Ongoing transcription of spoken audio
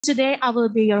Today, I will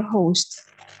be your host.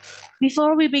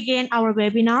 Before we begin our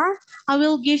webinar, I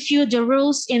will give you the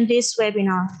rules in this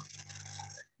webinar.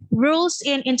 Rules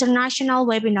in international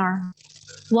webinar.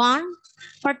 1.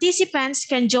 Participants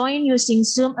can join using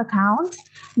Zoom account,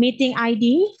 meeting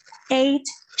ID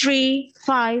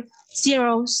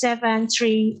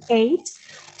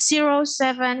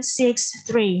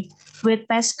 83507380763 with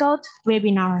passcode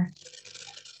webinar.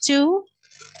 2.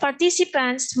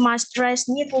 Participants must dress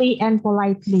neatly and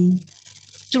politely.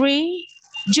 3.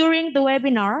 During the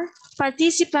webinar,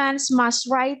 participants must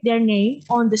write their name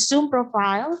on the Zoom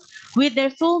profile with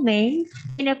their full name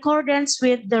in accordance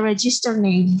with the register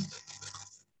name.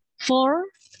 4.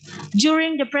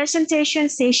 During the presentation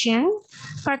session,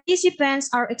 participants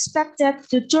are expected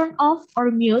to turn off or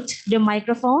mute the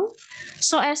microphone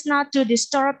so as not to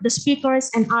disturb the speakers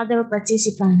and other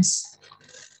participants.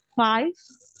 5.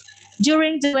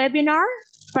 During the webinar,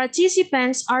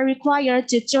 participants are required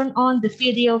to turn on the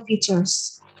video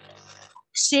features.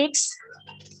 6.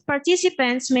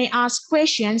 Participants may ask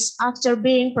questions after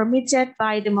being permitted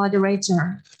by the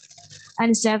moderator.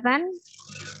 And 7.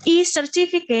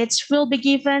 E-certificates will be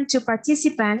given to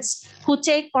participants who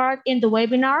take part in the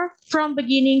webinar from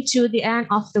beginning to the end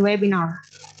of the webinar.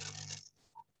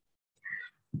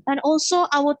 And also,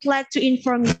 I would like to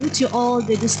inform you to all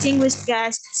the distinguished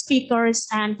guests, speakers,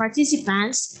 and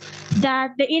participants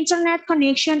that the internet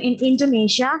connection in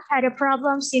Indonesia had a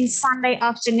problem since Sunday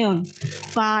afternoon.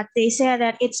 But they said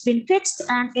that it's been fixed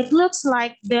and it looks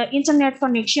like the internet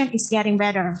connection is getting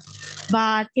better.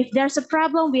 But if there's a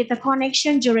problem with the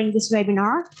connection during this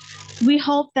webinar, we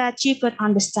hope that you could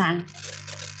understand.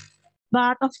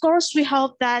 But of course, we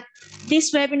hope that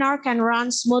this webinar can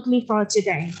run smoothly for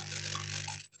today.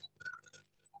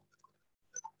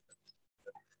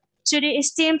 To the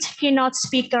esteemed keynote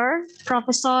speaker,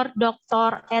 Professor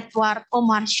Dr. Edward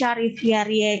Omar Sharif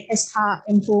Hiariej,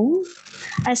 M.Hum,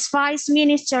 as Vice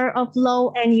Minister of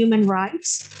Law and Human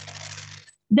Rights,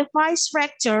 the Vice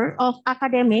Rector of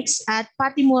Academics at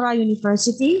PATTIMURA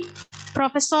University,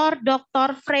 Professor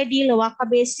Dr. Freddy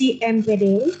Lewakabesi,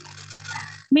 M.Ph.D,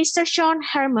 Mr. Shawn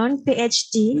Harmon,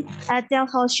 Ph.D. at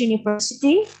Dalhousie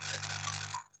University,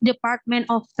 Department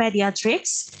of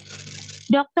Pediatrics,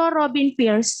 Dr.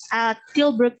 L.Pierce at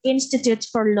Tilburg Institute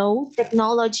for Law,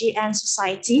 Technology, and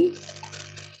Society,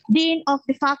 Dean of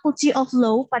the Faculty of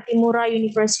Law, PATTIMURA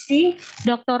University,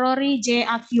 Dr. Rory J.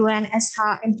 Akiwan,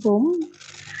 M.Hum,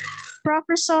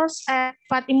 Professors at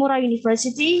PATTIMURA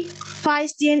University,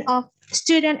 Vice Dean of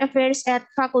Student Affairs at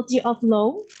Faculty of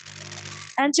Law,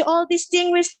 and to all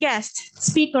distinguished guests,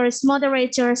 speakers,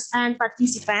 moderators, and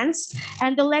participants,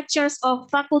 and the lecturers of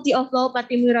Faculty of Law,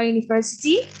 PATTIMURA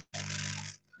University.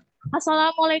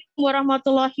 Assalamualaikum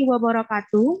warahmatullahi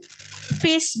wabarakatuh.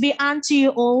 Peace be unto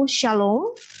you all.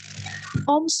 Shalom.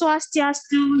 Om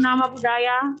Swastiastu, Nama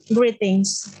Budaya,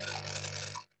 greetings.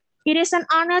 It is an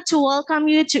honor to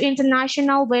welcome you to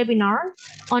international webinar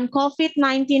on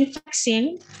COVID-19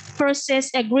 vaccine versus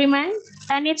agreement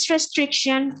and its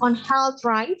restriction on health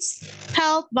rights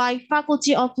held by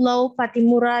Faculty of Law,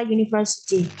 PATTIMURA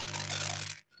University.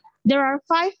 There are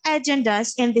 5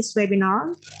 agendas in this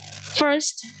webinar.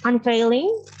 First, unveiling,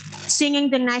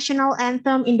 singing the national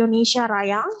anthem Indonesia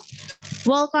Raya,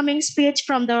 welcoming speech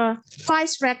from the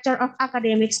Vice Rector of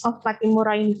Academics of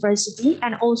PATTIMURA University,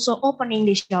 and also opening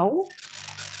the show.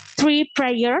 3,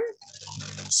 prayer.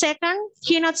 Second,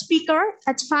 keynote speaker,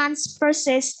 advance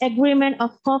versus agreement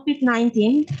of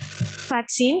COVID-19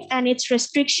 vaccine and its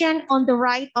restriction on the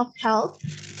right of health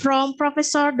from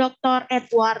Professor Dr.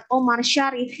 Edward Omar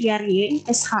Sharif Hiariej,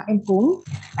 M.Hum,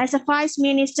 as a Vice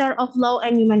Minister of Law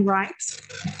and Human Rights.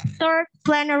 Third,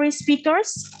 plenary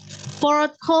speakers.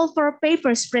 Fourth, call for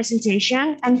papers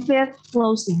presentation. And fifth,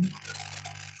 closing.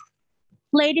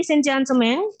 Ladies and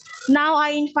gentlemen, now I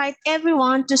invite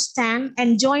everyone to stand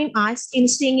and join us in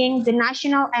singing the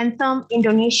national anthem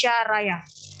Indonesia Raya.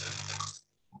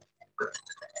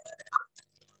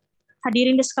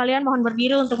 Hadirin sekalian, mohon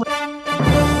berdiri untuk Bangsa dan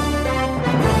tanah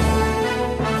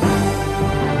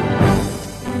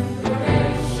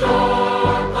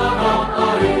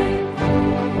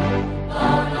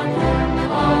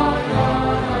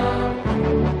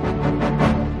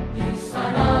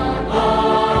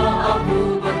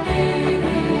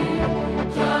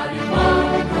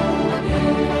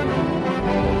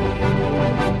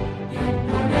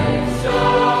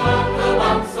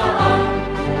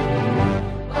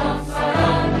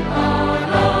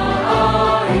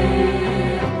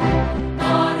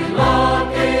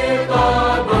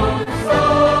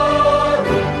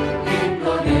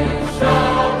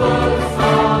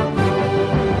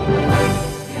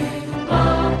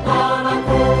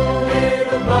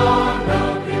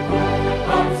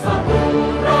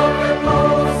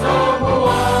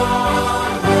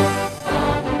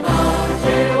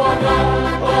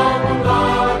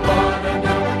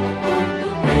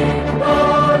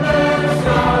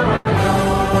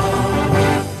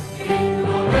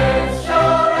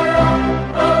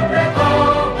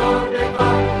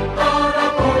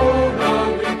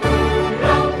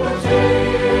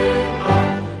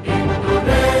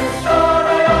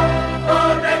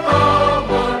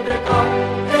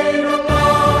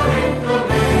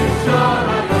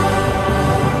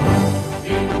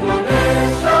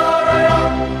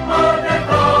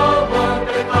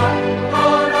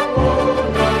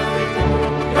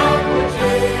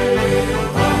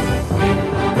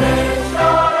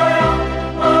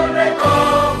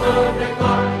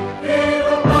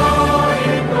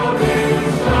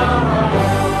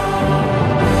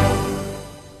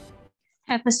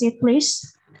a seat, please.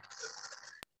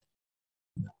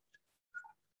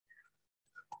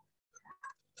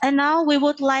 And now we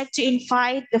would like to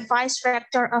invite the Vice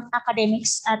Rector of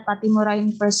Academics at PATTIMURA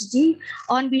University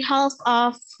on behalf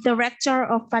of the Rector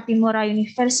of PATTIMURA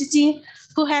University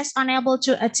who has unable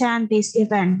to attend this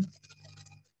event.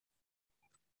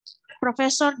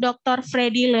 Professor Dr.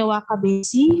 Freddy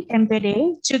Lewakabesi,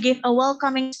 M.Ph.D, to give a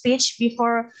welcoming speech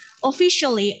before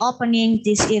officially opening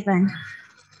this event.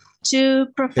 To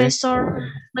Professor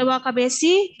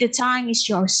Lewakabesi, the time is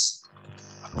yours.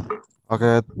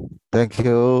 Okay, thank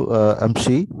you,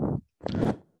 MC.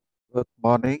 Good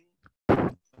morning.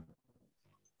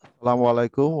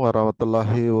 Assalamualaikum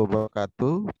warahmatullahi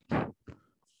wabarakatuh.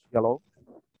 Shalom.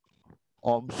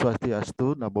 Om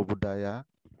Swastiastu, Namo Buddhaya.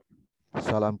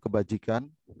 Salam kebajikan.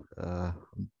 The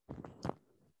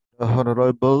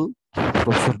Honorable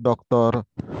Professor Dr.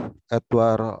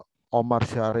 Edward Omar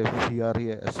Sharif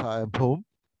Hiariej M.Hum,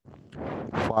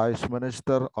 Vice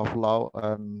Minister of Law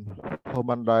and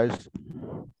Human Rights,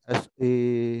 as a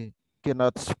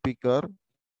keynote speaker.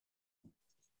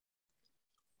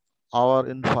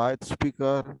 Our invite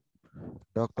speaker,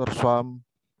 Dr. Shawn,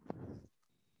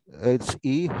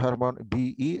 H.E. Harmon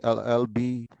B.E.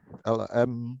 LL.B.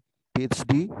 L.L.M.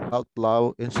 Ph.D. Health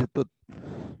Law Institut,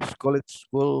 Schulich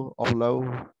School of Law,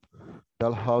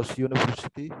 Dalhousie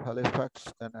University, Halifax,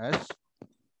 NS.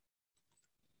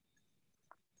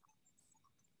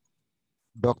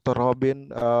 Dr.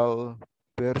 Robin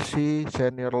L.Pierce,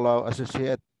 Senior Law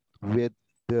Associate with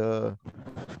the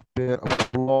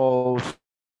Petrie-Flom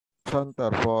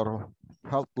Center for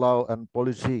Health Law and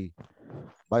Policy,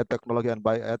 Biotechnology and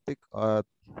Bioethics at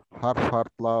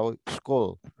Harvard Law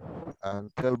School,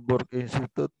 and Tilburg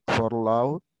Institute for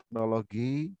Law,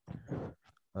 Technology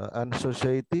and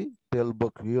Society,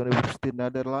 Tilburg University,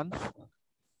 Netherlands,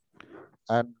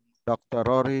 and Dr.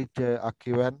 Rory J.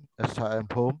 Akiwen,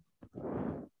 M.Hum,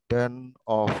 Dean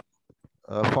of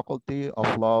Faculty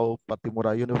of Law,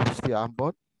 PATTIMURA University,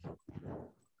 Ambon,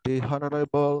 the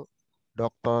Honorable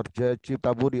Dr. J.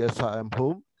 Ciptabudi,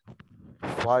 M.Hum,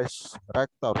 Vice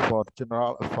Rector for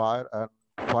General Affairs and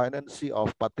Finance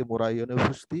of PATTIMURA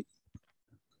University,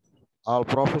 all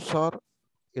professor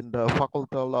in the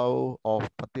Faculty of Law of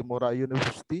PATTIMURA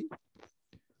University,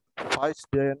 Vice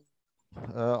Dean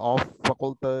of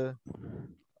Faculty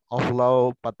of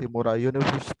Law PATTIMURA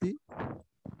University,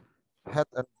 Head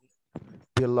and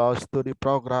the Law Study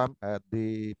Program at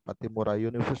the PATTIMURA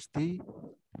University,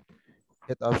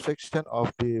 Head of Section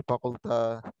of the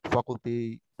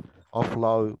Faculty of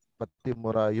Law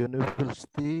PATTIMURA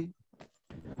University,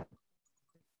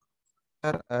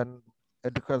 and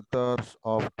educators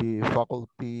of the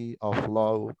Faculty of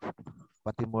Law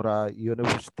PATTIMURA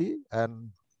University,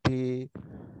 and the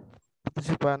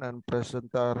participant and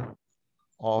presenter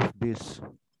of this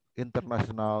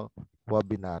international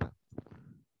webinar.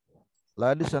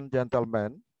 Ladies and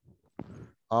gentlemen,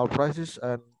 all praises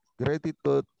and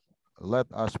gratitude, let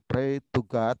us pray to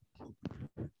God,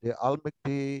 the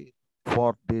Almighty,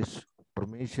 for this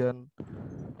permission,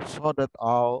 so that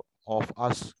all of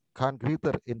us can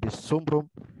gather in this Zoom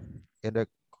room in the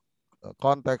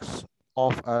context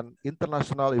of an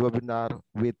international webinar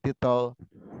with title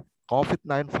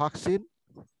COVID-19 Vaccine,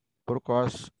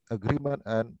 Purpose, Agreement,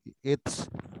 and its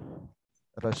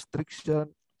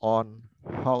Restriction on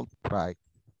Health Right.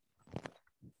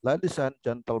 Ladies and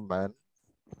gentlemen,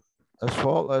 as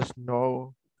well as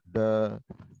know, the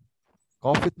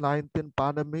COVID-19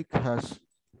 pandemic has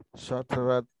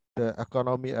shattered the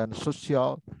economy and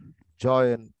social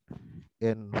joy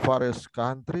in various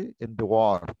countries in the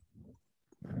world.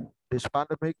 This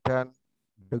pandemic then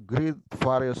degrade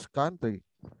various countries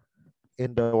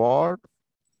in the world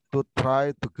to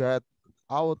try to get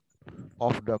out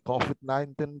of the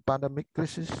COVID-19 pandemic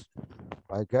crisis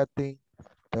by getting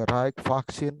the right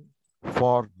vaccine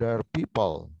for their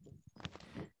people.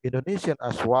 Indonesia,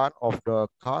 as one of the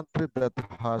countries that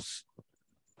has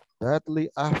badly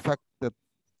affected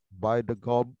by the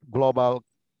global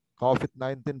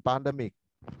COVID-19 pandemic,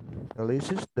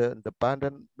 releases the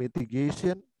independent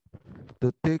mitigation to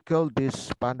tackle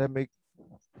this pandemic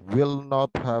will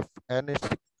not have any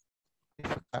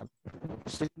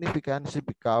significance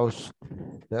because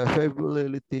the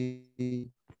availability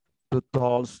to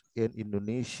tools in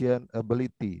Indonesian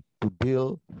ability to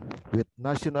deal with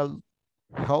national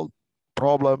health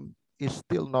problem is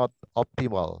still not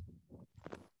optimal.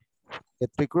 It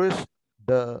requires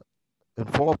the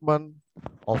involvement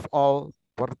of all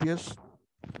parties,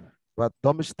 but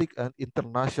domestic and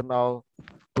international,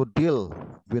 to deal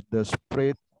with the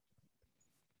spread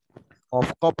of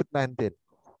COVID-19.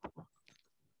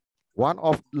 One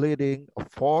of the leading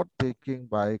effort taken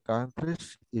by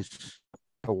countries is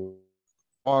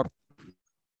toward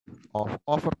of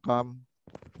overcome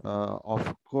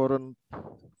of current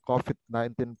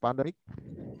COVID-19 pandemic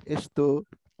is to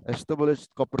establish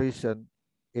cooperation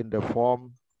in the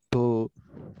form to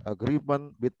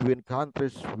agreement between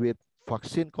countries with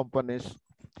vaccine companies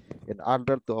in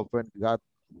order to open that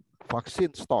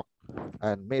vaccine stock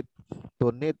and meet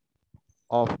the need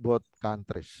of both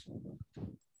countries.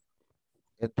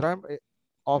 In terms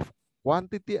of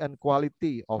quantity and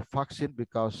quality of vaccine,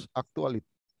 because actually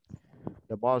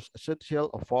the most essential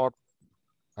effort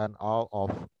and all of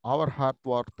our hard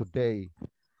work today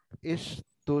is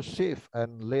to save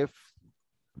and live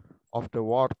of the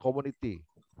world community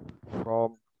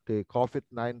from the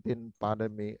COVID-19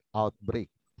 pandemic outbreak.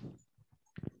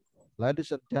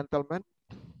 Ladies and gentlemen,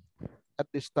 at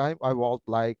this time, I would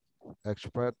like to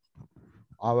express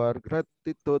our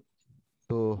gratitude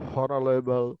to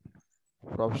Honorable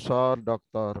Professor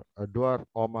Dr. Edward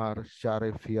Omar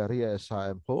Sharif Hiariej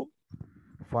M.Hum,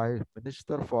 Vice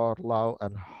Minister for Law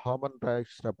and Human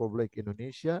Rights Republic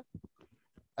Indonesia,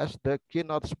 as the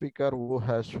keynote speaker who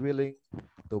has willing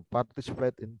to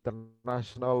participate in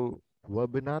international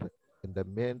webinar in the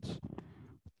midst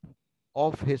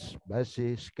of his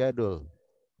busy schedule.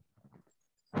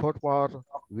 Furthermore,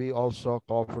 we also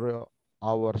cover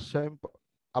our same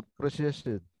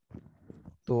appreciation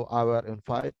to our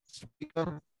invited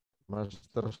speaker,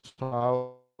 Mr.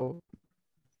 Shawn,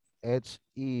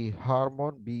 H.E.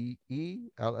 Harmon, B.E.,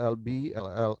 LL.B.,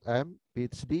 LL.M,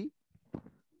 Ph.D.,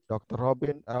 Dr.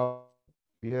 Robin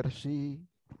L.Pierce,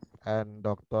 and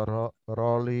Dr.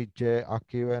 Rolly J.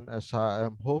 Akiwen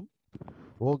M.Hum,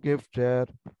 who give their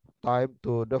time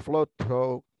to develop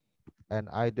through an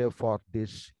idea for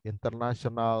this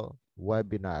international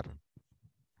webinar.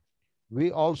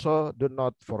 We also do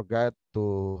not forget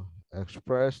to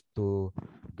express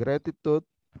gratitude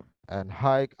and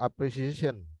high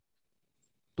appreciation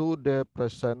to the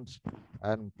presence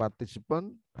and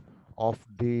participant of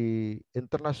the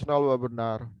international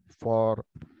webinar for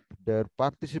their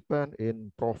participant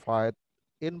in provide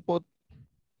input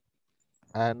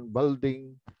and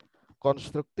building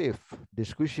constructive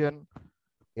discussion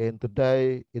in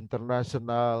today's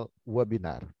international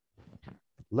webinar.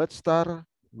 Let's start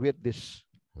with this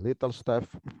little step,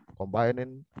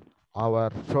 combining our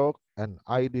thought and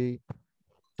idea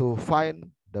to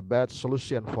find the best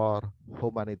solution for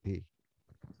humanity.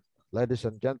 Ladies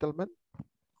and gentlemen,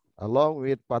 along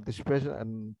with participation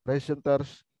and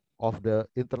presenters of the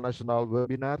international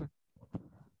webinar,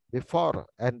 before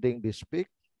ending this speak,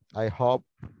 I hope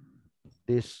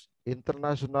this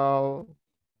international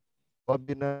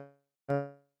webinar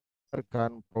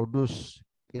can produce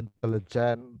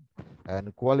intelligent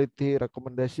and quality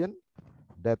recommendation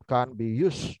that can be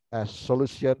used as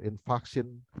solution in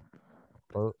vaccine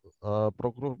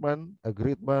procurement,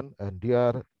 agreement, and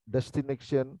their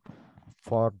destination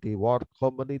for the world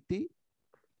community,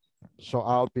 so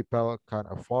all people can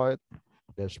avoid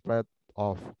the spread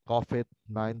of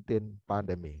COVID-19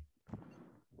 pandemic.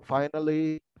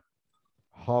 Finally,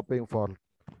 hoping for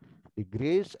the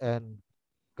grace and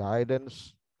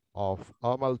guidance of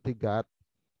Almighty God,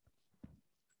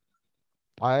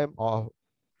 I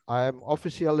am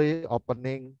officially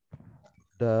opening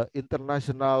the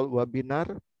international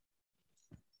webinar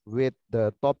with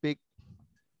the topic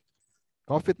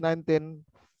COVID-19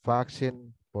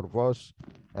 vaccine purpose,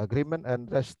 agreement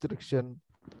and restriction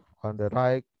on the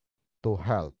right to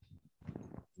health.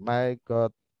 May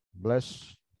God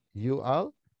bless you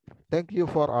all. Thank you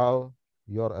for all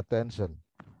your attention.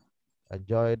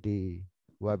 Enjoy the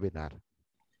webinar.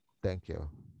 Thank you.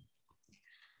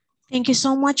 Thank you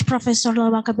so much, Professor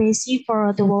Lawakabesi,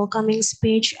 for the welcoming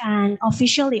speech and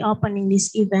officially opening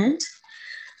this event.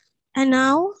 And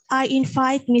now I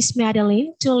invite Miss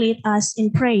Madeline to lead us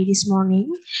in prayer this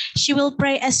morning. She will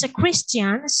pray as a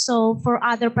Christian, so for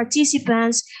other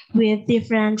participants with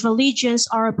different religions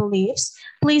or beliefs,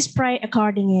 please pray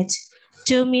according it.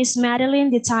 To Miss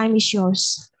Madeline, the time is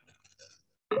yours.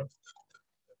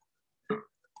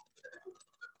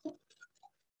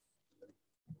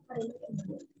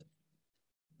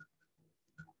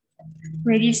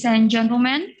 Ladies and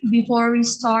gentlemen, before we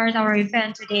start our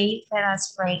event today, let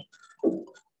us pray.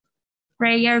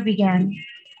 Prayer began.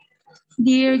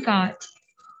 Dear God,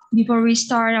 before we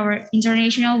start our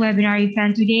international webinar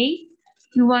event today,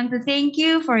 we want to thank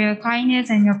you for your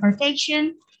kindness and your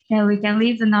protection that we can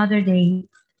live another day.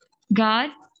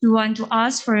 God, we want to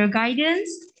ask for your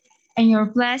guidance and your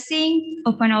blessing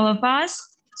upon all of us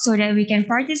so that we can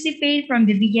participate from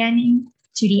the beginning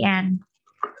to the end.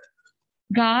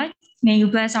 God, May you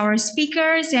bless our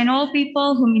speakers and all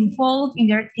people whom involved in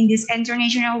this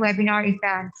international webinar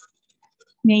event.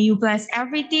 May you bless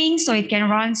everything so it can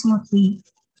run smoothly.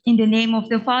 In the name of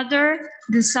the Father,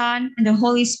 the Son, and the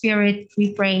Holy Spirit,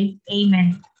 we pray.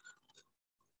 Amen.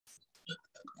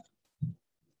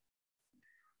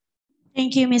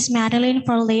 Thank you, Ms. Madeline,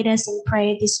 for leading us in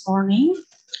prayer this morning.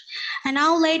 And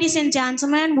now, ladies and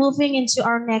gentlemen, moving into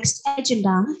our next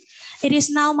agenda, it is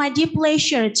now my deep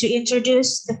pleasure to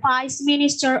introduce the Vice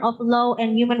Minister of Law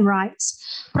and Human Rights,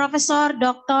 Professor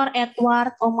Dr.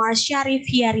 Edward Omar Sharif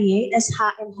Hiariej,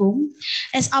 M.Hum,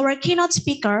 as our keynote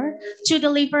speaker to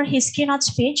deliver his keynote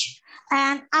speech.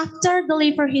 And after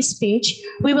deliver his speech,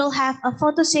 we will have a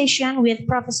photo session with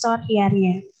Professor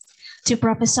Hiariej. To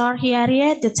Professor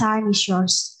Hiariej, the time is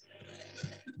yours.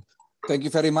 Thank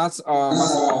you very much,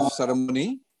 Master of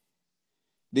Ceremony.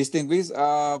 Distinguished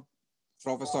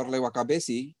Professor Lewa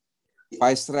Kabesi,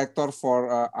 Vice Rector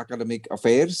for Academic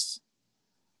Affairs,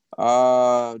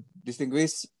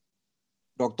 distinguished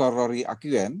Dr. Rory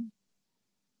Akuen,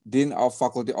 Dean of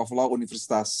Faculty of Law,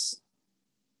 Universitas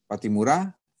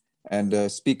PATTIMURA, and the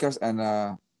speakers and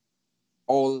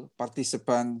all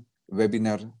participant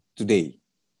webinar today.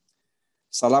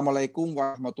 Assalamualaikum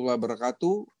warahmatullahi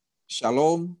wabarakatuh.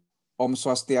 Shalom, Om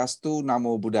Swastiastu,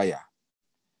 Namo Buddhaya.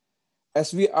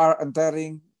 As we are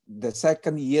entering the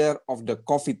second year of the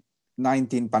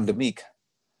COVID-19 pandemic,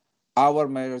 our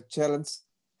major challenge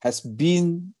has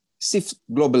been shift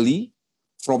globally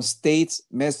from state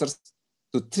measures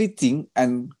to treating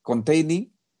and containing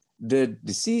the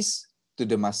disease to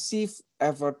the massive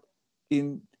effort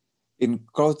in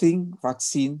including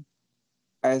vaccine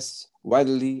as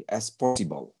widely as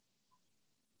possible.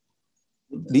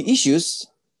 The issues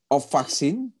of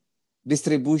vaccine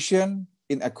distribution,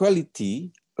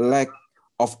 inequality, lack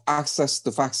of access to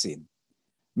vaccine,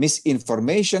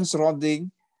 misinformation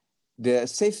surrounding the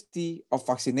safety of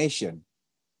vaccination,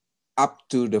 up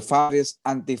to the various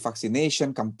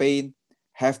anti-vaccination campaign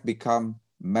have become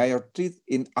major threat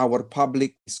in our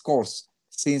public discourse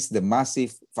since the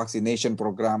massive vaccination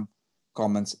program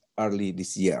commenced early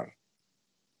this year.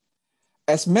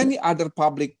 As many other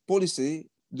public policy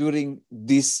during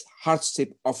this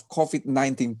hardship of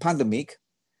COVID-19 pandemic,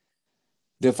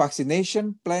 the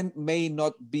vaccination plan may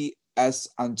not be as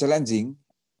unchallenging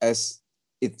as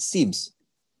it seems.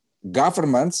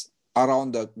 Governments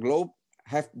around the globe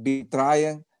have been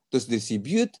trying to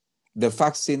distribute the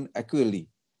vaccine equally,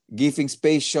 giving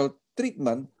special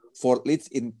treatment for least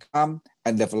income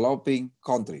and developing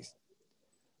countries.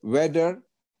 Whether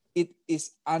it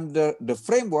is under the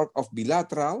framework of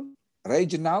bilateral,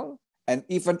 regional, and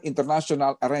even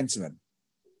international arrangement.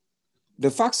 The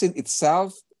vaccine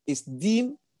itself is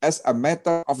deemed as a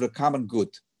matter of the common good,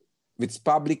 which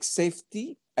public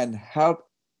safety and health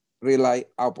rely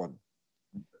upon.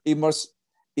 Immersed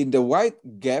in the wide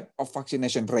gap of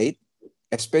vaccination rate,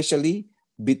 especially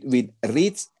between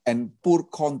rich and poor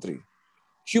countries,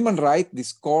 human rights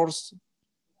discourse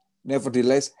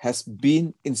nevertheless has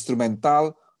been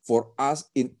instrumental for us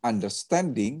in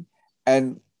understanding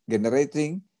and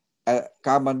generating a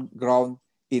common ground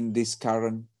in this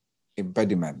current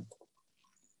impediment.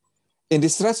 In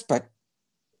this respect,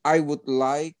 I would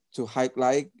like to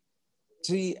highlight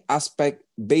three aspects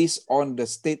based on the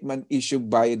statement issued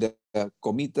by the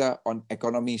Committee on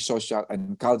Economy, Social,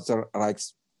 and Cultural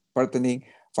Rights pertaining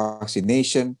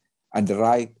vaccination and the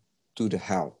right to the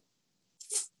health.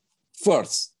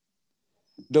 First,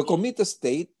 the committee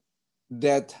states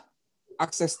that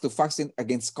access to vaccine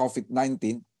against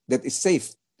COVID-19 that is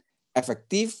safe,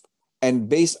 effective, and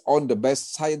based on the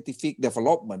best scientific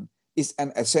development is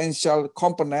an essential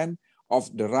component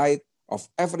of the right of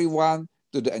everyone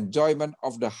to the enjoyment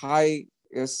of the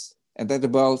highest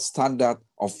attainable standard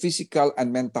of physical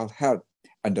and mental health,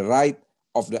 and the right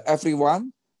of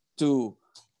everyone to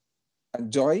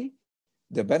enjoy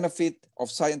the benefit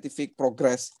of scientific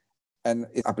progress and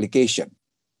its application.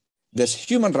 Thus,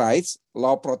 human rights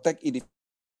law protect individual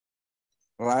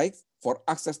rights for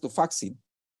access to vaccine,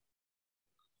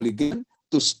 obligation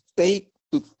to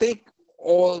take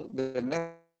all the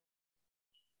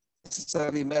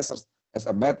necessary measures as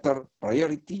a matter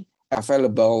priority,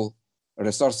 available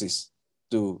resources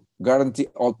to guarantee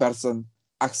all persons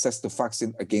access to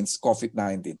vaccine against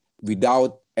COVID-19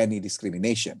 without any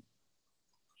discrimination.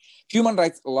 Human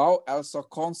rights law also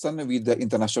concerned with the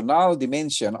international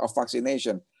dimension of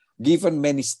vaccination, given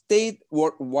many states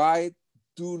worldwide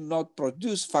do not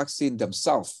produce vaccine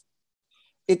themselves.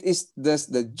 It is thus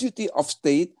the duty of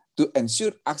state to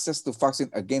ensure access to vaccine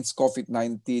against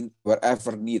COVID-19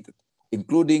 wherever needed,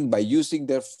 including by using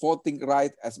their voting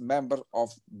right as members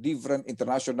of different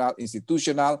international,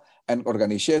 institutional, and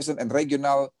organization and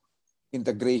regional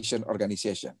integration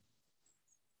organization.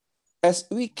 As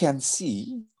we can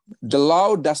see, the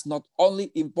law does not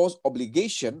only impose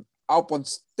obligation upon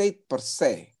state per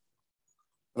se,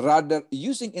 rather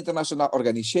using international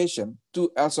organization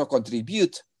to also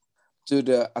contribute to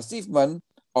the achievement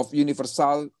of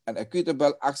universal and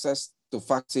equitable access to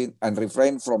vaccine and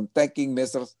refrain from taking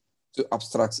measures to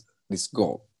obstruct this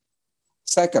goal.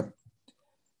 Second,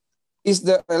 is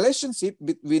the relationship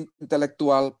between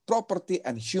intellectual property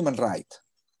and human right.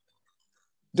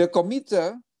 The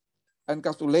committee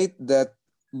encapsulates that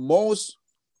most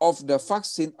of the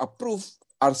vaccine approved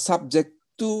are subject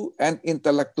to an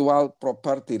intellectual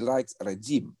property rights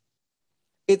regime.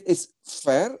 It is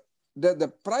fair that the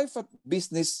private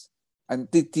business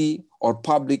entity or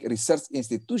public research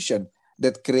institution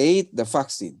that create the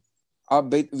vaccine,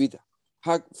 albeit with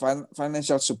high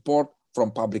financial support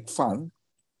from public fund,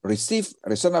 receive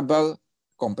reasonable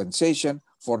compensation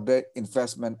for their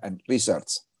investment and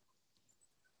research.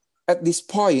 At this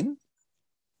point,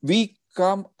 we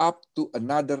come up to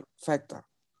another factor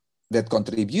that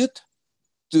contribute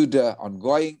to the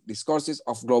ongoing discourses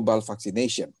of global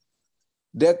vaccination.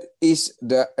 That is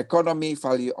the economic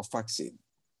value of vaccine.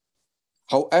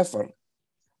 However,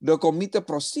 the committee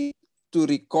proceeds to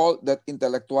recall that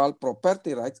intellectual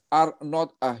property rights are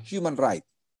not a human right,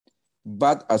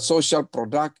 but a social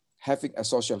product having a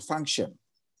social function.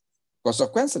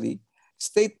 Consequently,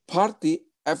 state parties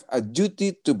have a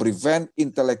duty to prevent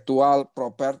intellectual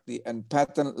property and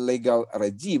patent legal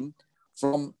regime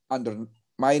from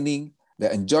undermining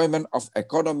the enjoyment of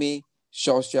economy,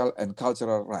 social, and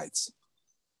cultural rights.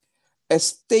 As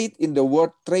stated in the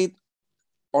World Trade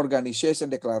Organization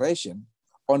Declaration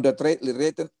on the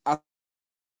Trade-Related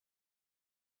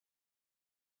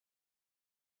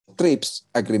TRIPS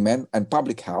Agreement and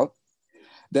Public Health,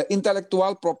 the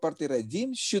intellectual property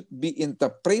regime should be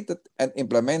interpreted and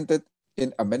implemented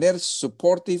in a manner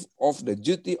supportive of the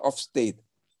duty of state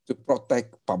to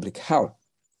protect public health.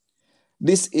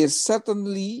 This is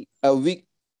certainly a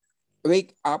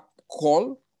wake-up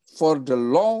call for the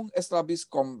long-established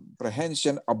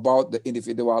comprehension about the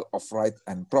individual of right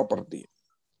and property.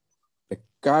 The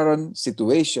current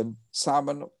situation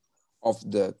summons of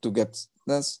the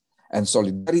togetherness and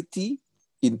solidarity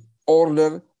in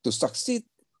order to succeed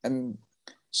in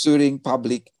ensuring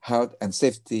public health and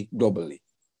safety globally.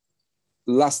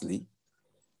 Lastly,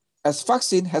 as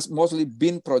vaccine has mostly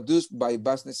been produced by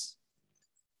business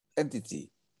entity,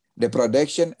 the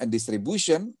production and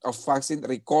distribution of vaccine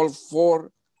recall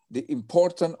for the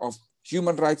importance of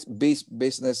human rights-based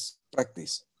business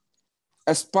practice.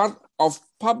 As part of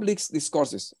public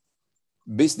discourses,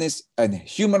 business and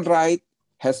human rights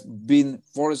has been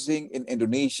forcing in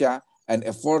Indonesia an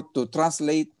effort to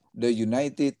translate the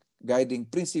United Guiding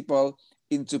Principle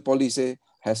into policy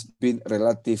has been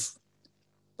relatively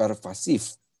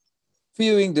pervasive.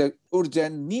 Viewing the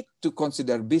urgent need to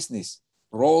consider business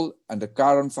role and the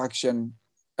current faction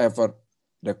effort,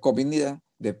 the committee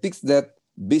depicts that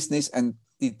business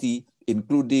entity,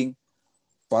 including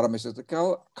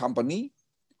pharmaceutical company,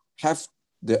 have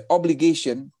the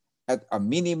obligation at a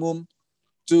minimum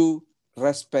to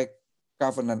respect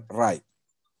covenant right.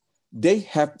 They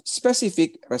have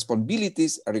specific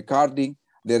responsibilities regarding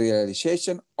the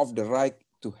realization of the right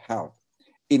to health,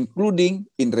 including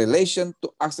in relation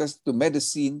to access to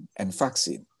medicine and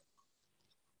vaccine.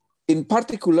 In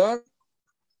particular,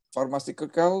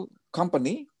 pharmaceutical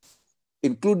company,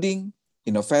 including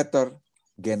innovator,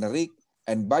 generic,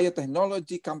 and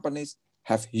biotechnology companies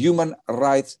have human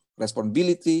rights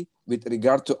responsibility with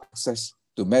regard to access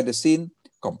to medicine,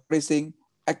 comprising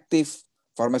active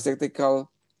pharmaceutical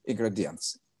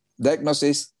ingredients,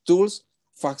 diagnosis tools,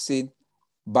 vaccine,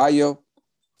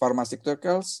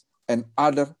 biopharmaceuticals, and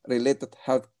other related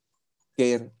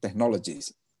healthcare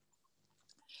technologies.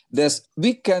 Thus,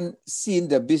 we can see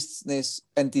the business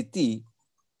entity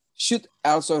should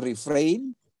also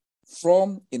refrain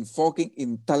from invoking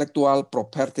intellectual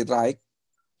property right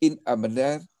in a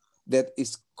manner that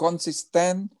is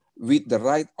consistent with the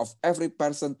right of every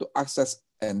person to access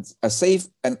a safe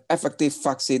and effective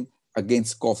vaccine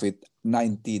against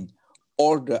COVID-19,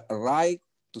 or the right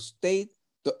to state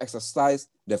to exercise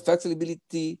the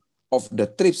flexibility of the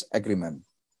TRIPS agreement.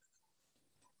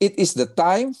 It is the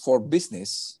time for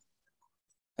business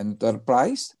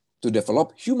enterprise to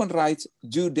develop human rights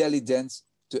due diligence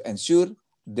to ensure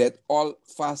that all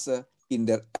phases in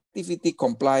their activity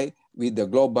comply with the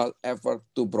global effort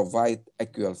to provide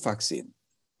equal vaccine.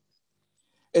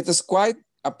 It is quite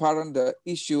apparent the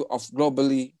issue of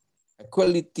globally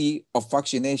equality of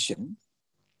vaccination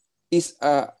is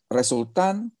a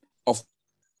resultant of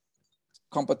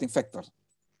competing factors,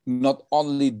 not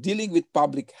only dealing with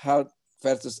public health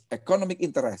versus economic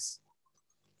interests.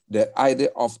 The idea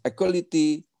of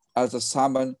equality also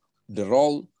summons the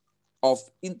role of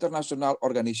international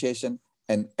organization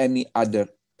and any other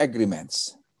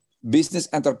agreements, business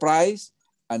enterprise,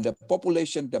 and the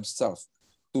population themselves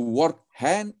to work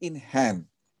hand in hand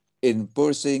in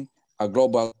pursuing a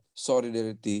global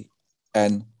solidarity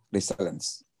and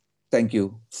resilience. Thank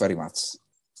you very much.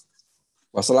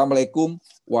 Wassalamualaikum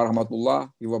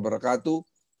warahmatullahi wabarakatuh.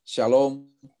 Shalom,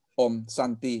 Om,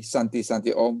 Santi, Santi,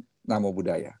 Santi, Om, Namo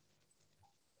Buddhaya.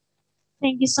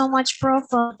 Thank you so much, Prof,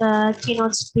 for the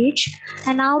keynote speech.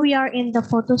 And now we are in the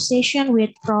photo session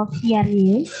with Prof.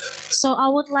 Hiariej. So I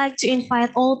would like to invite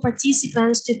all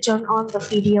participants to turn on the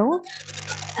video,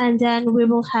 and then we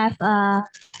will have a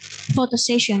photo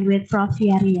session with Prof.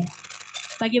 Hiariej.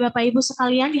 Bagi Bapak Ibu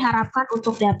sekalian diharapkan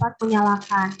untuk dapat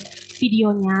menyalakan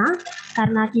videonya,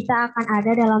 karena kita akan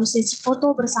ada dalam sesi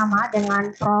foto bersama dengan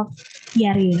Prof.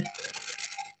 Hiariej.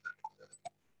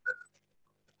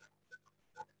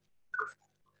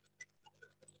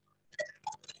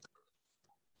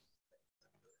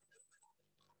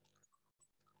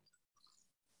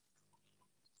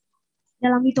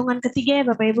 Dalam hitungan ketiga ya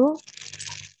Bapak Ibu.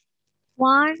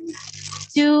 1,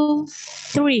 2,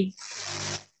 3.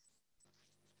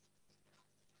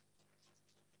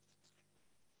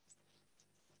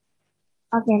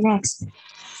 Okay, next.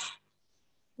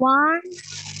 1,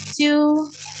 2,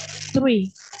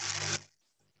 3.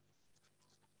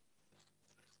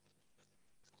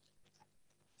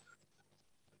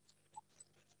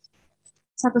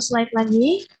 Satu slide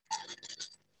lagi.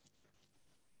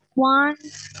 1,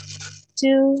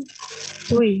 2,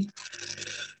 3.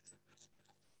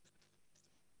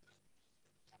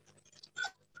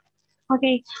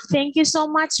 Okay, thank you so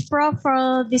much, Prof,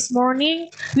 for this morning.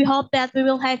 We hope that we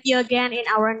will have you again in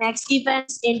our next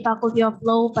events in Faculty of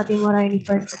Law, PATTIMURA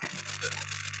University.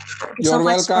 You're so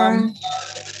welcome.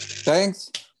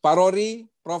 Thanks, Pak Rory,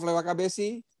 Prof. Lewat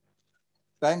KBC.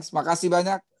 Thanks, makasih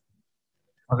banyak.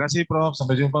 Makasih, Prof.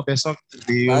 Sampai jumpa besok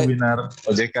di webinar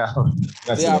OJK.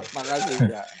 Siap, makasih.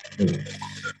 Ya.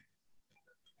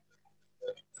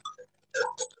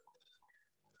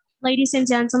 Ladies and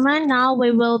gentlemen, now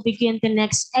we will begin the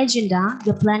next agenda,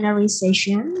 the plenary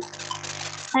session.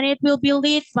 And it will be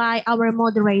led by our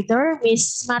moderator,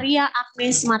 Ms. Maria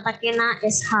Agnes Matakena,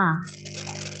 SH.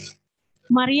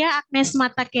 Maria Agnes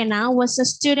Matakena was a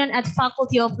student at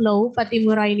Faculty of Law,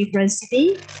 PATTIMURA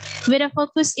University, with a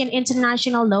focus in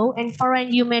international law and foreign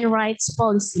human rights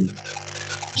policy.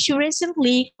 She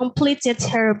recently completed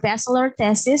her bachelor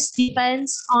thesis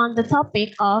depends on the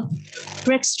topic of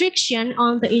restriction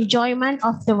on the enjoyment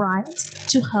of the right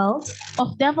to health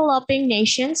of developing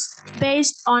nations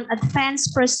based on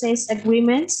advanced purchase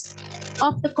agreements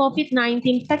of the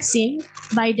COVID-19 vaccine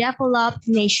by developed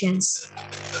nations.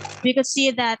 We could see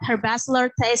that her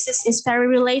bachelor thesis is very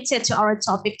related to our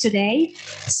topic today.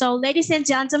 So ladies and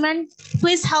gentlemen,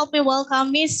 please help me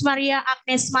welcome Ms. Maria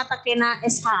Agnes Matakena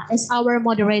SH as our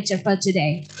moderator for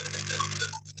today.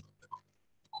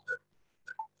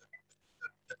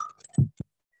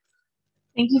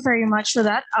 Thank you very much for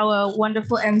that, our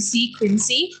wonderful MC,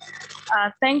 Quincy.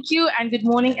 Thank you and good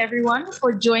morning, everyone,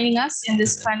 for joining us in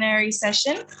this plenary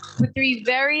session with three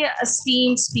very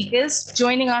esteemed speakers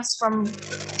joining us from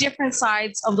different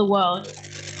sides of the world,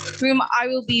 whom I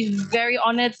will be very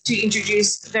honored to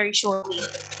introduce very shortly.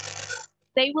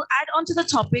 They will add on to the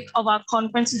topic of our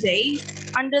conference today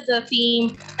under the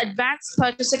theme Advanced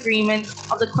Purchase Agreement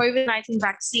of the COVID-19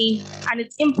 Vaccine and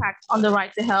its Impact on the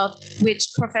Right to Health,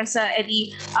 which Professor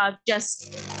Eddie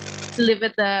just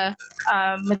delivered the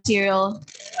material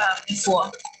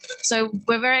before. So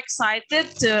we're very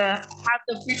excited to have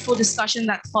the fruitful discussion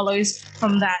that follows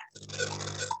from that.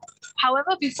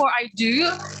 However, before I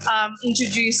do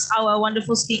introduce our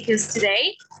wonderful speakers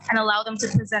today and allow them to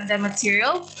present their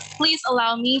material, please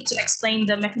allow me to explain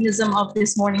the mechanism of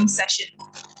this morning's session.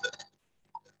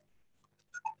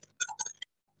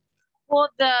 For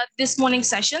this morning's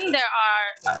session, there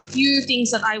are a few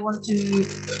things that I want to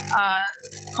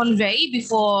convey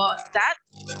before that.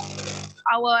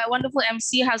 Our wonderful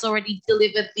MC has already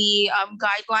delivered the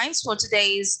guidelines for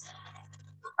today's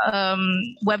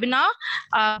webinar,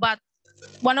 but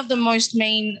one of the most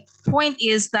main point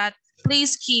is that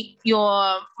please keep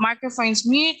your microphones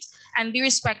mute and be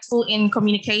respectful in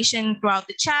communication throughout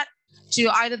the chat to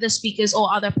either the speakers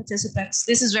or other participants.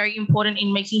 This is very important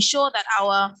in making sure that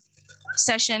our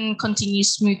session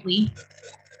continues smoothly.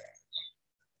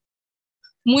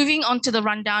 moving on to the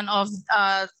rundown of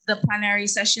the plenary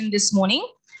session this morning.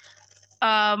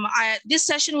 This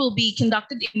session will be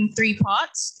conducted in 3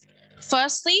 parts.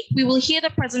 Firstly, we will hear the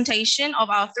presentation of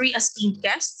our 3 esteemed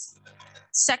guests.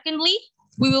 Secondly,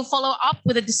 we will follow up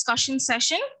with a discussion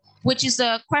session, which is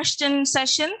a question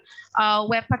session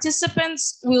where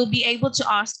participants will be able to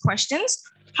ask questions.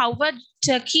 However,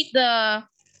 to keep the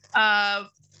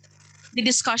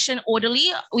discussion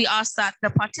orderly, we ask that the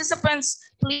participants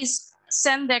please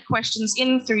send their questions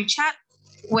in through chat,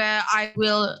 where I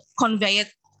will convey it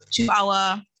to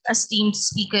our esteemed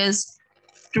speakers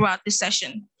throughout the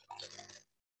session.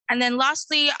 And then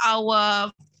lastly,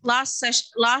 our last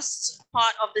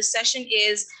part of the session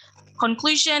is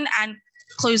conclusion and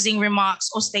closing remarks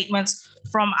or statements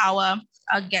from our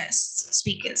guest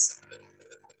speakers.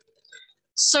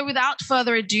 So without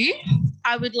further ado,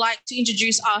 I would like to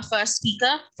introduce our first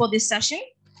speaker for this session.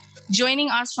 Joining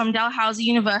us from Dalhousie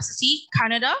University,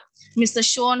 Canada, Mr.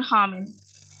 Shawn Harmon.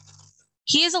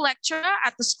 He is a lecturer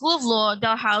at the School of Law,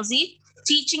 Dalhousie,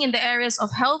 teaching in the areas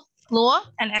of health, law,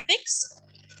 and ethics,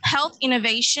 health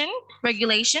innovation,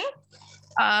 regulation,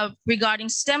 regarding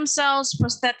stem cells,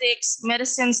 prosthetics,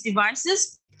 medicines,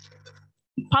 devices,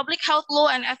 public health law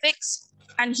and ethics,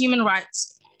 and human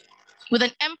rights, with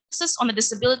an emphasis on the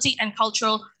disability and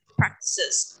cultural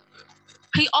practices.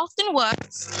 He often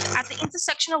works at the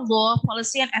intersection of law,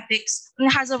 policy, and ethics,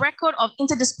 and has a record of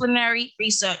interdisciplinary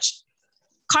research.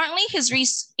 Currently,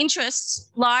 his interests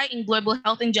lie in global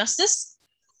health and justice,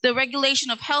 the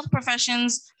regulation of health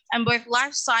professions, and both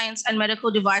life science and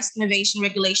medical device innovation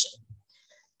regulation.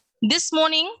 This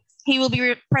morning, he will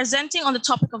be presenting on the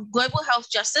topic of global health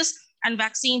justice and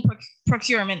vaccine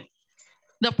procurement,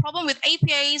 the problem with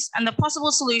APAs and the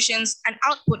possible solutions and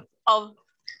output of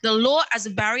the law as a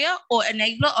barrier or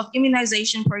enabler of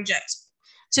immunization projects.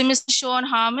 To Mr. Shawn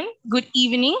Harmon, good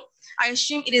evening. I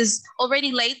assume it is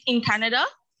already late in Canada.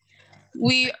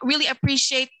 We really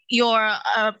appreciate your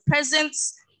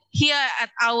presence here at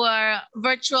our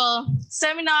virtual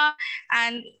seminar,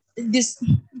 and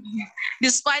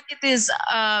despite it is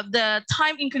the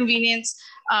time inconvenience,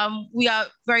 we are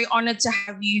very honored to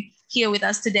have you here with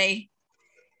us today.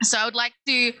 So I would like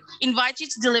to invite you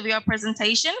to deliver your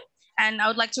presentation, and I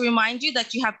would like to remind you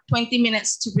that you have 20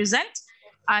 minutes to present,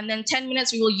 and then 10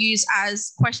 minutes we will use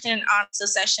as question and answer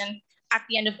session at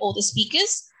the end of all the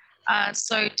speakers.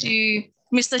 So to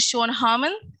Mr. Shawn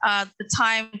Harmon, the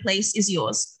time and place is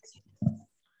yours.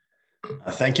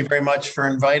 Thank you very much for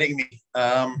inviting me.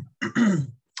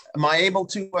 Am I able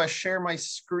to share my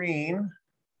screen?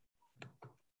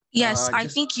 Yes, I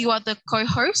think you are the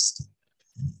co-host.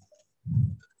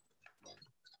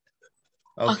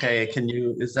 Okay, can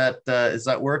you, is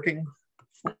that working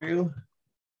for you?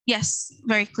 Yes,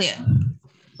 very clear.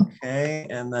 Okay,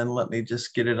 and then let me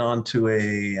just get it onto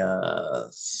a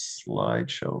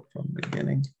slideshow from the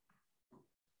beginning.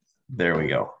 There we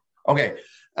go. Okay,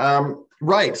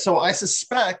 right, so I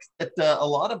suspect that a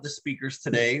lot of the speakers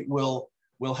today will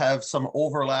have some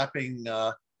overlapping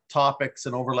topics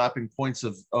and overlapping points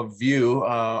of view.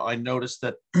 I noticed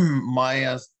that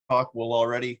my talk will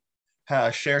already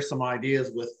share some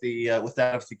ideas with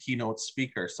that of the keynote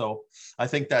speaker. So I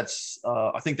think that's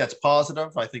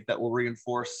positive. I think that will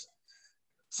reinforce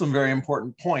some very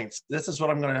important points. This is what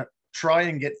I'm going to try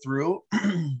and get through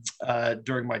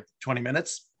during my 20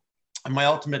 minutes. And my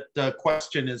ultimate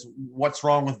question is, what's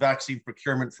wrong with vaccine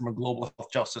procurement from a global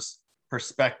health justice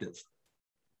perspective?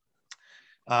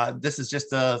 This is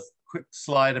just a quick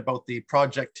slide about the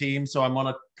project team. So I'm on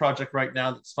a project right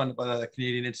now that's funded by the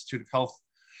Canadian Institute of Health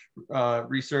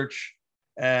Research,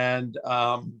 and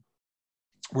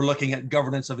we're looking at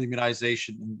governance of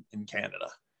immunization in Canada.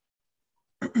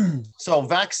 So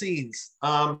vaccines,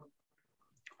 I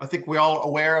think we're all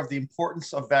aware of the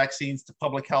importance of vaccines to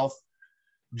public health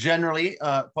generally,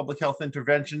 public health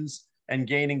interventions, and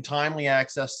gaining timely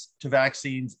access to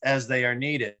vaccines as they are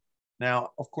needed.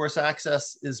 Now, of course,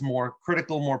 access is more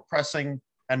critical, more pressing,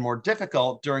 and more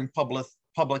difficult during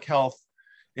public health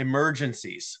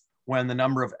emergencies, when the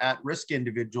number of at-risk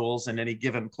individuals in any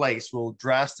given place will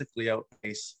drastically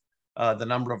outpace the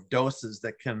number of doses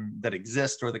that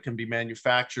exist or that can be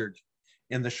manufactured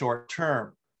in the short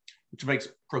term, which makes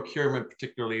procurement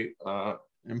particularly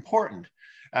important.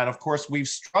 And of course, we've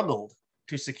struggled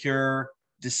to secure,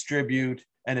 distribute,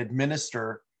 and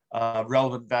administer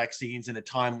relevant vaccines in a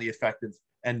timely, effective,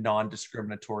 and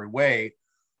non-discriminatory way,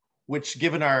 which,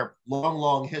 given our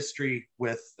long history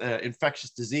with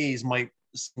infectious disease, might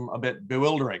seem a bit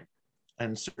bewildering,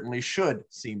 and certainly should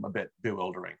seem a bit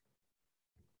bewildering.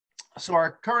 So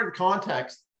our current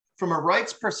context, from a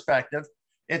rights perspective,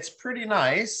 it's pretty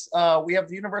nice. We have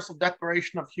the Universal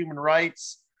Declaration of Human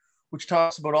Rights, which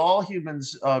talks about all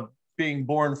humans being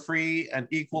born free and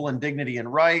equal in dignity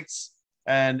and rights,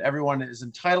 and everyone is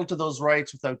entitled to those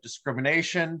rights without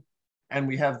discrimination. And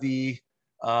we have the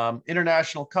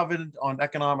International Covenant on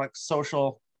Economic,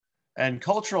 Social, and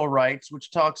Cultural Rights,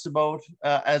 which talks about,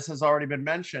 as has already been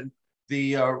mentioned,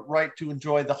 the right to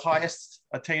enjoy the highest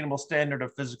attainable standard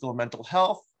of physical and mental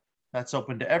health. That's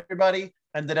open to everybody,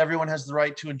 and that everyone has the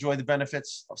right to enjoy the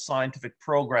benefits of scientific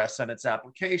progress and its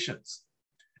applications,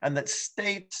 and that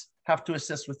states have to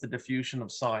assist with the diffusion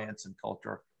of science and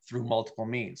culture through multiple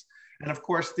means. And of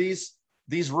course, these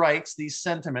rights, these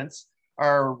sentiments,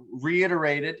 are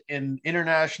reiterated in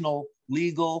international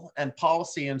legal and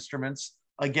policy instruments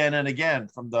again and again,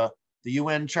 from the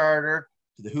UN Charter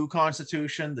to the WHO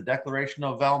Constitution, the Declaration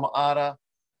of Alma-Ata,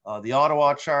 the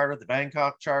Ottawa Charter, the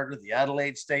Bangkok Charter, the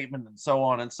Adelaide Statement, and so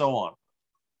on and so on.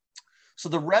 So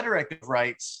the rhetoric of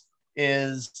rights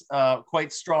is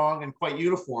quite strong and quite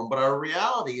uniform, but our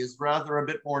reality is rather a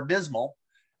bit more dismal.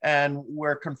 And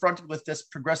we're confronted with this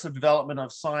progressive development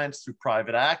of science through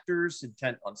private actors,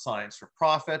 intent on science for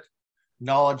profit,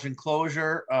 knowledge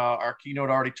enclosure. Our keynote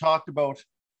already talked about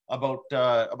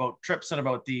TRIPS and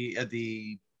about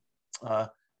the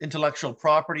intellectual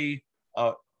property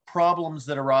problems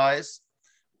that arise.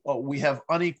 We have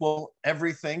unequal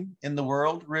everything in the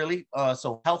world, really.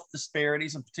 So health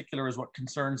disparities in particular is what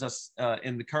concerns us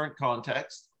in the current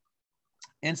context.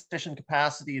 Insufficient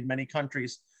capacity in many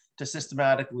countries to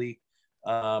systematically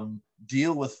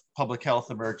deal with public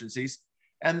health emergencies.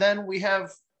 And then we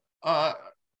have a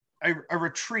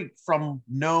retreat from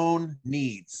known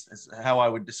needs, is how I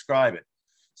would describe it.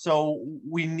 So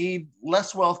we need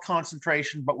less wealth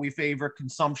concentration, but we favor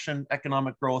consumption,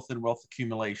 economic growth, and wealth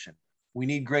accumulation. We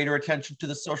need greater attention to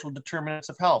the social determinants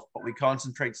of health, but we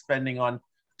concentrate spending on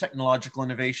technological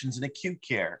innovations in acute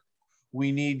care.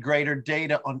 We need greater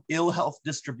data on ill health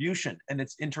distribution and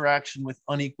its interaction with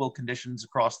unequal conditions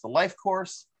across the life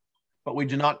course, but we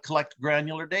do not collect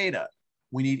granular data.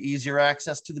 We need easier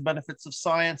access to the benefits of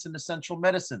science and essential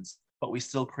medicines, but we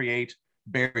still create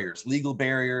barriers, legal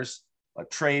barriers,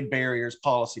 trade barriers,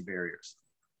 policy barriers.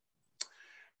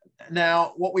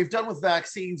 Now, what we've done with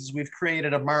vaccines is we've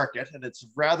created a market, and it's a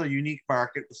rather unique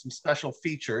market with some special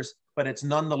features, but it's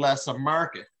nonetheless a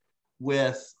market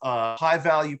with high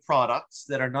value products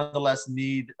that are nonetheless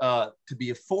need to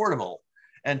be affordable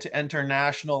and to enter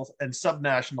national and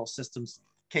subnational systems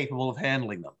capable of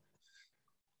handling them.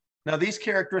 Now, these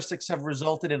characteristics have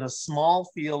resulted in a small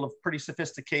field of pretty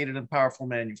sophisticated and powerful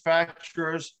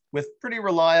manufacturers with pretty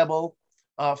reliable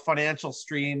financial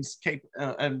streams,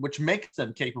 and which makes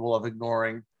them capable of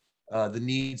ignoring the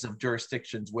needs of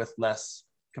jurisdictions with less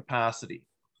capacity.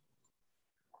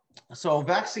 So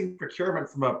vaccine procurement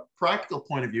from a practical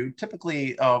point of view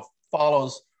typically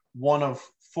follows one of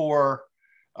four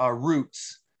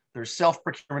routes. There's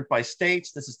self-procurement by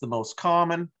states. This is the most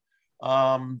common.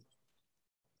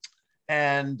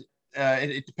 And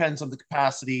it depends on the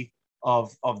capacity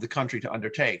of the country to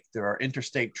undertake. There are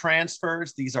interstate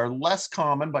transfers. These are less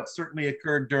common, but certainly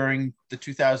occurred during the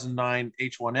 2009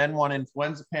 H1N1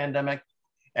 influenza pandemic.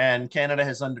 And Canada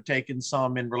has undertaken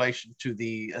some in relation to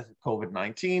the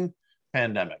COVID-19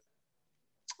 pandemic.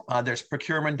 There's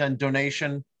procurement and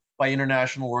donation by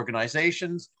international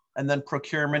organizations, and then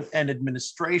procurement and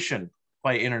administration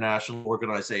by international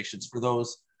organizations for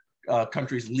those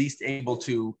countries least able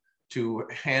to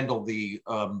handle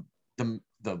who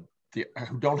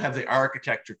don't have the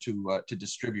architecture to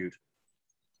distribute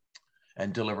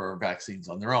and deliver vaccines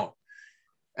on their own.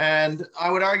 And I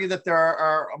would argue that there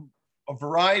are a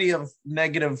variety of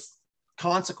negative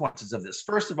consequences of this.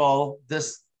 First of all,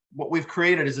 what we've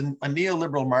created is a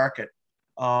neoliberal market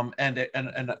and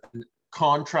a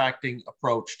contracting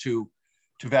approach to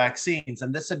vaccines.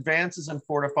 And this advances and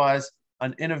fortifies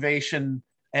an innovation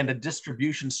and a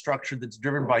distribution structure that's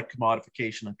driven by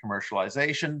commodification and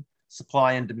commercialization,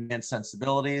 supply and demand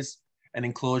sensibilities, and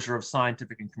enclosure of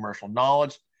scientific and commercial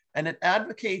knowledge. And it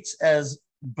advocates as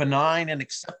benign and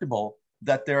acceptable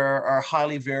that there are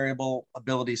highly variable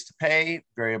abilities to pay,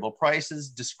 variable prices,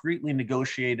 discreetly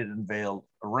negotiated and veiled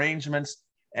arrangements,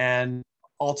 and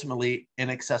ultimately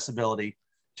inaccessibility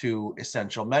to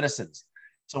essential medicines.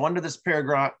 So under this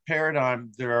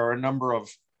paradigm, there are a number of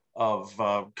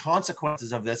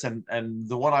consequences of this. And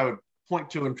the one I would point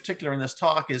to in particular in this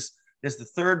talk is the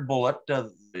third bullet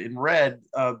in red,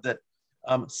 that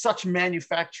such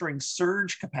manufacturing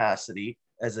surge capacity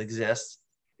as exists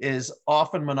is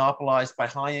often monopolized by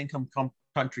high-income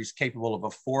countries capable of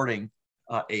affording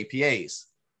APAs,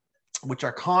 which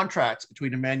are contracts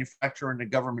between a manufacturer and a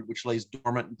government which lays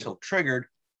dormant until triggered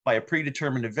by a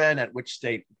predetermined event at which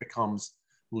state becomes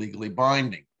legally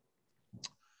binding.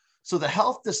 So the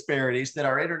health disparities that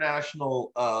our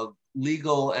international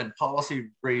legal and policy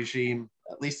regime,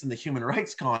 at least in the human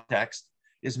rights context,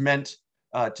 is meant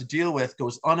to deal with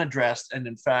goes unaddressed and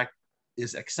in fact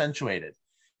is accentuated.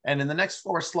 And in the next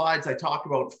 4 slides, I talk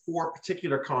about 4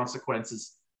 particular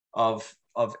consequences of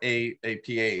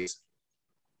APAs.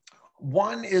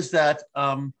 One is that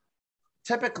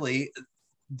typically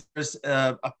there's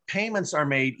payments are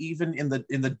made even in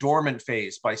the dormant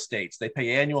phase by states. They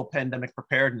pay annual pandemic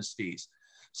preparedness fees.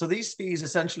 So these fees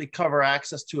essentially cover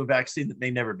access to a vaccine that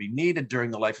may never be needed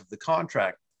during the life of the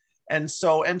contract. And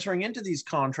so entering into these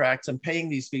contracts and paying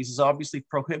these fees is obviously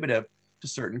prohibitive to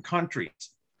certain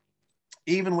countries.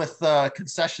 Even with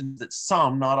concessions that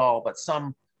some, not all, but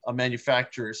some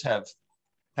manufacturers have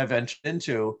entered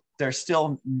into, they're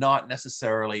still not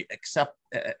necessarily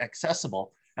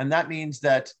accessible. And that means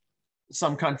that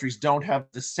some countries don't have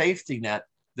the safety net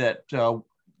that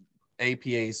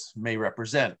APAs may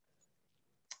represent.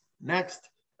 Next,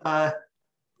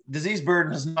 disease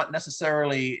burden has not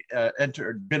necessarily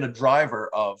been a driver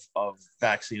of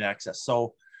vaccine access.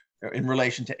 So in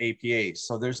relation to APAs.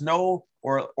 So there's no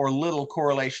or little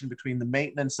correlation between the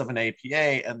maintenance of an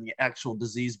APA and the actual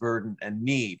disease burden and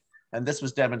need. And this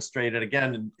was demonstrated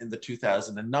again in the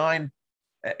 2009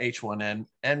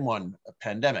 H1N1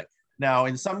 pandemic. Now,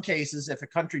 in some cases, if a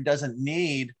country doesn't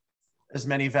need as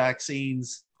many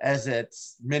vaccines as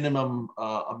its minimum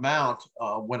amount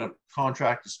when a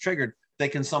contract is triggered, they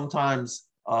can sometimes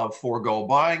forego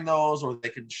buying those, or they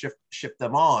can ship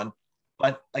them on.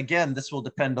 But again, this will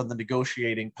depend on the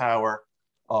negotiating power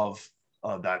of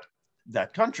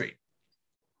that country.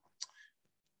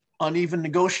 Uneven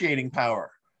negotiating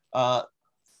power.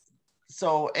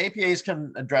 So APAs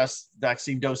can address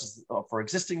vaccine doses for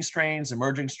existing strains,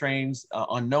 emerging strains,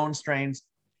 unknown strains.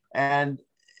 And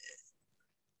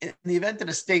in the event that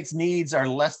a state's needs are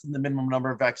less than the minimum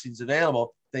number of vaccines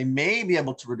available, they may be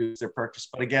able to reduce their purchase,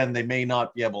 but again, they may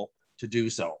not be able to do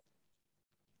so.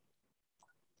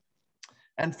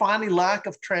 And finally, lack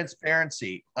of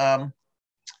transparency. Both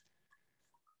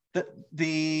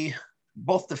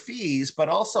the fees, but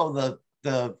also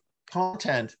the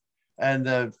content and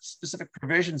the specific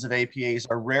provisions of APAs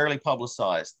are rarely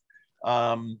publicized,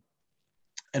 and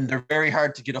they're very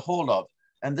hard to get a hold of.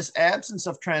 And this absence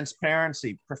of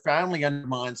transparency profoundly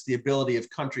undermines the ability of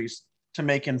countries to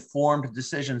make informed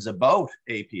decisions about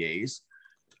APAs,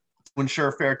 to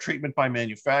ensure fair treatment by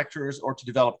manufacturers, or to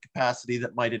develop capacity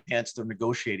that might enhance their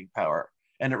negotiating power.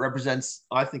 And it represents,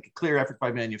 I think, a clear effort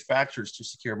by manufacturers to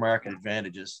secure market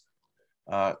advantages,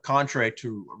 contrary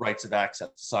to rights of access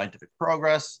to scientific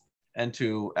progress and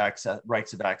to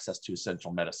rights of access to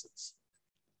essential medicines.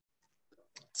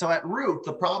 So at root,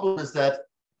 the problem is that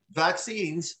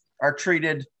vaccines are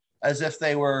treated as if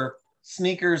they were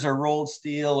sneakers or rolled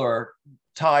steel or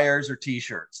tires or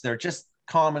t-shirts. They're just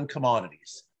common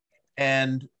commodities.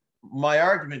 And my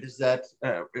argument is that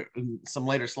in some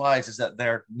later slides is that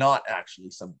they're not actually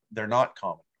they're not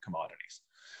common commodities.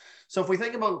 So if we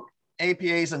think about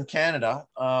APAs in Canada,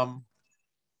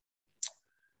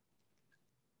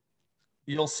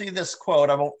 you'll see this quote.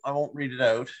 I won't read it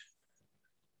out.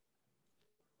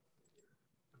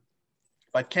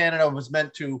 But Canada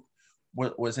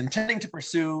was intending to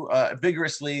pursue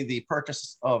vigorously the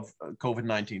purchase of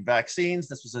COVID-19 vaccines.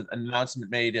 This was an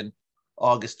announcement made in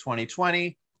August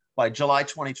 2020. By July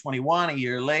 2021, a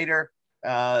year later,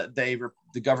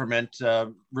 the government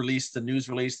released a news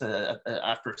release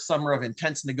after a summer of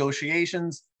intense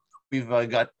negotiations. We've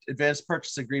got advanced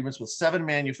purchase agreements with 7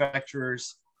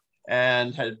 manufacturers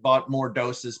and had bought more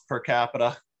doses per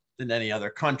capita than any other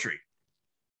country.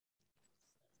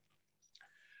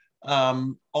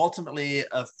 Ultimately,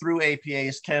 through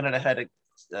APAs, Canada had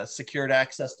secured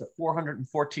access to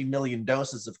 414 million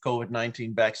doses of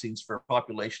COVID-19 vaccines for a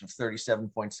population of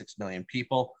 37.6 million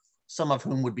people, some of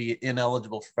whom would be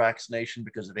ineligible for vaccination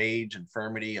because of age,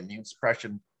 infirmity, immune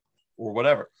suppression, or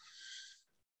whatever.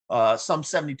 Some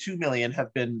 72 million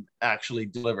have been actually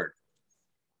delivered.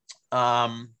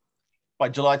 By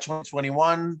July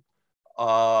 2021,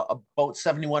 about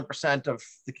 71% of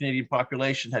the Canadian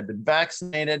population had been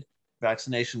vaccinated.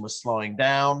 Vaccination was slowing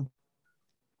down.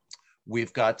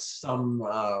 We've got some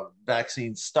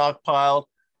vaccines stockpiled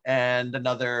and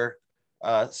another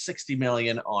 60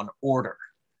 million on order.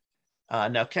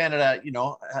 Now, Canada,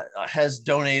 has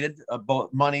donated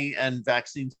both money and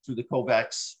vaccines through the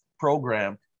COVAX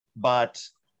program, but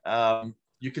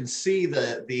you can see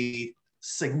the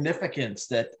significance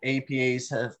that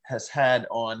APAs has had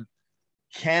on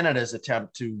Canada's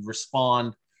attempt to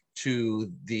respond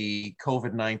to the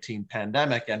COVID-19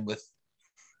 pandemic, and with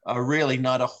really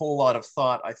not a whole lot of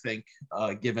thought, I think,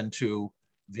 given to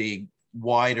the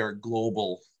wider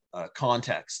global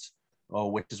context,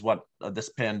 which is what this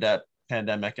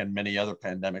pandemic and many other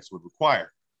pandemics would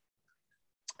require.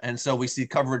 And so we see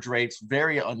coverage rates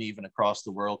very uneven across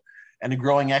the world and a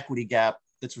growing equity gap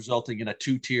that's resulting in a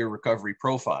two-tier recovery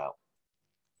profile.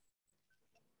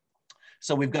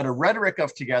 So we've got a rhetoric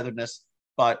of togetherness,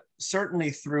 but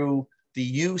certainly through the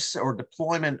use or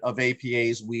deployment of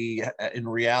APAs, we in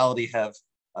reality have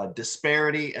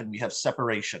disparity and we have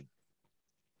separation.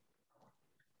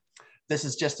 This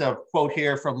is just a quote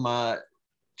here from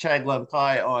Chaglan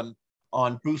Pai on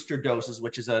booster doses,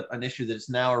 which is an issue that is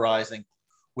now arising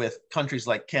with countries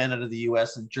like Canada, the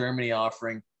US, and Germany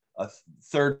offering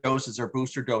third doses or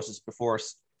booster doses before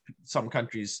some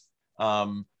countries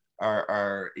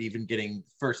are even getting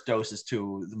first doses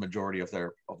to the majority of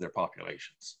their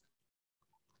populations.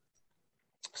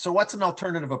 So what's an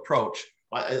alternative approach?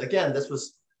 Again, this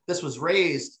was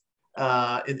raised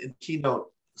in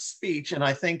keynote speech, and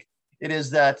I think it is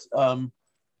that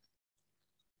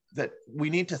that we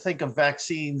need to think of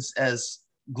vaccines as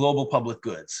global public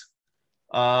goods.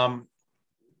 And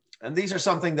these are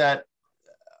something that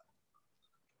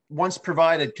once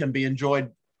provided can be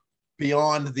enjoyed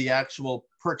beyond the actual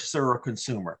purchaser or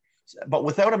consumer. But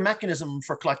without a mechanism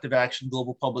for collective action,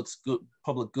 global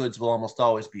public goods will almost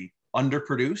always be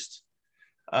underproduced.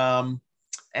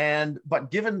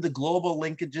 But given the global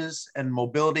linkages and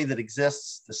mobility that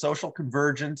exists, the social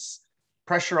convergence,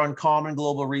 pressure on common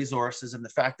global resources, and the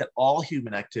fact that all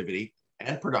human activity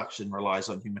and production relies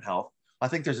on human health, I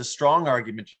think there's a strong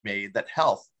argument made that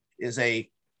health is a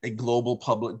global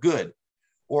public good,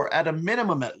 or at a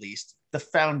minimum, at least, the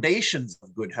foundations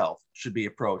of good health should be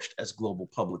approached as global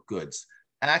public goods,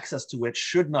 access to which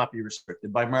should not be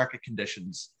restricted by market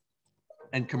conditions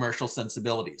and commercial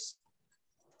sensibilities.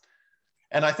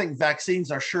 And I think vaccines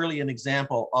are surely an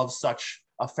example of such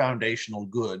a foundational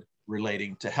good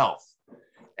relating to health.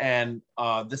 And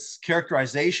this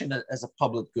characterization as a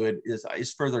public good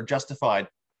is further justified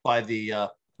by the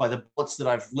bullets that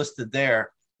I've listed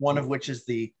there, one of which is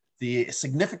the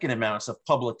significant amounts of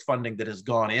public funding that has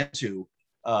gone into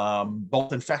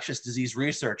both infectious disease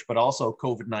research, but also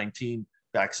COVID-19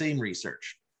 vaccine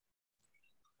research.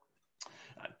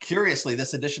 Curiously,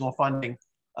 this additional funding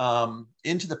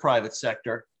into the private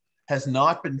sector has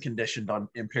not been conditioned on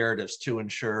imperatives to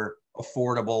ensure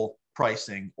affordable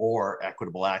pricing or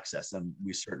equitable access, and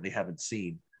we certainly haven't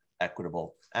seen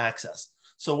equitable access.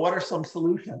 So what are some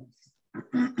solutions?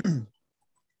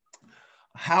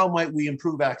 How might we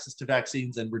improve access to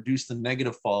vaccines and reduce the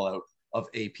negative fallout of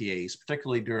APAs,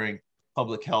 particularly during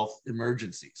public health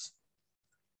emergencies?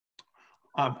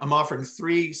 I'm offering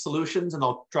three solutions, and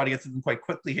I'll try to get through them quite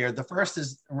quickly here. The first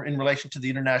is in relation to the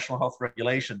international health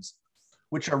regulations,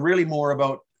 which are really more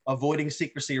about avoiding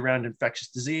secrecy around infectious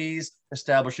disease,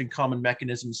 establishing common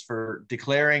mechanisms for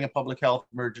declaring a public health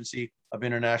emergency of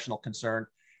international concern,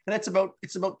 and it's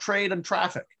about trade and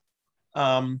traffic.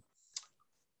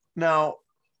 Now,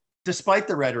 despite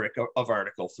the rhetoric of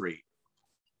Article 3,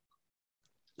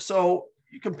 so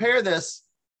you compare this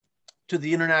to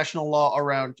the international law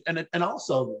around, and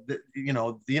also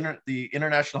the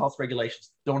international health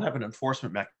regulations don't have an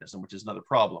enforcement mechanism, which is another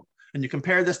problem. And you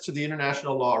compare this to the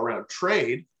international law around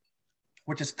trade,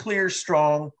 which is clear,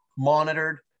 strong,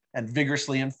 monitored, and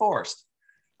vigorously enforced,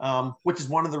 which is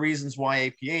one of the reasons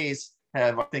why APAs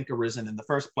have, I think, arisen in the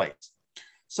first place.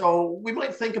 So we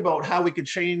might think about how we could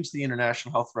change the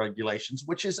international health regulations,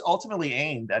 which is ultimately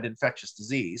aimed at infectious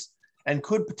disease, and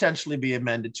could potentially be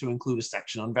amended to include a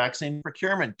section on vaccine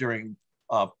procurement during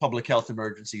public health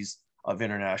emergencies of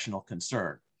international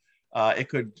concern. It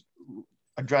could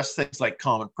address things like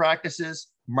common practices,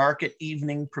 market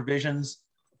evening provisions,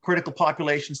 critical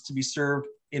populations to be served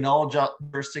in all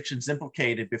jurisdictions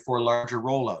implicated before larger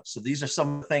rollouts. So these are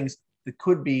some things that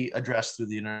could be addressed through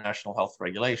the international health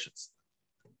regulations.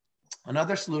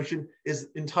 Another solution is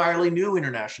entirely new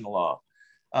international law.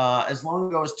 As long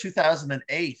ago as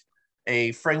 2008,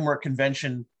 a framework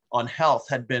convention on health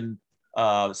had been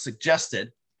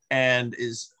suggested, and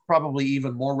is probably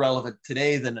even more relevant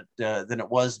today than it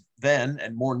was then,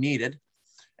 and more needed.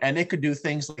 And it could do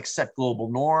things like set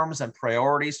global norms and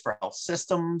priorities for health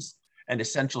systems and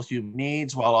essential human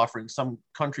needs, while offering some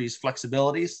countries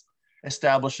flexibilities,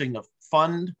 establishing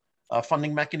a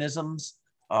funding mechanisms,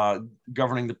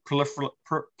 governing the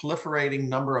proliferating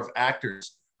number of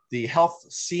actors. The health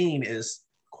scene is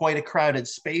quite a crowded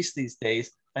space these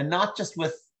days, and not just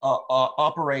with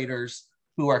operators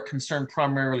who are concerned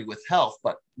primarily with health,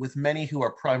 but with many who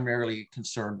are primarily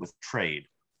concerned with trade.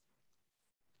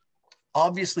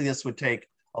 Obviously, this would take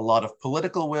a lot of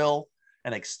political will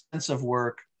and extensive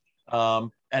work,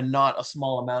 and not a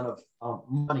small amount of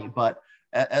money. But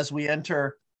as we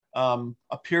enter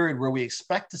a period where we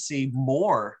expect to see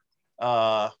more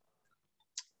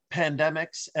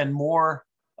pandemics and more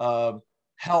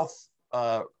health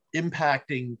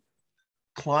impacting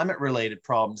climate-related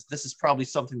problems, this is probably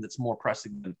something that's more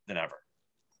pressing than ever.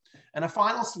 And a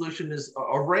final solution is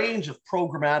a range of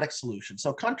programmatic solutions.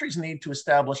 So countries need to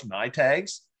establish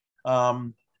NITAGs,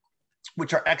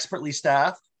 which are expertly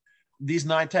staffed. These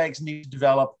NITAGs need to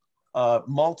develop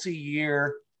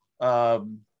multi-year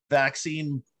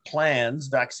vaccine plans,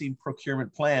 vaccine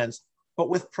procurement plans, but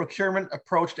with procurement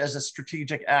approached as a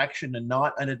strategic action and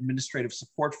not an administrative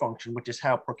support function, which is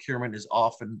how procurement is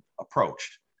often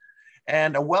approached.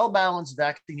 And a well-balanced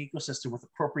vaccine ecosystem with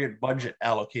appropriate budget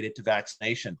allocated to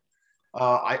vaccination.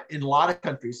 In a lot of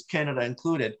countries, Canada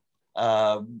included,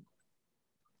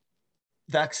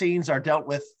 vaccines are dealt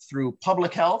with through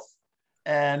public health,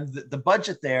 and the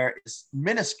budget there is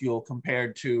minuscule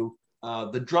compared to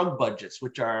the drug budgets,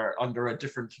 which are under a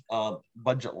different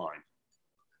budget line.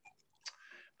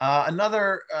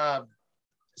 Another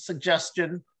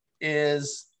suggestion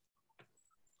is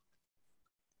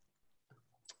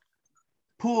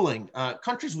pooling.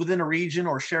 Countries within a region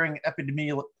or sharing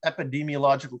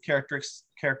epidemiological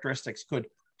characteristics could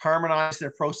harmonize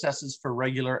their processes for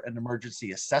regular and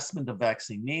emergency assessment of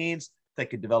vaccine needs. They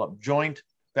could develop joint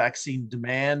vaccine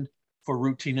demand for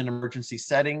routine and emergency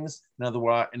settings. In other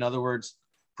words,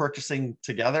 purchasing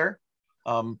together.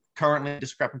 Currently,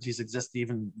 discrepancies exist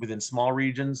even within small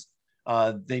regions.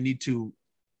 They need to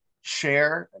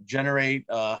share, generate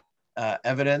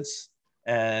evidence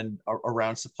and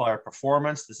around supplier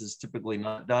performance. This is typically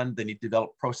not done. They need to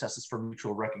develop processes for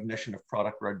mutual recognition of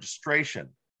product registration,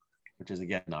 which is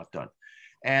again not done.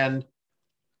 And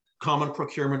common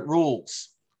procurement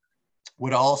rules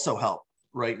would also help.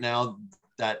 Right now,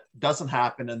 that doesn't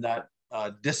happen, and that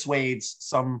dissuades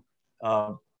some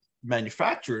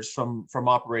manufacturers from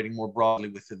operating more broadly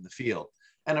within the field.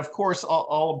 And of course,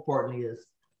 all importantly is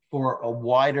for a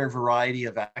wider variety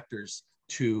of actors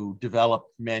to develop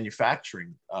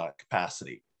manufacturing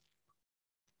capacity.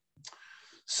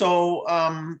 So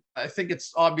I think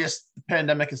it's obvious the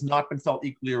pandemic has not been felt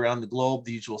equally around the globe.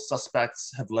 The usual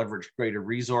suspects have leveraged greater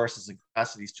resources and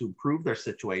capacities to improve their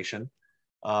situation.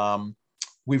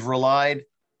 We've relied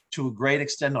to a great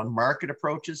extent on market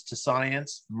approaches to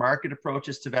science, market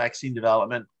approaches to vaccine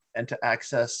development, and to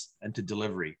access and to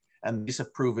delivery. And these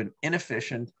have proven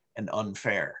inefficient and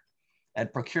unfair.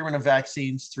 And procurement of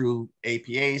vaccines through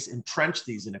APAs entrench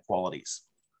these inequalities.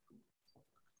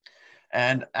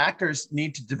 And actors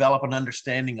need to develop an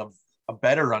understanding of, a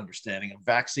better understanding of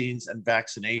vaccines and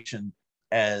vaccination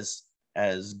as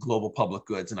global public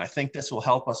goods. And I think this will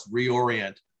help us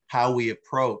reorient how we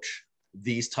approach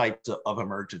these types of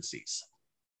emergencies.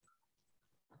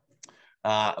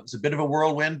 It was a bit of a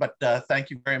whirlwind, but thank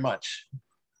you very much.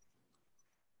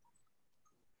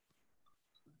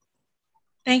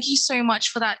 Thank you so much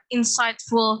for that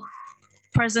insightful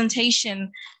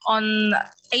presentation on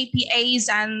APAs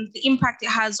and the impact it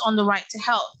has on the right to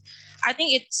health. I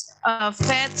think it's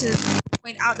fair to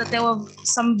point out that there were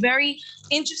some very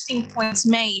interesting points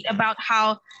made about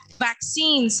how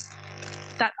vaccines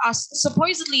that are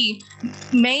supposedly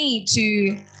made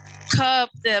to curb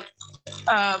the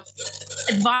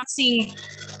advancing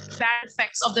bad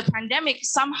effects of the pandemic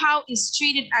somehow is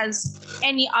treated as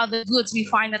any other goods we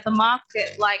find at the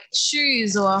market, like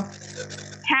shoes or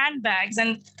handbags.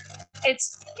 And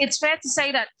it's fair to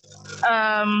say that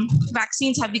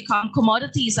vaccines have become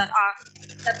commodities that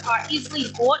are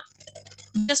easily bought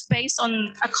just based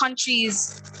on a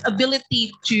country's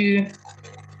ability to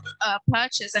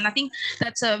purchase. And I think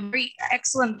that's a very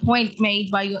excellent point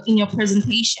made by in your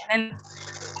presentation. And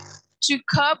to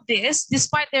curb this,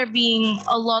 despite there being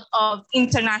a lot of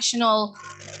international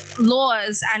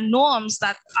laws and norms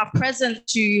that are present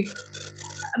to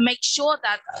make sure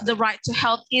that the right to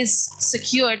health is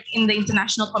secured in the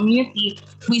international community,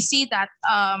 we see that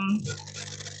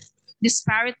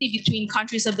disparity between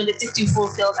countries' ability to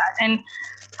fulfill that. And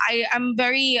I am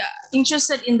very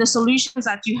interested in the solutions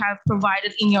that you have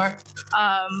provided in your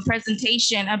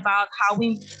presentation about how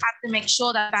we have to make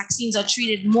sure that vaccines are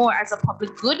treated more as a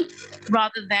public good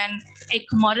rather than a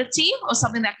commodity or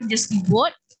something that can just be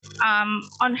bought.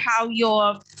 On how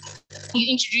you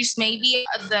introduced maybe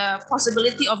the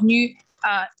possibility of new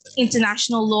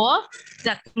international law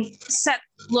that can set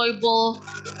global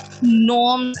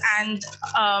norms and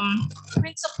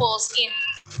principles in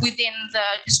within the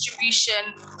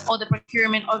distribution or the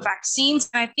procurement of vaccines.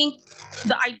 And I think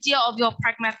the idea of your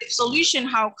pragmatic solution,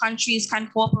 how countries can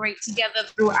cooperate together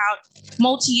throughout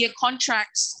multi-year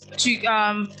contracts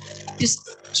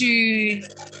to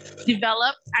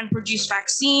develop and produce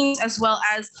vaccines, as well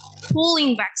as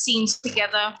pooling vaccines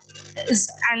together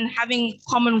and having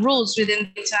common rules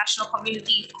within the international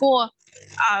community for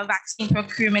vaccine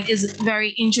procurement is very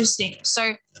interesting.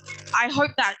 So I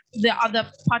hope that the other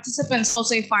participants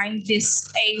also find this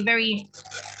a very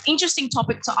interesting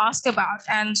topic to ask about.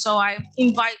 And so I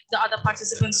invite the other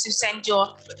participants to send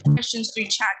your questions through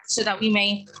chat so that we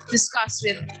may discuss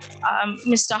with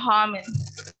Mr. Harmon.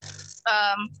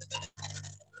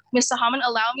 Mr. Harmon,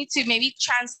 allow me to maybe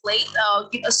translate,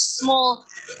 give a small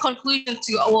conclusion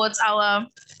towards our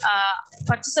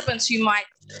participants who might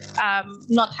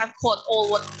not have caught all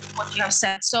what you have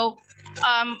said. So,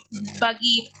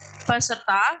 bagi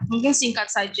peserta, mungkin singkat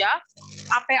saja,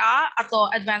 APA atau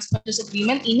Advanced Purchase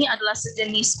Agreement ini adalah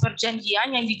sejenis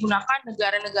perjanjian yang digunakan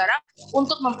negara-negara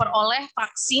untuk memperoleh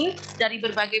vaksin dari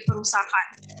berbagai perusahaan.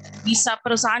 Bisa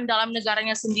perusahaan dalam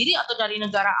negaranya sendiri atau dari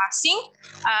negara asing,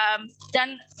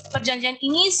 dan perjanjian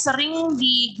ini sering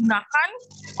digunakan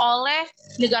oleh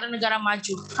negara-negara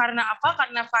maju. Karena apa?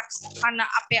 Karena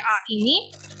APA ini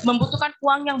membutuhkan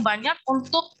uang yang banyak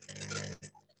untuk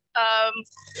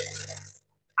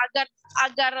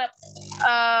agar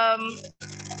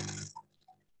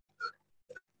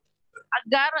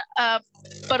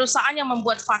perusahaan yang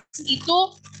membuat vaksin itu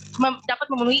dapat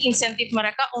memenuhi insentif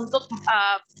mereka untuk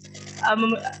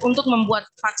membuat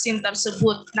vaksin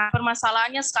tersebut. Nah,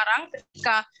 permasalahannya sekarang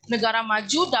ketika negara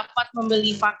maju dapat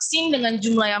membeli vaksin dengan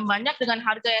jumlah yang banyak dengan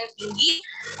harga yang tinggi,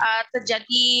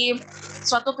 terjadi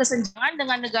suatu kesenjangan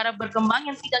dengan negara berkembang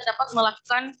yang tidak dapat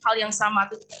melakukan hal yang sama,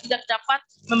 tidak dapat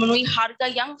memenuhi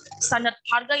standar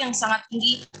harga yang sangat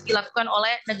tinggi dilakukan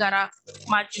oleh negara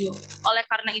maju. Oleh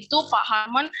karena itu, Pak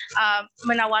Harmon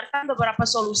menawarkan beberapa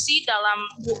solusi dalam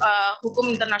hukum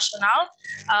internasional,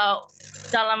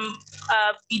 dalam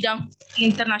bidang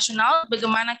internasional,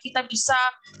 bagaimana kita bisa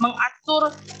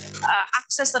mengatur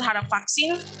akses terhadap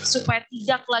vaksin supaya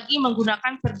tidak lagi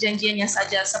menggunakan perjanjiannya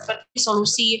saja, seperti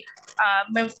solusi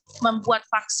membuat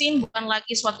vaksin bukan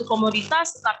lagi suatu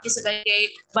komoditas tetapi sebagai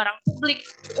barang publik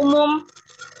umum,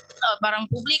 barang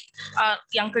publik.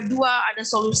 Yang kedua, ada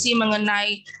solusi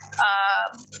mengenai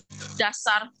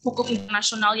dasar hukum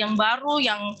internasional yang baru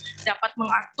yang dapat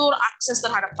mengatur akses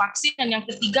terhadap vaksin. Dan yang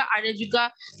ketiga, ada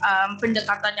juga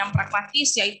pendekatan yang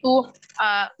pragmatis, yaitu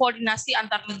koordinasi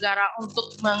antar negara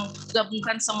untuk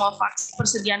menggabungkan semua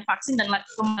persediaan vaksin dan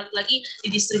kembali lagi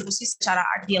didistribusi secara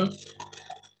adil.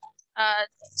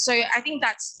 So I think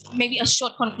that's maybe a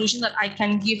short conclusion that I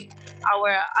can give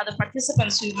our other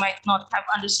participants who might not have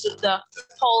understood the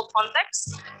whole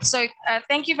context. So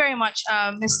thank you very much,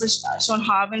 Mr. Shawn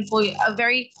Harmon, for a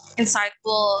very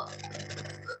insightful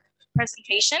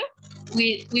presentation.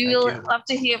 We will love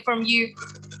to hear from you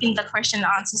in the question and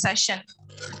answer session.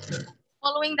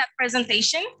 Following that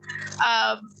presentation,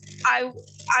 I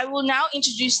will now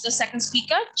introduce the second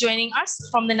speaker joining us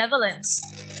from the Netherlands,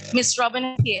 Ms.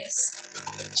 L.Pierce.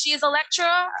 She is a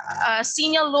lecturer,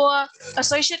 senior law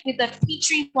associate with the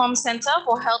Petrie-Flom Center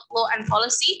for Health Law and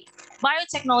Policy,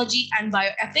 Biotechnology and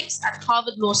Bioethics at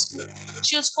Harvard Law School.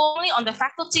 She was formerly on the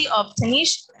faculty of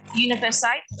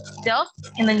Universitas Delft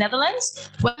in the Netherlands,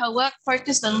 where her work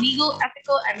focused on legal,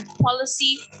 ethical, and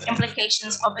policy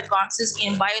implications of advances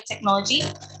in biotechnology,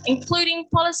 including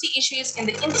policy issues in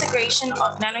the integration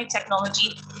of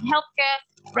nanotechnology in healthcare,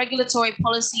 regulatory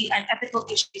policy, and ethical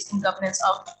issues in governance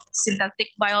of synthetic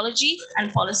biology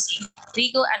and policy,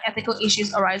 legal and ethical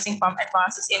issues arising from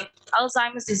advances in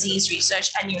Alzheimer's disease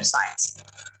research and neuroscience.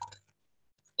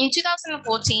 In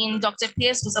 2014, Dr.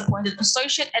 Pierce was appointed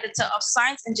Associate Editor of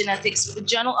Science and Genetics with the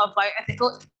Journal of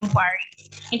Bioethical Inquiry.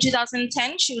 In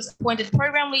 2010, she was appointed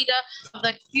Program Leader of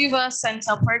the Cuba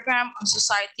Center Program on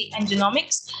Society and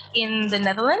Genomics in the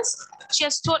Netherlands. She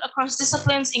has taught across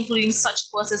disciplines, including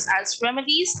such courses as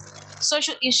remedies,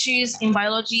 social issues in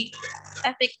biology,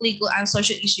 ethics, legal and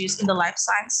social issues in the life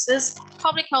sciences,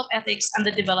 public health ethics, and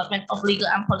the development of legal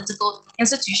and political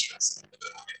institutions.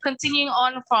 Continuing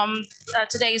on from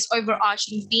today's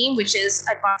overarching theme, which is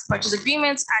advanced purchase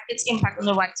agreements and its impact on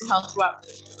the right to health throughout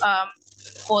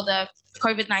for the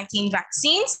COVID-19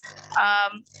 vaccines.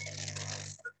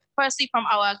 Firstly, from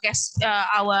our guest,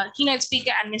 our keynote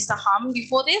speaker and Mr. Hum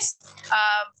before this,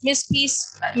 Ms.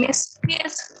 Pierce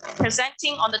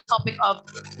presenting on the topic of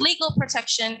legal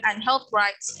protection and health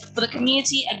rights for the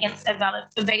community against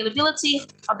availability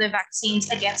of the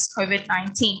vaccines against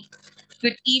COVID-19.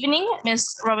 Good evening,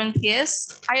 Ms.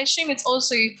 L.Pierce. I assume it's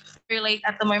also very late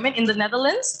at the moment in the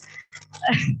Netherlands.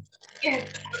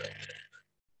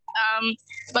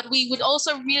 But we would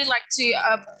also really like to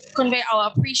convey our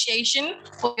appreciation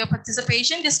for your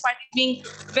participation, despite it being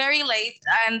very late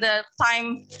and the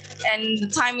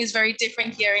time is very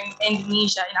different here in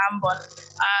Indonesia, in Ambon.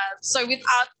 So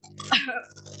without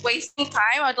wasting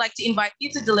time, I'd like to invite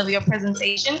you to deliver your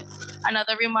presentation.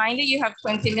 Another reminder, you have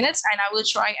 20 minutes, and I will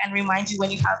try and remind you when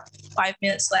you have 5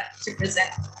 minutes left to present.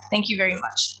 Thank you very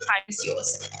much. Time is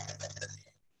yours.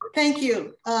 Thank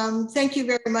you. Thank you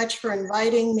very much for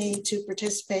inviting me to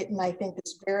participate in, I think,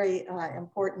 this very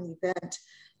important event.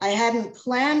 I hadn't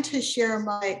planned to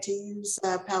use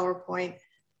PowerPoint,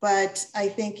 but I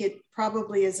think it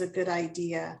probably is a good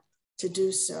idea to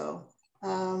do so.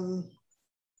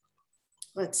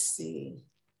 Let's see.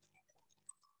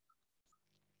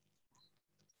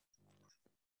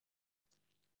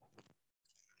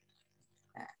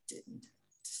 That didn't.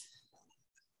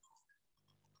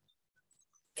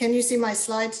 Can you see my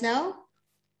slides now?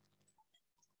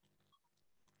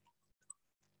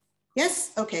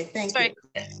 Yes? Okay, thank you.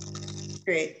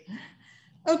 Great.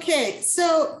 Okay,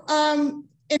 so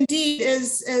indeed,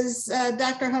 as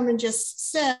Dr. Harmon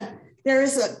just said, there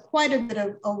is quite a bit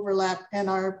of overlap in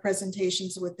our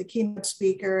presentations with the keynote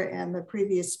speaker and the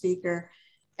previous speaker.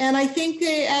 And I think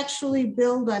they actually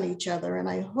build on each other. And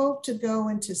I hope to go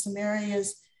into some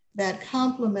areas that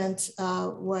complement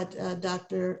what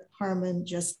Dr. Harmon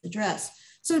just addressed.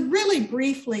 So really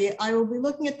briefly, I will be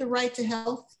looking at the right to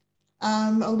health,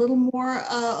 a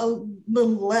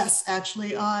little less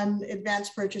actually on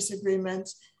advanced purchase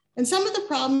agreements, and some of the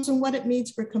problems and what it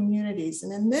means for communities.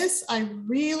 And in this, I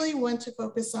really want to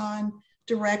focus on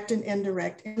direct and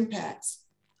indirect impacts.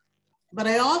 But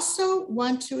I also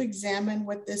want to examine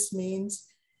what this means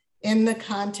in the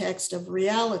context of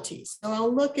reality. So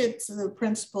I'll look at the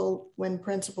principle when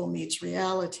principle meets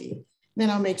reality. Then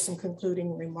I'll make some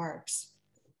concluding remarks.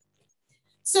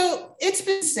 So it's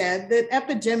been said that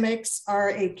epidemics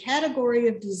are a category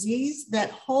of disease that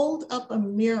hold up a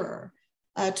mirror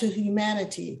to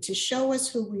humanity to show us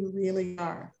who we really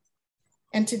are.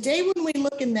 And today when we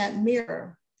look in that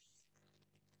mirror,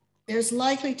 there's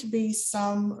likely to be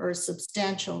some or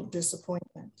substantial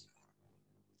disappointment.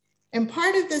 And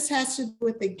part of this has to do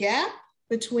with the gap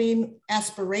between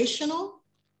aspirational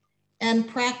and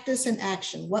practice and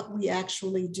action, what we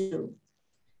actually do.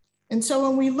 And so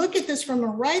when we look at this from a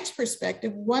rights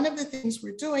perspective, one of the things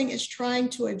we're doing is trying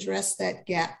to address that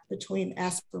gap between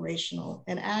aspirational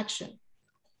and action,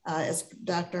 as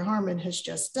Dr. Harmon has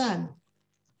just done.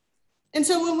 And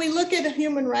so when we look at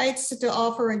human rights to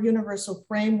offer a universal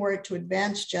framework to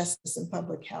advance justice and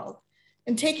public health,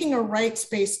 and taking a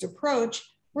rights-based approach,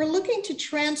 we're looking to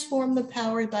transform the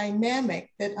power dynamic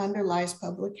that underlies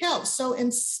public health. So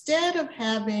instead of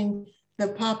having the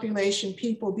population,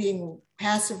 people being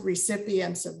passive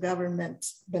recipients of government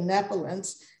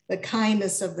benevolence, the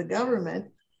kindness of the government,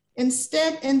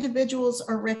 instead individuals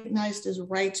are recognized as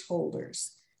rights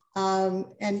holders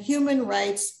and human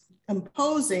rights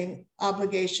imposing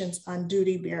obligations on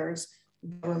duty bearers,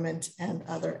 government, and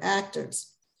other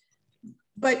actors.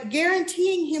 But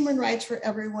guaranteeing human rights for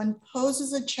everyone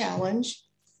poses a challenge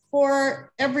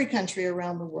for every country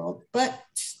around the world, but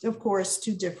of course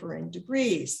to differing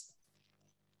degrees.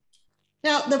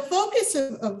 Now, the focus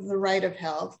of the right of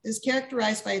health is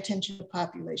characterized by attention to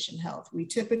population health. We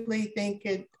typically think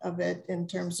of it in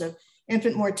terms of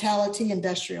infant mortality,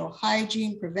 industrial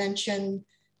hygiene, prevention,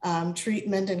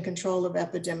 treatment and control of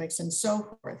epidemics, and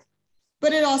so forth.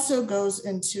 But it also goes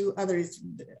into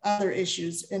other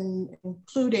issues,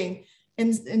 including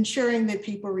ensuring that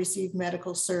people receive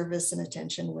medical service and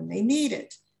attention when they need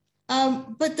it.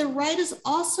 But the right is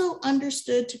also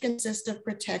understood to consist of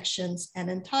protections and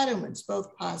entitlements,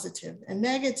 both positive and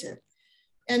negative.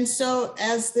 And so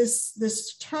as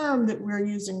this term that we're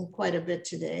using quite a bit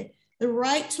today, the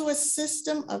right to a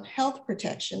system of health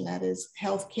protection, that is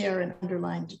healthcare and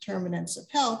underlying determinants of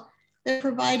health, that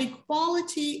provide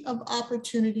equality of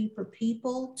opportunity for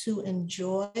people to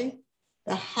enjoy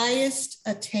the highest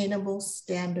attainable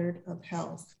standard of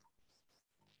health.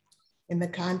 In the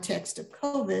context of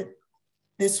COVID,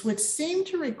 this would seem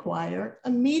to require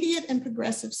immediate and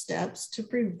progressive steps to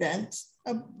prevent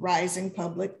a rising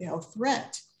public health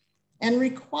threat, and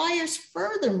requires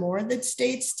furthermore that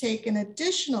states take an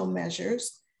additional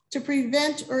measures to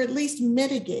prevent or at least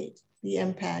mitigate the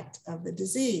impact of the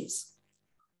disease.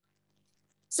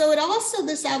 So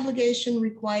this obligation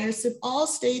requires that all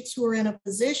states who are in a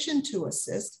position to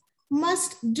assist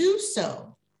must do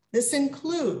so. This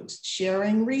includes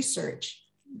sharing research,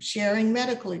 sharing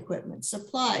medical equipment,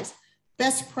 supplies,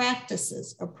 best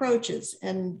practices, approaches,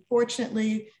 and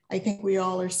fortunately, I think we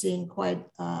all are seeing quite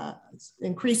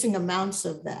increasing amounts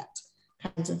of that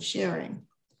kinds of sharing.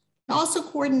 Also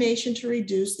coordination to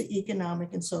reduce the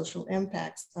economic and social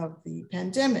impacts of the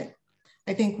pandemic.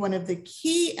 I think one of the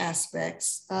key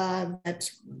aspects that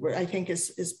I think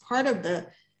is part of the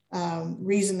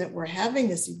reason that we're having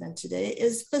this event today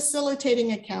is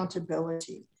facilitating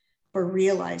accountability for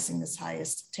realizing this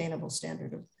highest attainable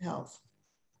standard of health.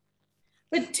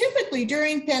 But typically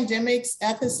during pandemics,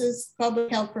 ethicists, public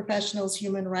health professionals,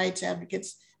 human rights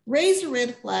advocates raise a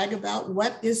red flag about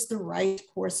what is the right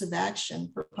course of action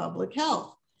for public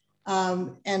health.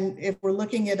 And if we're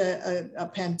looking at a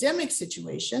pandemic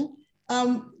situation,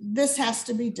 this has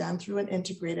to be done through an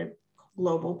integrated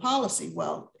global policy.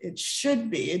 Well, it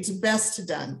should be, it's best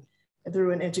done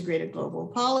through an integrated global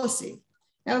policy.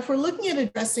 Now, if we're looking at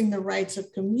addressing the rights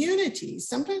of communities,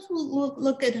 sometimes we'll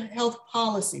look at health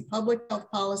policy, public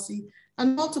health policy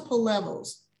on multiple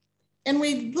levels. And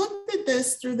we looked at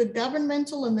this through the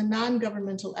governmental and the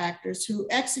non-governmental actors who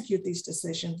execute these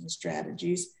decisions and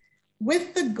strategies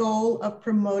with the goal of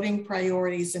promoting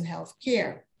priorities in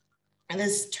healthcare. And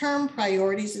this term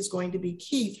priorities is going to be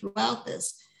key throughout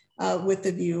this with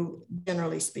the view,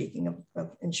 generally speaking,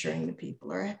 of ensuring that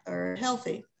people are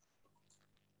healthy.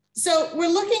 So we're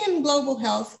looking in global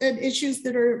health at issues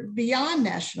that are beyond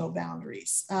national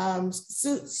boundaries,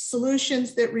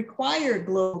 solutions that require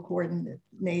global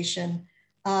coordination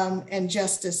and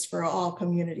justice for all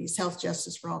communities, health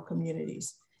justice for all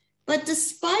communities. But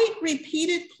despite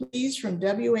repeated pleas from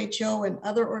WHO and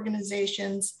other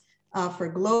organizations for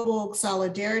global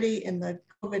solidarity in the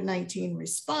COVID-19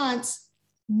 response,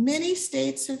 many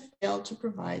states have failed to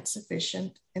provide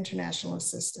sufficient international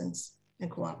assistance and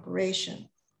cooperation.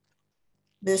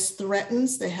 This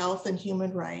threatens the health and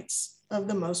human rights of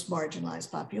the most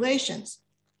marginalized populations.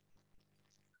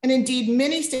 And indeed,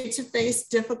 many states have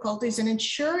faced difficulties in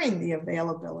ensuring the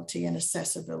availability and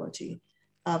accessibility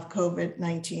of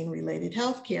COVID-19 related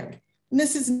healthcare. And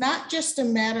this is not just a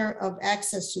matter of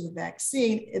access to the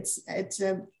vaccine, it's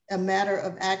a matter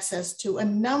of access to a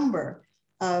number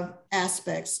of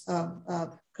aspects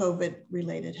of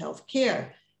COVID-related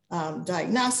healthcare,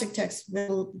 diagnostic tests,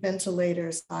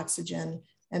 ventilators, oxygen,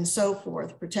 and so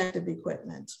forth, protective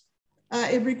equipment.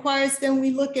 It requires then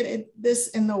we look at this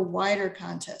in the wider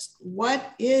context.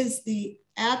 What is the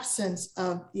absence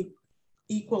of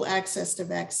equal access to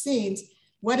vaccines?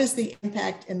 What is the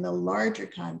impact in the larger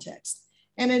context?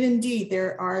 And indeed,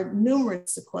 there are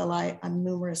numerous sequelae on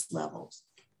numerous levels.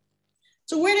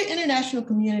 So where do international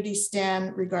communities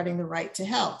stand regarding the right to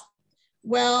health?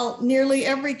 Well, nearly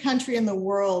every country in the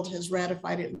world has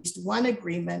ratified at least one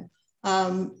agreement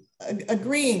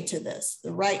agreeing to this.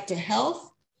 The right to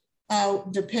health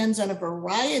depends on a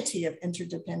variety of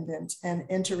interdependent and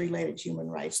interrelated human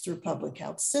rights through public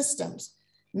health systems,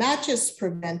 not just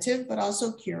preventive, but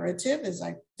also curative, as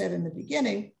I said in the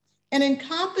beginning, and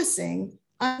encompassing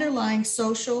underlying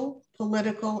social,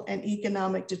 political, and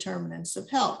economic determinants of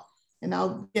health. And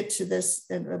I'll get to this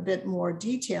in a bit more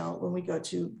detail when we go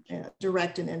to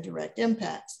direct and indirect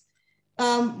impacts.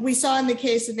 We saw in the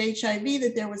case of HIV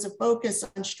that there was a focus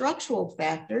on structural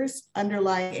factors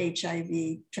underlying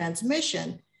HIV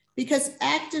transmission because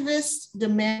activists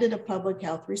demanded a public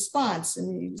health response.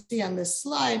 And you see on this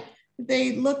slide,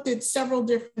 they looked at several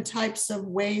different types of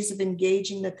ways of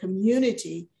engaging the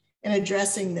community in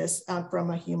addressing this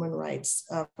from a human rights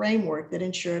framework that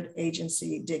ensured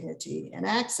agency, dignity, and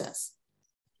access.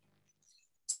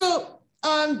 So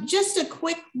just a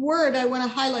quick word, I want to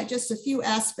highlight just a few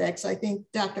aspects. I think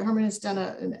Dr. Harmon has done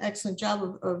an excellent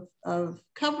job of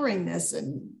covering this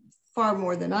and far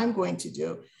more than I'm going to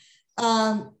do.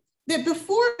 That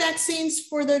before vaccines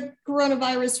for the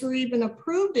coronavirus were even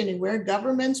approved anywhere,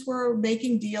 governments were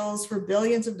making deals for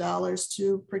billions of dollars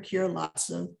to procure lots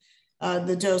of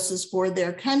the doses for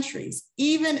their countries,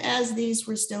 even as these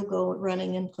were still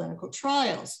running in clinical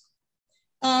trials.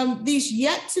 These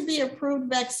yet to be approved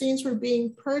vaccines were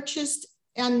being purchased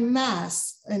en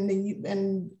masse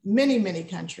in many, many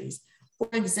countries. For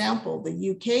example, the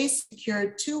UK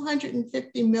secured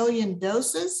 250 million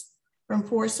doses from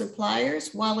 4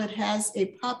 suppliers, while it has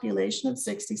a population of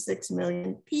 66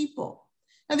 million people.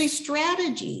 Now these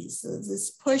strategies,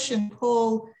 this push and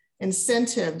pull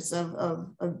incentives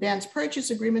of advanced purchase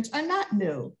agreements are not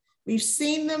new. We've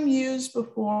seen them used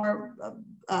before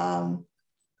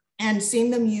and seen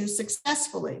them used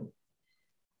successfully.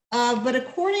 But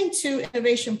according to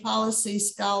innovation policy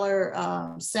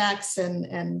scholar Sachs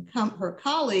and her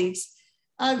colleagues,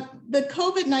 the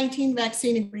COVID-19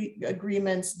 vaccine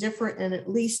agreements differ in at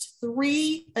least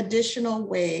 3 additional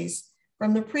ways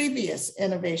from the previous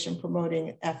innovation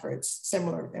promoting efforts,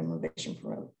 similar innovation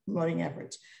promoting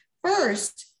efforts.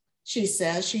 First, she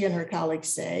says, she and her colleagues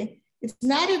say, it's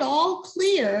not at all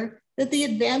clear that the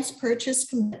advanced purchase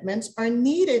commitments are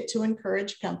needed to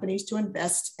encourage companies to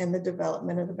invest in the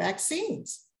development of the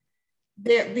vaccines.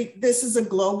 This is a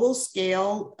global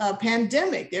scale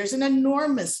pandemic. There's an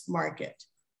enormous market.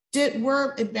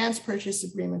 Were advanced purchase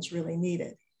agreements really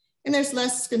needed? And there's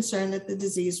less concern that the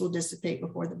disease will dissipate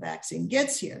before the vaccine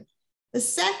gets here. The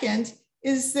second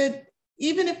is that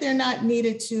even if they're not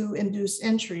needed to induce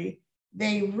entry,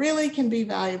 they really can be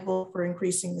valuable for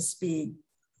increasing the speed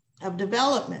of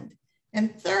development.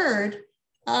 And third,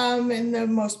 and the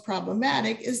most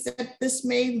problematic, is that this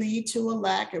may lead to a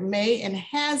lack, or may and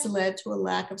has led to a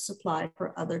lack of supply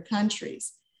for other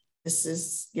countries. This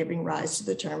is giving rise to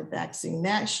the term vaccine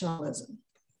nationalism.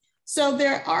 So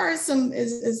there are some,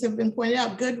 as have been pointed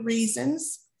out, good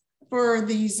reasons for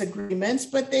these agreements,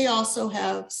 but they also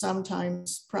have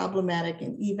sometimes problematic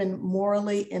and even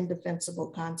morally indefensible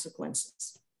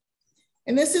consequences.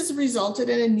 And this has resulted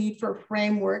in a need for a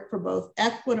framework for both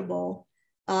equitable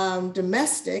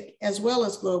domestic as well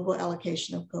as global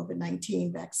allocation of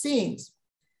COVID-19 vaccines.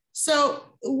 So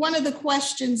one of the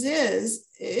questions is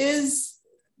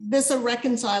this a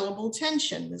reconcilable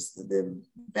tension, the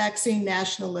vaccine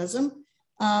nationalism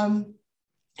and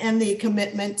the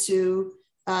commitment to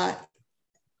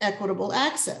equitable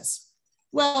access?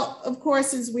 Well, of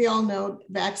course, as we all know,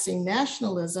 vaccine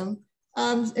nationalism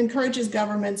encourages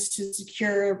governments to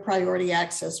secure priority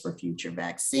access for future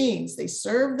vaccines. They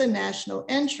serve the national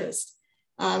interest.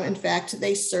 In fact,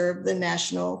 they serve the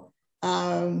national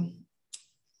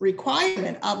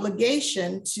requirement,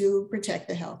 obligation to protect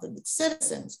the health of its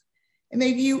citizens. And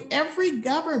they view every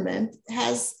government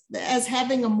as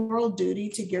having a moral duty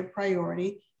to give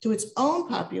priority to its own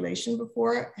population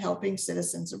before helping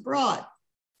citizens abroad.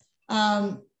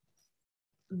 And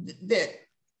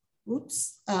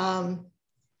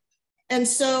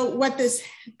so what this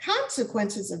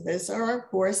consequences of this are, of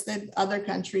course, that other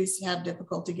countries have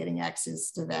difficulty getting access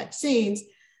to vaccines,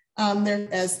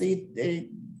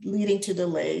 leading to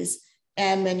delays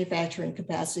and manufacturing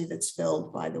capacity that's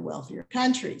filled by the wealthier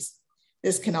countries.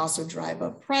 This can also drive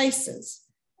up prices.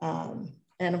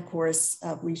 And of course,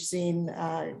 we've seen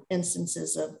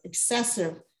instances of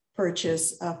excessive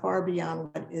purchase far beyond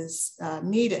what is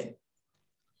needed.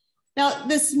 Now,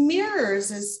 this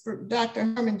mirrors, as Dr.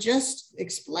 Harmon just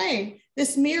explained,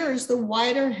 this mirrors the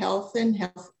wider health and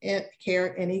health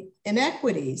care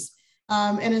inequities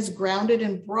and is grounded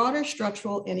in broader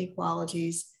structural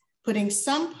inequalities, putting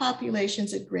some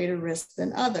populations at greater risk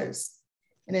than others.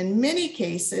 And in many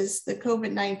cases, the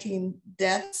COVID-19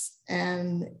 deaths,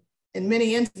 and in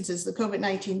many instances, the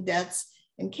COVID-19 deaths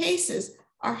and cases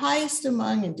are highest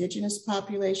among indigenous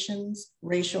populations,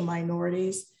 racial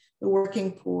minorities, the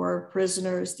working poor,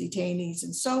 prisoners, detainees,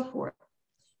 and so forth.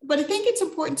 But I think it's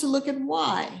important to look at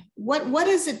why. What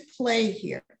is at play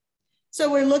here? So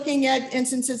we're looking at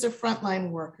instances of frontline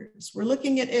workers. We're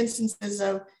looking at instances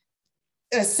of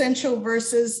essential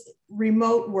versus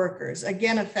remote workers,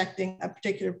 again, affecting a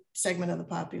particular segment of the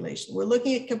population. We're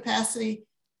looking at capacity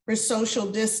for social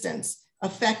distance,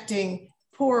 affecting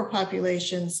poorer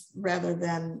populations rather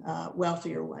than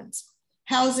wealthier ones.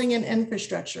 Housing and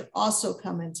infrastructure also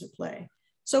come into play.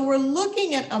 So we're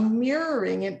looking at a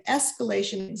mirroring and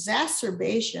escalation,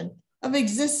 exacerbation of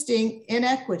existing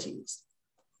inequities.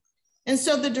 And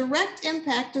so the direct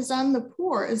impact is on the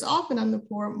poor, is often on the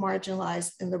poor,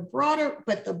 marginalized, and the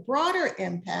broader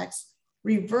impacts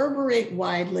reverberate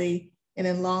widely in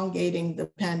elongating the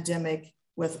pandemic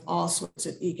with all sorts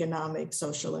of economic,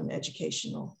 social, and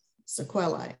educational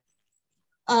sequelae.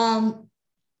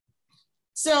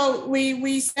 So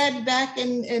we said back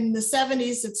in the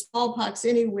 70s that smallpox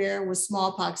anywhere was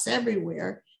smallpox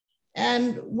everywhere.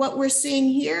 And what we're seeing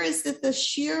here is that the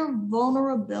sheer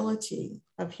vulnerability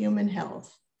of human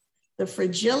health, the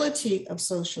fragility of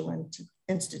social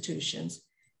institutions,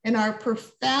 and our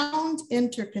profound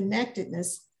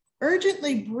interconnectedness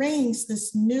urgently brings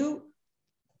this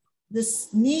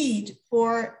need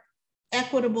for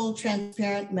equitable,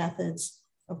 transparent methods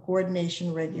of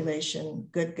coordination, regulation,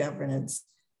 good governance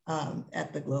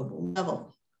at the global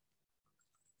level.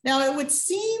 Now, it would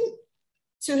seem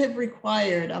to have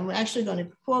required, I'm actually going to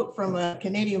quote from a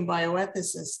Canadian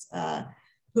bioethicist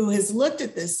who has looked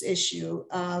at this issue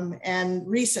and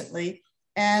recently,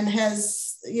 and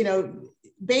has,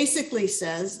 basically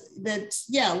says that,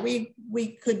 yeah, we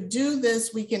could do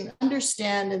this. We can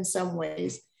understand in some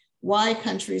ways why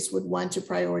countries would want to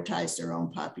prioritize their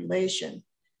own population.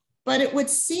 But it would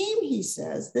seem, he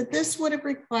says, that this would have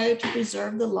required to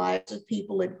preserve the lives of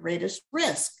people at greatest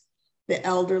risk, the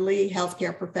elderly,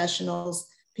 healthcare professionals,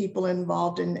 people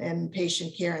involved in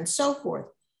patient care and so forth.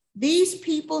 These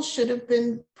people should have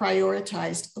been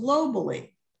prioritized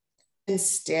globally.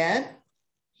 Instead,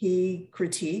 he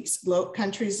critiques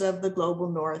countries of the global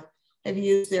north have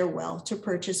used their wealth to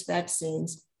purchase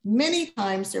vaccines, many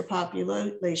times their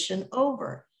population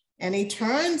over. And he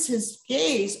turns his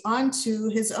gaze onto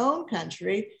his own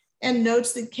country and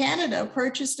notes that Canada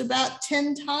purchased about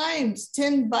 10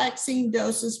 vaccine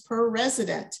doses per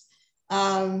resident,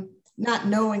 not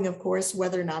knowing, of course,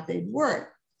 whether or not they'd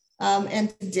work.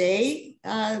 And today,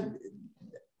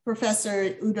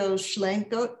 Professor Udo Schlenk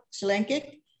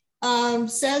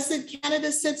says that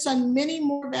Canada sits on many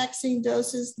more vaccine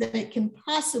doses than it can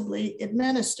possibly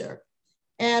administer.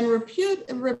 And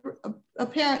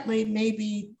apparently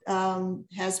maybe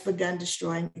has begun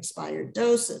destroying expired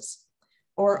doses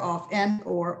or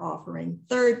offering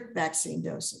third vaccine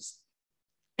doses.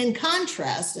 In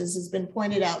contrast, as has been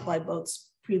pointed out by both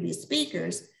previous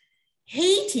speakers,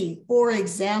 Haiti, for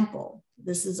example,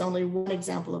 this is only one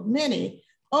example of many,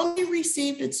 only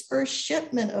received its first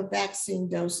shipment of vaccine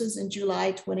doses in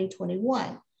July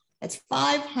 2021. That's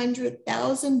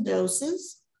 500,000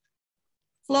 doses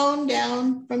flown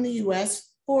down from the US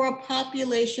for a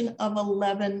population of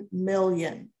 11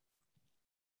 million.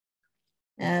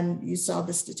 And you saw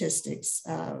the statistics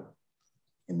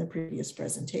in the previous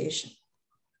presentation.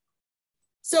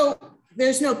 So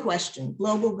there's no question,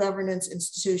 global governance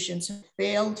institutions have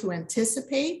failed to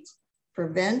anticipate,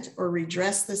 prevent, or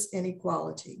redress this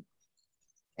inequality.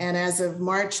 And as of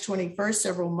March 21st,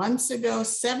 several months ago,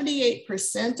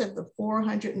 78% of the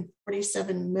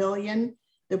 447 million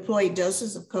deployed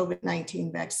doses of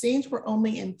COVID-19 vaccines were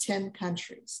only in 10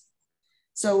 countries.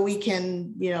 So we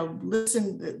can,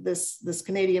 listen, this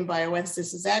Canadian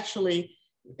bioethicist actually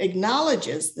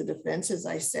acknowledges the defense, as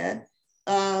I said,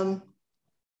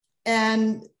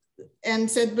 and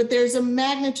said, but there's a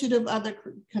magnitude of other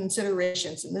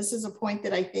considerations. And this is a point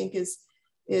that I think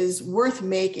is worth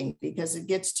making because it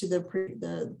gets to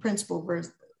the principle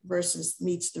versus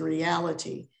meets the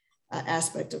reality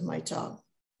aspect of my talk.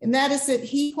 And that is that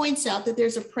he points out that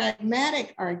there's a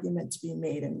pragmatic argument to be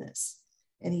made in this.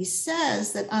 And he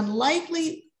says that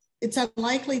it's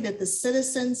unlikely that the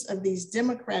citizens of these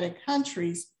democratic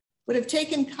countries would have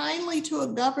taken kindly to a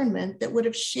government that would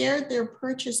have shared their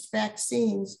purchased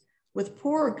vaccines with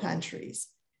poorer countries.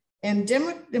 And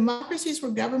democracies where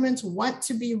governments want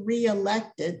to be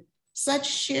re-elected, such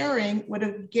sharing would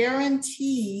have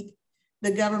guaranteed the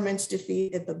government's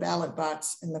defeat at the ballot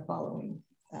box in the following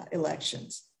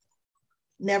elections.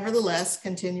 Nevertheless,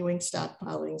 continuing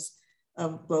stockpilings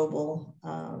of global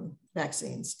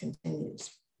vaccines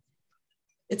continues.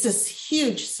 It's a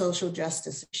huge social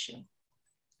justice issue.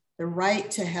 The right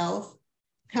to health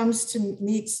comes to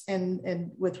meets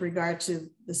and with regard to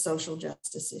the social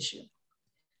justice issue.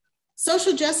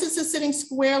 Social justice is sitting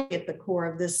squarely at the core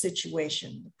of this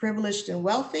situation. The privileged and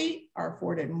wealthy are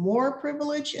afforded more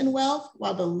privilege and wealth,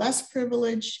 while the less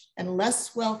privileged and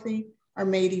less wealthy are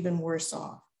made even worse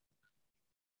off.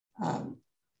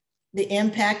 The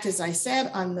impact, as I said,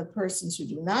 on the persons who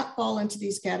do not fall into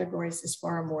these categories is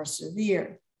far more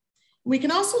severe. We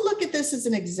can also look at this as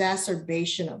an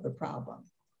exacerbation of the problem.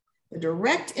 The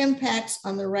direct impacts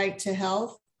on the right to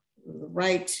health, the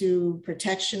right to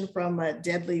protection from a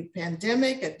deadly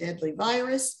pandemic, a deadly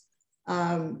virus,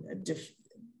 as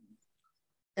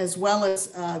well as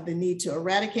the need to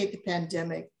eradicate the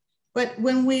pandemic. But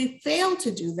when we fail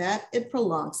to do that, it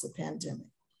prolongs the pandemic.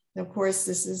 And of course,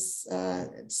 this is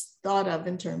it's thought of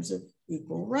in terms of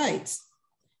equal rights.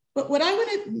 But what I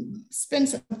want to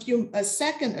spend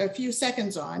a few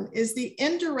seconds on is the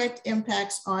indirect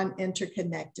impacts on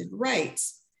interconnected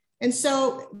rights. And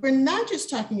so we're not just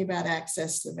talking about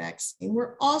access to vaccine,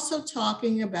 we're also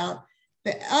talking about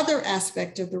the other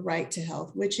aspect of the right to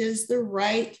health, which is the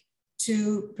right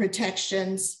to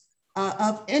protections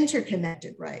of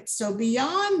interconnected rights. So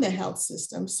beyond the health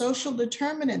system, social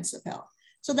determinants of health.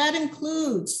 So that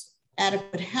includes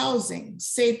adequate housing,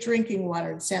 safe drinking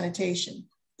water and sanitation,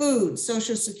 food,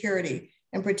 social security,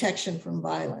 and protection from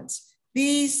violence.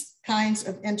 These kinds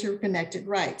of interconnected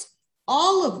rights,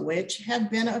 all of which have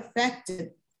been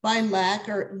affected by lack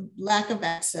of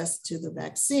access to the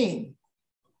vaccine.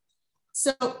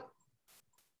 So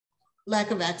lack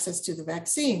of access to the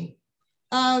vaccine.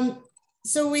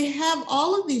 So we have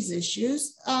all of these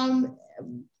issues,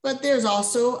 but there's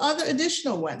also other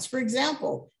additional ones. For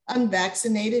example,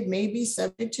 unvaccinated may be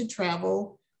subject to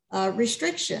travel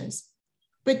restrictions.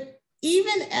 But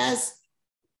even as,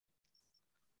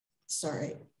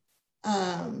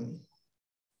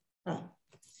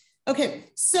 Okay,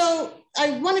 so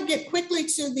I want to get quickly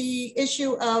to the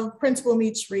issue of principle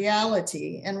meets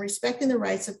reality and respecting the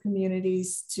rights of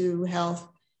communities to health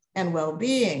and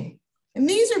well-being. And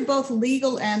these are both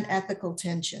legal and ethical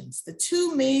tensions, the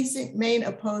two main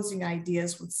opposing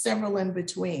ideas with several in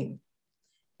between.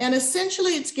 And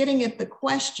essentially it's getting at the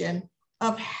question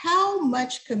of how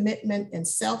much commitment and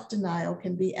self-denial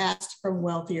can be asked from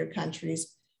wealthier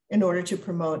countries in order to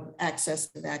promote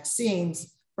access to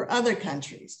vaccines for other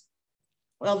countries.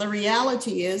 Well, the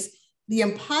reality is the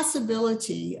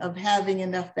impossibility of having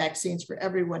enough vaccines for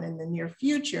everyone in the near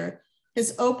future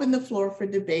has opened the floor for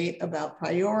debate about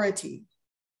priority.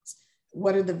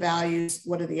 What are the values?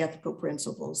 What are the ethical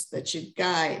principles that should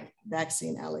guide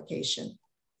vaccine allocation?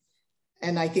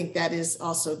 And I think that is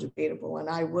also debatable, and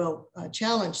I will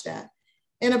challenge that.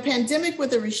 In a pandemic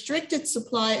with a restricted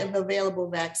supply of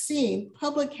available vaccine,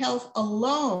 public health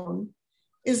alone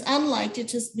is unlikely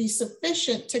to be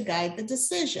sufficient to guide the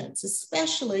decisions,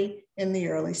 especially in the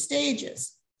early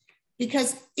stages.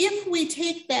 Because if we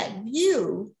take that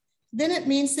view, then it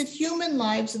means that human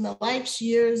lives and the life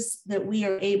years that we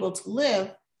are able to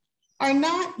live are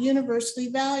not universally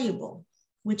valuable,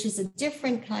 which is a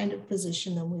different kind of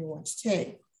position than we want to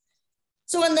take.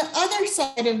 So on the other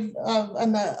side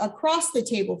across the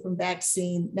table from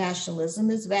vaccine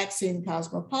nationalism is vaccine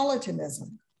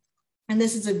cosmopolitanism. And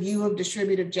this is a view of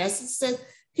distributive justice that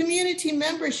community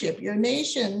membership, your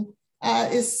nation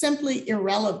is simply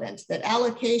irrelevant, that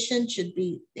allocation should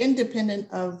be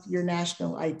independent of your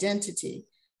national identity,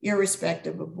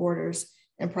 irrespective of borders,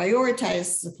 and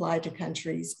prioritize supply to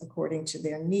countries according to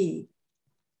their need.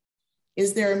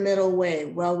 Is there a middle way?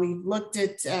 Well, we've looked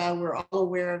at, we're all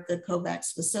aware of the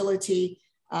COVAX facility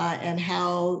and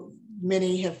how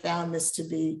many have found this to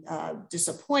be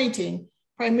disappointing,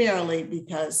 primarily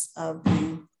because of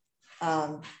the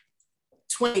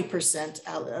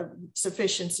 20%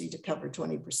 sufficiency to cover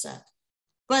 20%.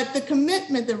 But the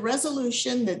commitment, the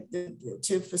resolution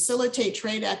to facilitate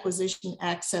trade acquisition,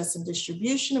 access, and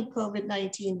distribution of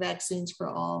COVID-19 vaccines for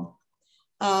all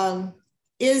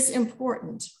is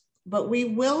important. But we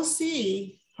will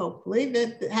see, hopefully,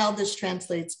 how this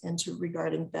translates into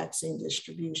regarding vaccine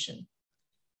distribution.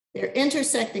 There are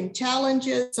intersecting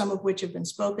challenges, some of which have been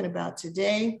spoken about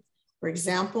today. For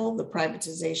example, the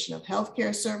privatization of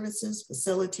healthcare services,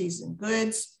 facilities, and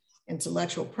goods.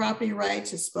 Intellectual property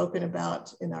rights is spoken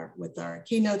about with our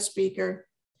keynote speaker.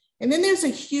 And then there's a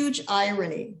huge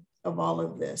irony of all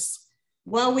of this.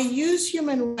 While we use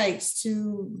human rights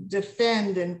to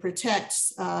defend and protect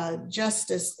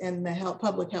justice in the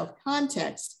public health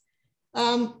context,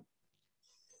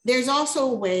 there's also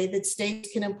a way that states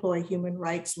can employ human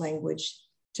rights language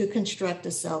to construct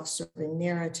a self-serving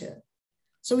narrative.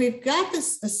 So we've got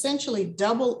this essentially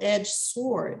double-edged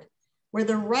sword where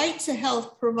the right to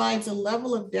health provides a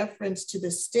level of deference to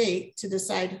the state to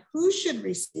decide who should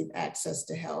receive access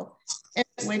to health and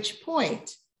at which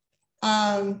point.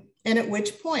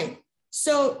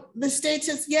 So the state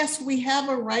says, yes, we have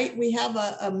a right, we have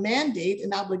a mandate,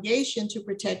 an obligation to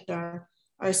protect our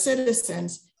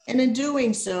citizens. And in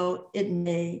doing so, it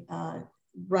may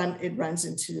runs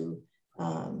into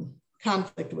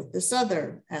conflict with this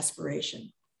other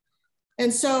aspiration.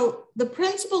 And so the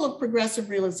principle of progressive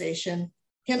realization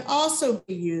can also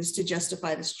be used to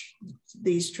justify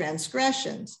these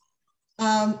transgressions.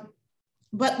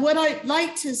 But what I'd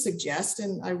like to suggest,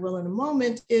 and I will in a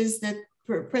moment, is that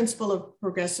the principle of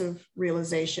progressive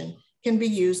realization can be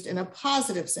used in a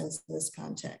positive sense in this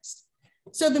context.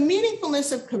 So the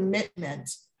meaningfulness of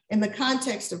commitment in the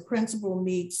context of principle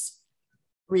meets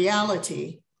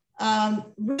reality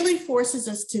really forces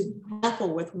us to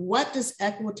grapple with what does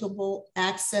equitable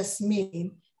access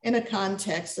mean in a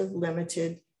context of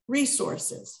limited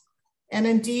resources. And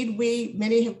indeed,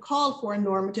 many have called for a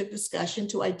normative discussion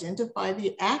to identify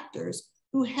the actors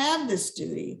who have this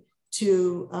duty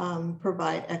to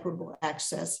provide equitable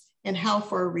access and how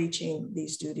far-reaching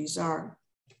these duties are.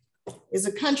 Is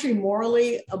a country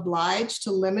morally obliged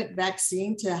to limit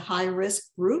vaccine to high-risk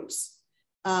groups?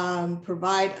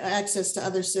 Provide access to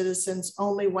other citizens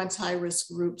only once high-risk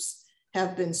groups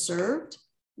have been served?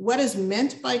 What is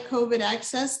meant by COVID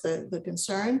access, the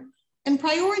concern? And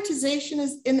prioritization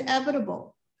is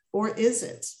inevitable, or is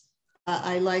it?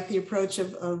 I like the approach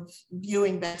of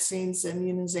viewing vaccines and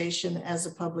immunization as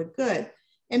a public good.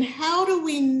 And how do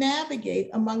we navigate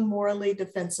among morally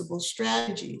defensible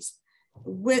strategies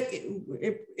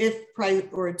if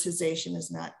prioritization is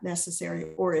not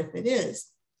necessary, or if it is?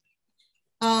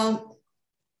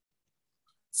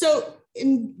 So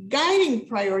in guiding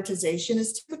prioritization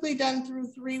is typically done through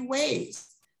three ways.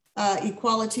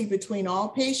 equality between all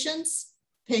patients,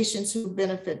 patients who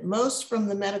benefit most from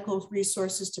the medical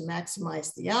resources to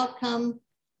maximize the outcome,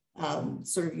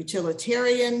 sort of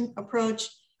utilitarian approach.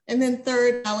 And then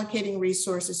third, allocating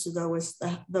resources to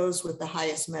those with the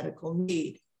highest medical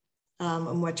need, a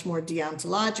much more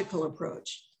deontological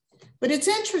approach. But it's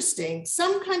interesting,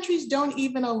 some countries don't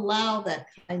even allow that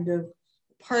kind of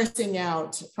parsing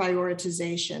out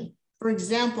prioritization. For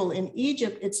example, in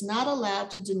Egypt, it's not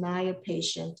allowed to deny a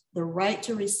patient the right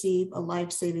to receive a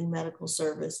life-saving medical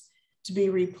service to be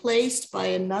replaced by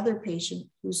another patient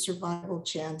whose survival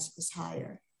chance is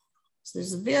higher. So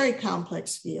there's a very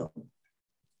complex field.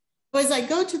 So as I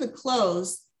go to the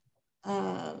close,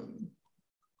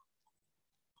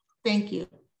 thank you.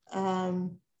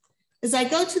 As I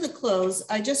go to the close,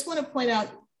 I just want to point out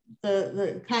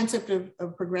the concept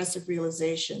of progressive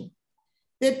realization.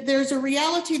 That there's a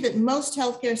reality that most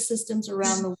healthcare systems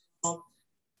around the world,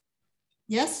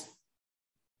 yes,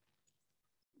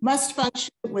 must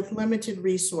function with limited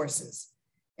resources.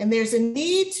 And there's a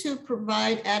need to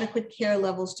provide adequate care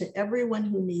levels to everyone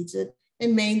who needs it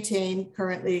and maintain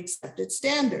currently accepted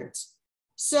standards.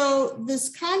 So this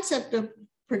concept of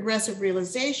progressive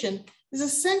realization is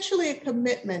essentially a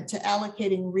commitment to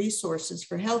allocating resources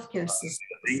for healthcare systems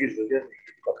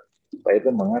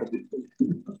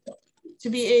to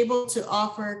be able to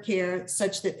offer care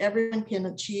such that everyone can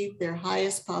achieve their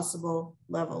highest possible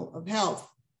level of health.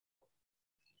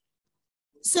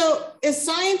 So as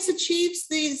science achieves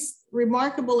these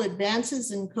remarkable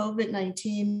advances in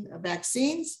COVID-19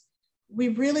 vaccines,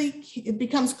 it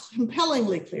becomes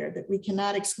compellingly clear that we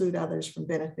cannot exclude others from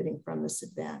benefiting from this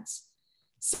advance.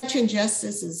 Such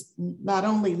injustice is not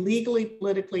only legally,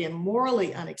 politically, and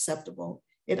morally unacceptable,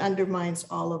 it undermines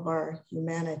all of our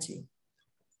humanity.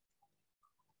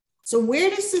 So where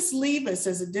does this leave us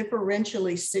as a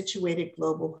differentially situated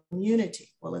global community?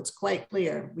 Well, it's quite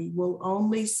clear. We will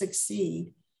only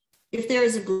succeed if there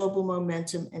is a global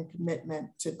momentum and commitment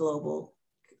to global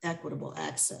equitable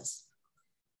access.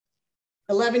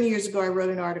 11 years ago, I wrote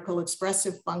an article,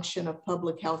 Expressive Function of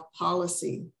Public Health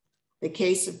Policy, the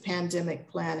Case of Pandemic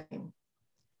Planning.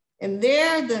 And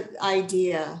there, the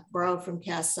idea, borrowed from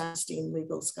Cass Sunstein,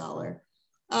 legal scholar,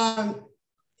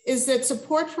 is that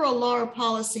support for a law or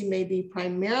policy may be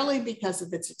primarily because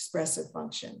of its expressive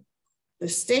function, the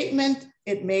statement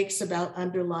it makes about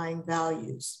underlying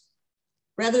values.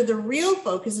 Rather, the real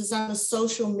focus is on the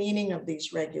social meaning of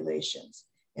these regulations,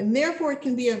 and therefore it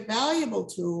can be a valuable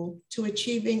tool to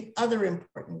achieving other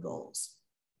important goals.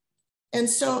 And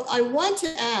so I want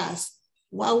to ask,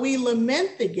 while we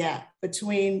lament the gap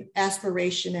between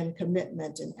aspiration and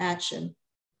commitment and action,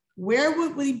 where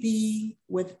would we be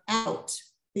without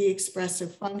the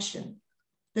expressive function?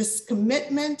 This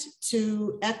commitment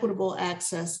to equitable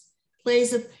access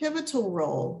plays a pivotal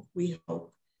role, we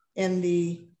hope, in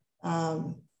the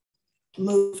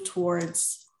move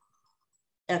towards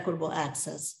equitable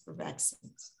access for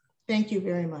vaccines. Thank you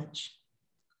very much.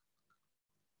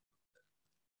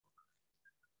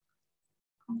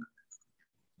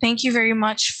 Thank you very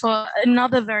much for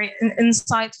another very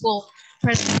insightful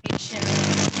presentation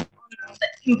on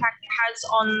the impact it has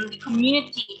on the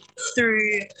community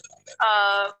through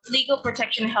legal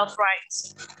protection health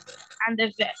rights and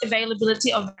the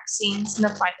availability of vaccines in the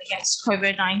fight against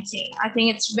COVID-19. I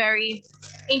think it's very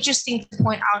interesting to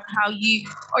point out how you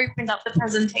opened up the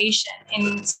presentation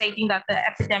in stating that the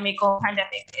epidemic or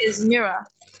pandemic is a mirror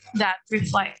that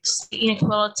reflects the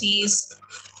inequalities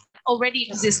already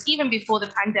exist even before the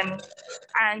pandemic,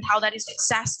 and how that is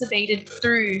exacerbated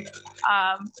through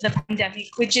the pandemic,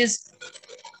 which is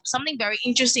something very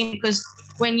interesting because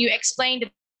when you explained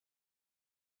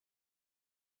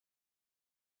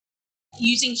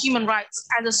using human rights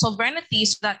as a sovereignty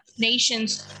so that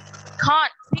nations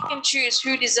can't pick and choose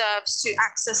who deserves to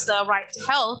access the right to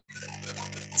health,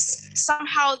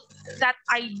 somehow that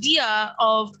idea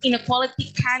of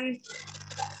inequality can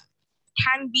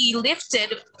be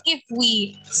lifted if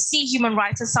we see human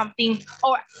rights as something,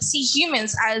 or see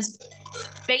humans as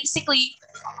basically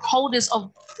holders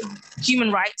of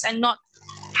human rights and not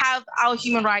have our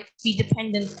human rights be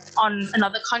dependent on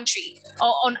another country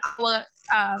or on our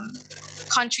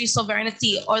country's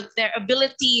sovereignty or their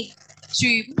ability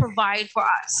to provide for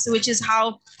us, which is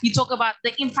how you talk about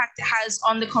the impact it has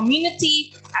on the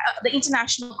community, the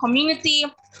international community,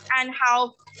 and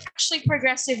how actually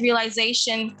progressive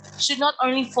realization should not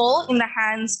only fall in the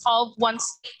hands of one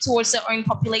state towards their own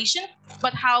population,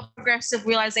 but how progressive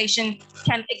realization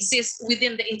can exist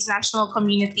within the international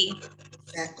community.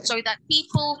 Exactly. So that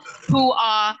people who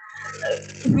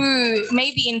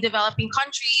may be in developing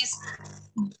countries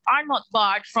are not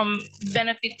barred from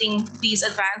benefiting these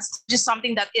advances, just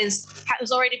something that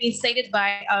has already been stated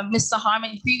by Mr.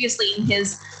 Harmon previously in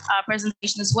his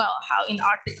presentation as well, how in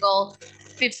Article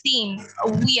 15,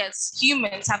 we as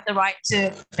humans have the right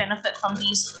to benefit from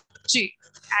these too.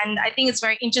 And I think it's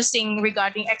very interesting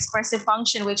regarding expressive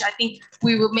function, which I think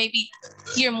we will maybe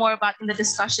hear more about in the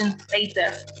discussion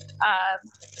later.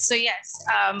 So yes,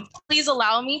 please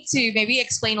allow me to maybe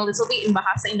explain a little bit in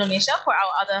Bahasa Indonesia for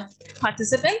our other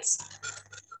participants.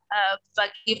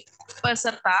 Bagi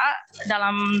peserta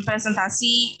dalam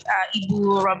presentasi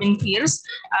Ibu Robin Pierce,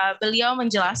 beliau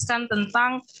menjelaskan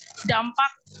tentang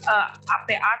dampak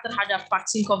APA terhadap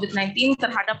vaksin COVID-19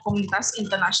 terhadap komunitas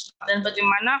internasional dan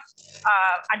bagaimana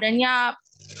adanya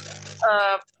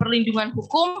perlindungan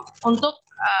hukum untuk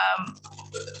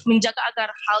menjaga agar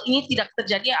hal ini tidak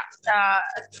terjadi,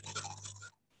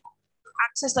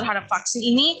 akses terhadap vaksin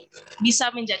ini bisa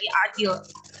menjadi adil.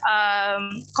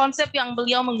 Konsep yang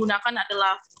beliau menggunakan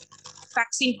adalah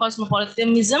vaksin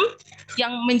cosmopolitanism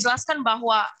yang menjelaskan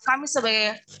bahwa kami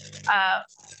sebagai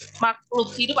makhluk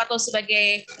hidup atau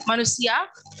sebagai manusia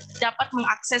dapat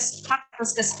mengakses hak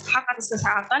atas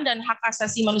kesehatan dan hak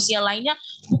asasi manusia lainnya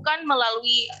bukan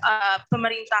melalui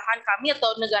pemerintahan kami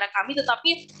atau negara kami,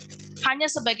 tetapi hanya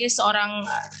sebagai seorang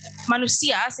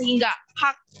manusia, sehingga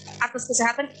hak atas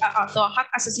kesehatan atau hak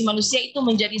asasi manusia itu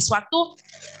menjadi suatu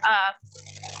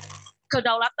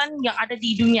kedaulatan yang ada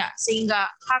di dunia, sehingga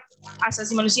hak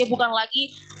asasi manusia bukan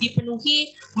lagi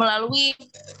dipenuhi melalui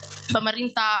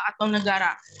pemerintah atau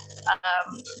negara.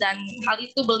 Dan hal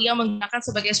itu beliau menggunakan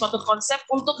sebagai suatu konsep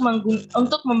untuk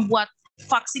membuat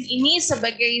vaksin ini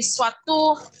sebagai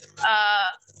suatu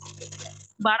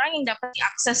barang yang dapat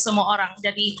diakses semua orang.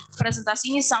 Jadi presentasi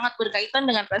ini sangat berkaitan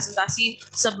dengan presentasi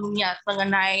sebelumnya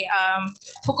mengenai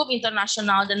hukum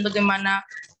internasional dan bagaimana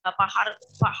Pak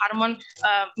Harmon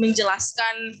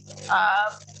menjelaskan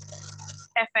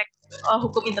efek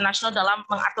hukum internasional dalam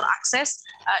mengatur akses.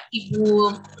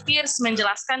 Ibu Pierce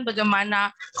menjelaskan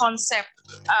bagaimana konsep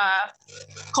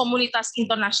komunitas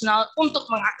internasional untuk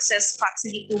mengakses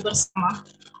vaksin itu bersama.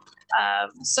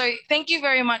 So thank you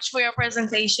very much for your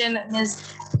presentation, Ms.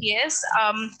 Pierce.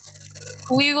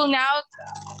 We will now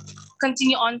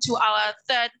continue on to our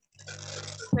third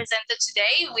presenter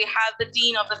today. We have the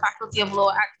Dean of the Faculty of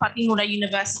Law at PATTIMURA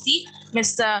University,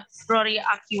 Mr. Rory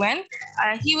Akiwen.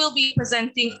 He will be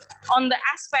presenting on the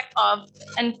aspect of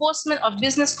enforcement of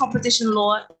business competition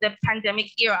law, the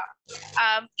pandemic era.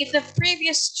 If the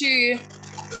previous two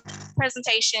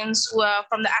presentations were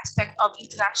from the aspect of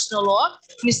international law,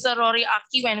 Mr. Rory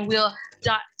Akiwen will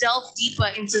delve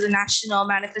deeper into the national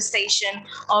manifestation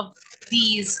of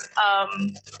these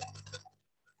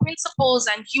principles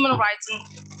and human rights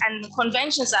and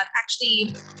conventions that actually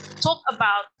talk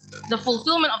about the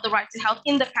fulfillment of the right to health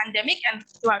in the pandemic and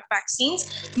throughout vaccines.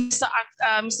 Mr.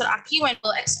 Akiwen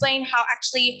will explain how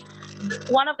actually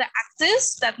one of the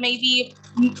actors that maybe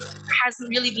hasn't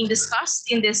really been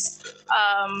discussed in this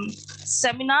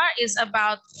seminar is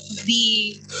about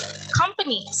the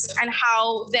companies and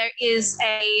how there is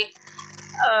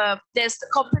there's the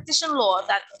competition law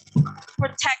that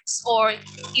protects or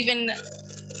even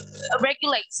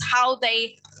regulates how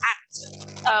they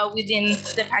act within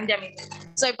the pandemic.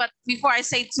 So, but before I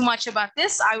say too much about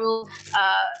this, I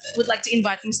would like to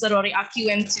invite Mr. Rory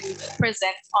Akiwen to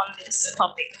present on this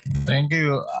topic. Thank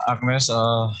you, Agnes.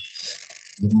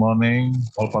 Good morning,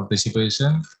 all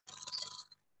participation.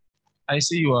 I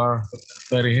see you are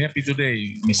very happy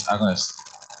today, Miss Agnes.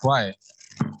 Why?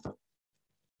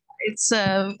 It's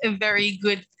a very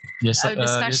good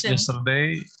discussion.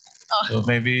 Yesterday, so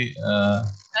maybe.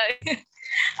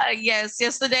 Yes,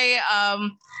 yesterday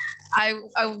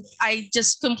I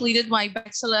just completed my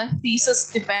bachelor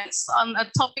thesis defense on a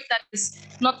topic that is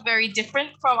not very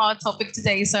different from our topic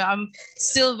today. So I'm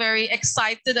still very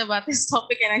excited about this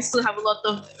topic, and I still have a lot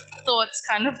of thoughts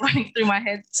kind of running through my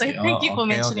head. So thank you for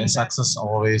mentioning that. Success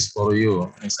always for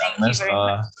you, Ms. Agnes.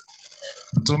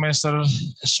 To Mr.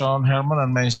 Shawn, Harmon,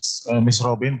 and Ms.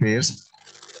 Robin Pierce,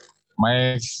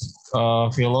 my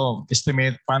fellow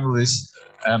esteemed panelists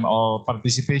and all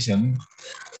participation,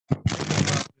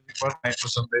 my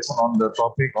presentation on the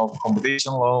topic of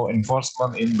competition law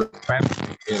enforcement in the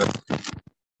pandemic era.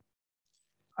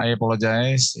 I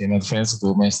apologize in advance to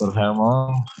Mr.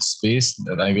 Harmon's speech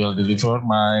that I will deliver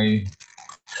my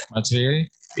material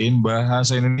in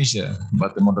Bahasa Indonesia,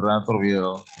 but the moderator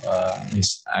will,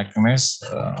 Ms. Agnes,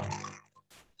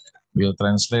 will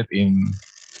translate in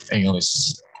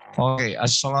English. Oke,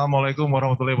 Assalamualaikum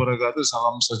warahmatullahi wabarakatuh.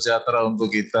 Salam sejahtera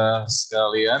untuk kita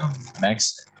sekalian.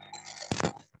 Next.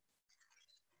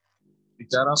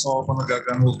 Bicara soal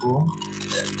penegakan hukum,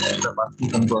 kita pasti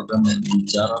tentu akan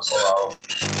bicara soal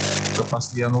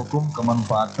kepastian hukum,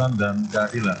 kemanfaatan, dan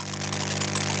keadilan.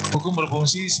 Hukum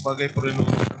berfungsi sebagai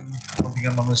perlindungan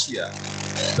kepentingan manusia,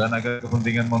 dan agar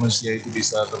kepentingan manusia itu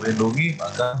bisa terlindungi,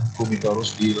 maka hukum itu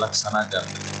harus dilaksanakan.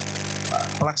 Nah,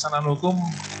 pelaksanaan hukum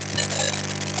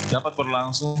dapat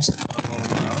berlangsung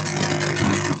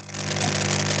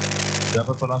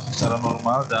secara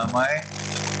normal, damai,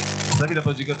 tapi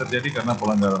dapat juga terjadi karena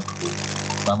pelanggaran hukum.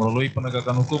 Nah, melalui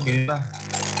penegakan hukum inilah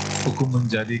hukum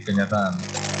menjadi kenyataan.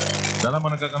 Dalam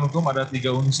menegakkan hukum ada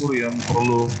 3 unsur yang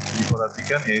perlu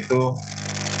diperhatikan, yaitu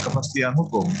kepastian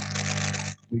hukum,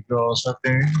 legal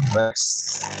certainty,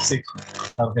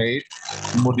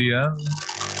 kemudian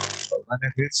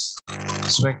benefits,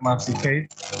 pragmaticate,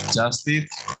 justice,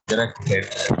 directed.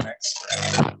 Next.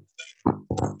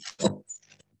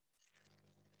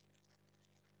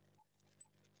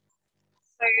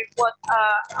 So what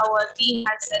our dean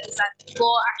has said is that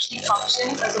law actually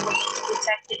functions as a way to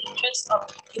protect the interests of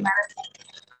humanity.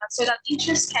 So that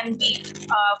interest can be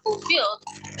fulfilled,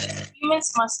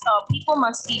 people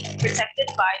must be protected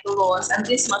by the laws, and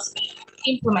this must be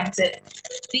implemented.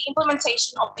 The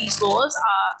implementation of these laws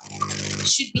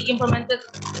should be implemented.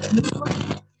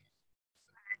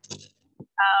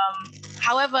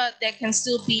 However, there can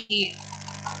still be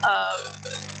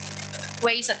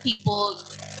ways that people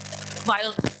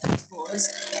violate these laws.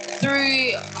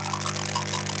 Through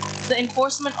the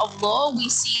enforcement of law, we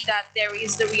see that there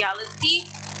is the reality.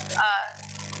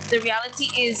 The reality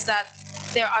is that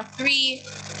there are 3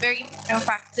 very important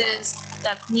factors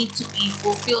that need to be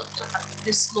fulfilled so that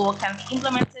this law can be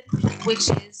implemented, which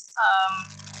is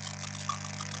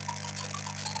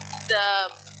the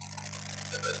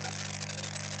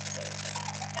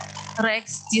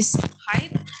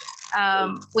Rechtsdienstheit,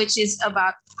 which is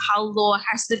about how law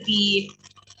has to be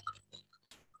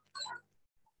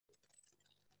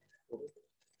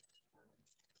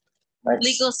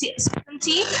legal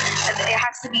certainty, and it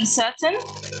has to be certain,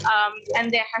 and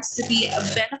there has to be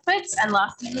benefits, and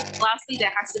lastly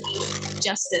there has to be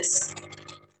justice.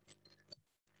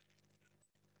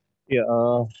 Ya,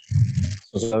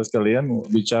 saudara sekalian,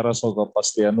 bicara soal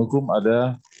kepastian hukum,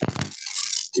 ada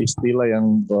istilah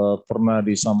yang pernah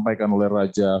disampaikan oleh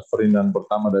Raja Ferdinand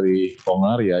pertama dari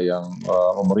Hongaria yang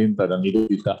memerintah dan hidup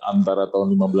di antara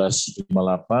tahun 1558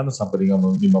 sampai dengan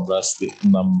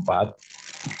 1564.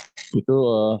 Itu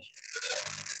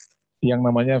yang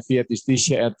namanya Fiat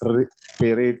Justitia et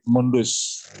Peret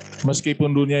Mundus.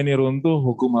 Meskipun dunia ini runtuh,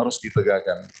 hukum harus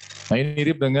ditegakkan. Nah, ini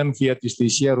mirip dengan Fiat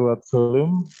Justitia Ruat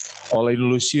Velum oleh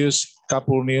Lucius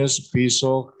Capulnius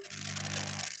Piso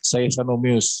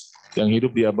Caesanomius yang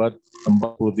hidup di abad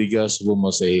 43 sebelum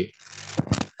Masehi.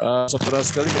 Saudara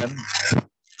sekalian,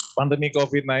 pandemi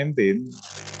Covid-19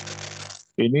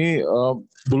 ini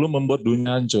belum membuat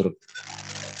dunia hancur.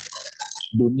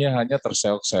 Dunia hanya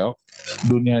terseok-seok,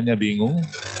 dunia hanya bingung,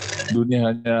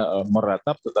 dunia hanya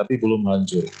meratap tetapi belum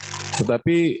hancur.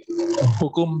 Tetapi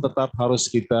hukum tetap harus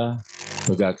kita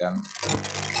tegakkan.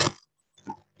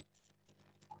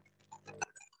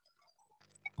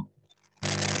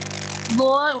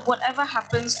 Law, whatever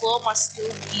happens, law must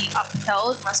still be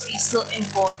upheld, must be still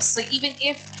enforced. So even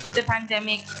if the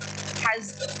pandemic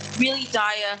has really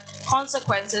dire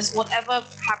consequences, whatever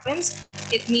happens,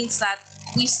 it means that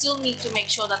we still need to make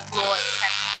sure that law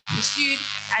can be pursued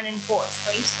and enforced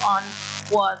based on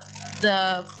what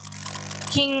the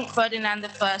King Ferdinand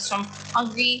I from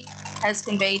Hungary has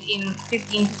conveyed in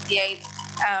 1558,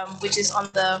 which is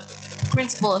on the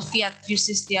principle of Fiat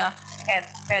Justitia et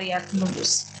Peret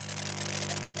Mundus.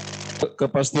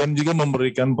 Kepastian juga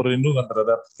memberikan perlindungan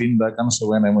terhadap tindakan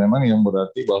sewenang-wenang yang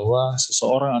berarti bahwa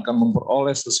seseorang akan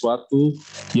memperoleh sesuatu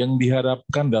yang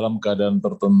diharapkan dalam keadaan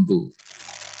tertentu.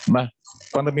 Nah,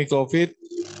 pandemi COVID,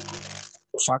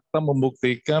 fakta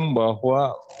membuktikan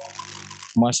bahwa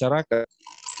masyarakat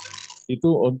itu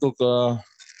untuk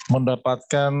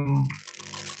mendapatkan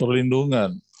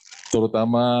perlindungan,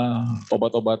 terutama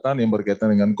obat-obatan yang berkaitan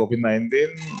dengan COVID-19,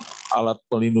 alat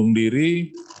pelindung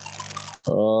diri,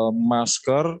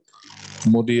 masker,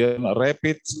 kemudian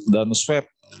rapid dan swab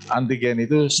antigen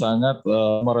itu sangat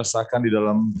meresahkan di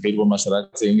dalam kehidupan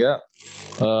masyarakat, sehingga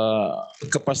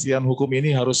kepastian hukum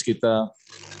ini harus kita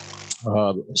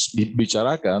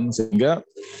bicarakan sehingga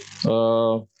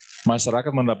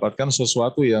masyarakat mendapatkan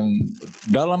sesuatu yang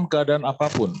dalam keadaan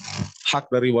apapun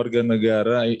hak dari warga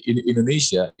negara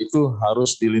Indonesia itu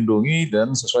harus dilindungi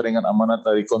dan sesuai dengan amanat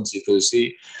dari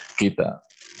konstitusi kita.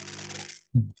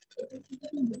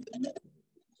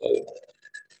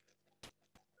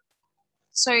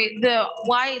 So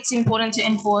why it's important to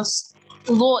enforce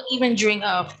law even during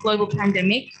a global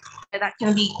pandemic that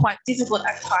can be quite difficult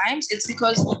at times. It's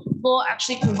because law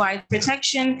actually provides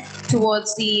protection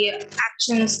towards the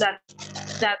actions that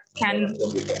can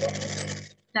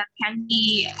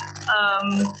be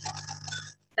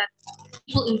that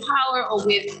people in power or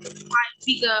with high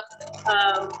figure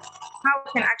power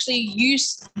can actually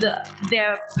use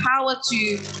their power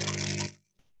to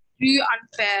do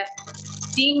unfair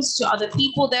things to other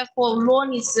people. Therefore, law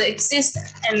needs to exist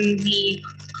and be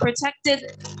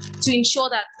protected to ensure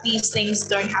that these things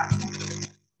don't happen.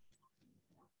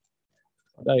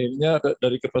 Pada akhirnya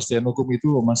dari kepastian hukum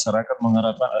itu masyarakat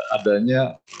mengharapkan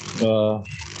adanya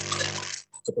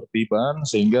ketertiban,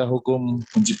 sehingga hukum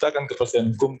menciptakan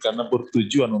kepastian hukum karena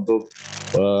bertujuan untuk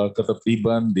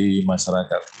ketertiban di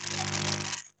masyarakat.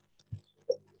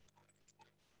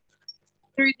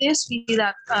 Through this, we see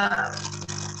that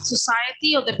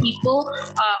society or the people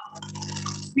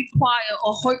require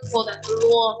or hope for that the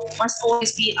law must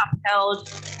always be upheld.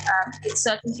 Its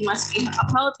certainty must be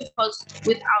upheld, because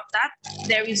without that,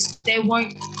 there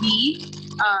won't be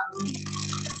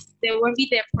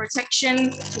their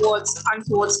protection towards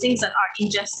things that are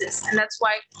injustice, and that's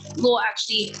why law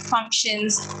actually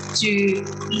functions to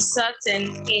be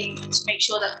certain to make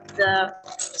sure that the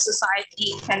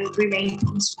society can remain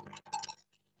peaceful.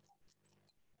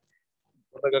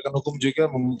 Penegakan hukum juga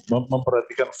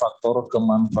memperhatikan faktor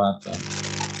kemanfaatan.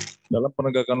 Dalam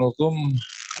penegakan hukum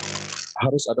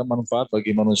harus ada manfaat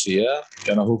bagi manusia,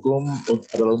 karena hukum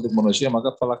adalah untuk manusia, maka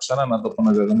pelaksanaan atau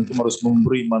penegakan hukum harus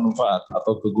memberi manfaat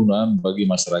atau kegunaan bagi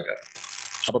masyarakat.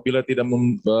 Apabila tidak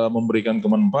memberikan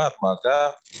kemanfaat,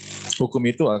 maka hukum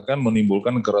itu akan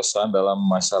menimbulkan keresahan dalam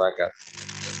masyarakat.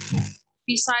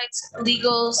 Besides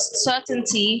legal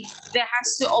certainty, there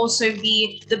has to also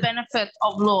be the benefit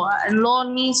of law, and law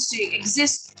needs to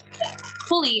exist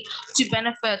fully to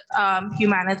benefit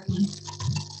humanity.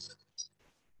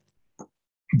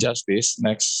 Justice,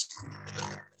 next.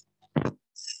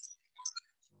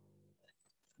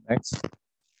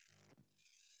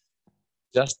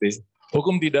 Justice.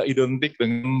 Hukum tidak identik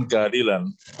dengan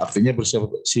keadilan, artinya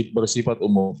bersifat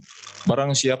umum.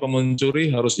 Barang siapa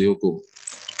mencuri harus dihukum.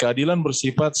 Keadilan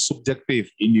bersifat subjektif,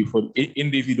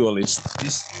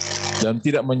 individualistis, dan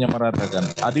tidak menyamaratakan.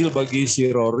 Adil bagi si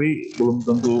Rory belum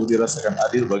tentu dirasakan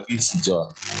adil bagi si John.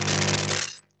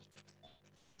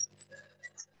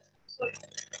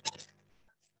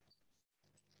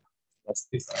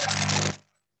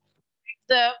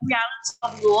 The reality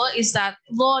of law is that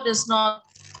law does not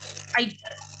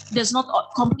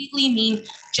completely mean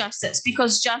justice,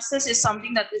 because justice is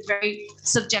something that is very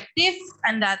subjective,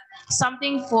 and that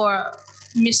something for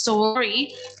Mr.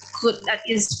 Rory that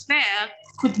is fair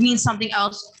could mean something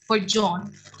else for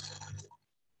John.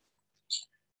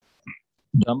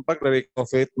 Dampak dari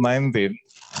Covid-19,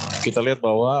 kita lihat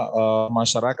bahwa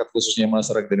masyarakat, khususnya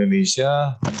masyarakat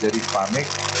Indonesia, menjadi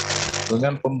panik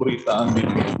dengan pemberitaan di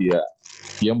media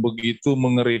yang begitu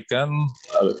mengerikan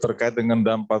terkait dengan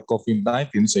dampak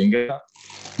Covid-19, sehingga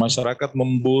masyarakat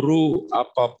memburu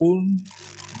apapun,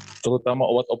 terutama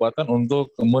obat-obatan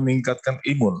untuk meningkatkan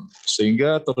imun,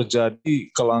 sehingga terjadi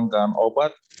kelangkaan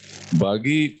obat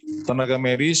bagi tenaga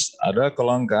medis, ada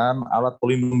kelangkaan alat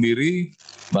pelindung diri.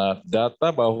 Nah,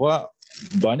 data bahwa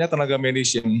banyak tenaga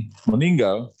medis yang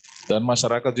meninggal, dan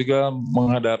masyarakat juga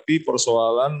menghadapi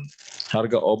persoalan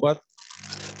harga obat,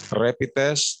 rapid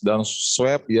test, dan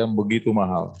swab yang begitu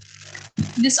mahal.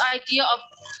 This idea of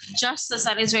justice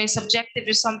that is very subjective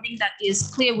is something that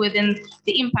is clear within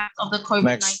the impact of the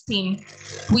COVID-19.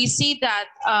 We see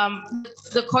that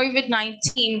the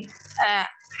COVID-19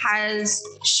 has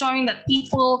shown that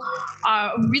people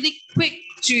are really quick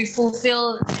to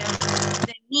fulfill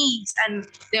their needs and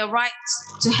their rights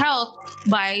to health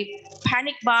by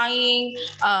panic buying,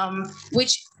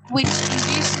 which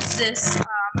induces this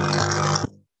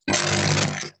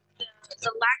the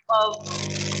lack of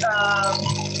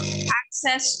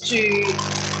access to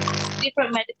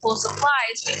different medical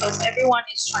supplies, because everyone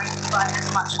is trying to buy as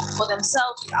much for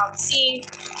themselves without seeing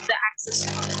the access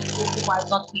to other people who might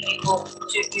not be able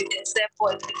to do this.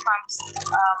 Therefore, it becomes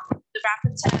the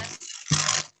rapid test.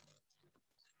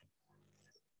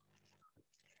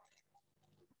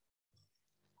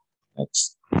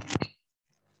 Next.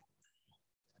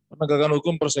 Penegakan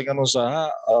hukum persaingan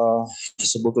usaha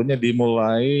sebetulnya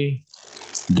dimulai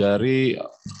dari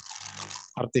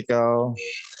artikel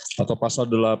atau pasal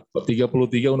 33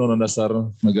 Undang-Undang Dasar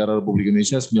Negara Republik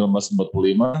Indonesia 1945,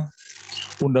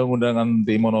 Undang-Undang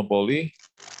Anti Monopoli,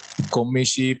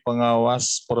 Komisi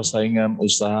Pengawas Persaingan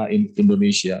Usaha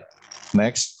Indonesia.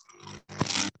 Next.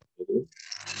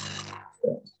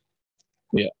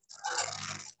 Ya.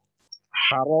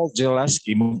 Harold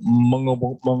Jelaski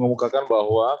mengemukakan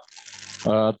bahwa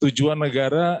tujuan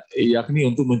negara yakni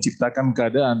untuk menciptakan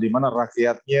keadaan di mana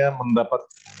rakyatnya dapat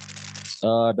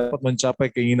mencapai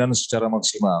keinginan secara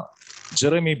maksimal.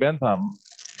 Jeremy Bentham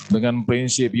dengan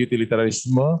prinsip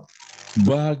utilitarisme,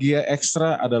 bahagia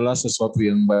ekstra adalah sesuatu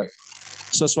yang baik.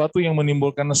 Sesuatu yang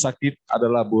menimbulkan sakit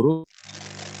adalah buruk.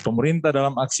 Pemerintah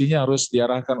dalam aksinya harus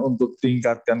diarahkan untuk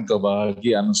tingkatkan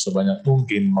kebahagiaan sebanyak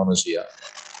mungkin manusia.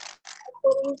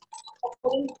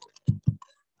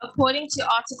 According to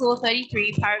Article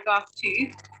 33, Paragraph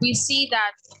 2, we see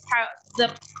that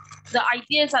the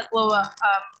ideas that were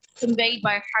conveyed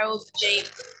by Harold J.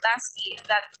 Lasky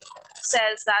that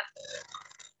says that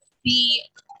the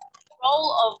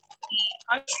role of the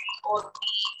country or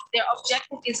their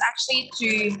objective is actually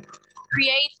to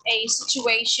create a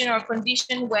situation or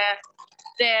condition where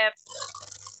their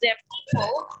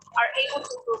people are able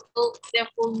to fulfill their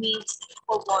full needs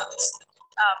or wants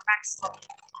maximum.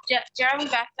 Jeremy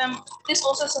Bentham, this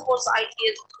also supports the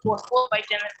ideas put forward by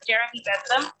Jeremy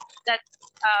Bentham that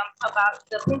about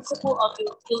the principle of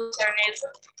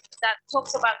utilitarianism that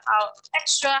talks about how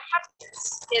extra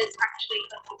happiness is actually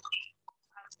a good thing.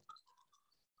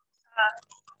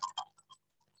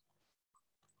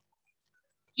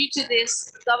 Due to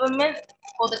this, government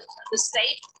or the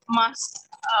state must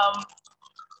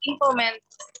implement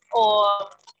or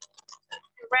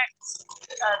direct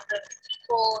the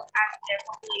people and their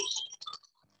population.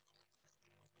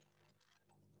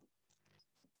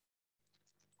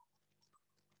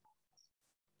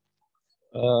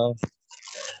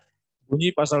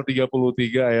 Bunyi pasal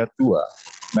 33 ayat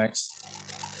 2. Next.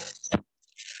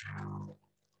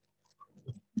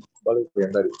 Balik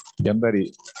yang tadi.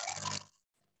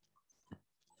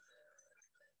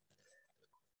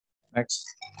 Next.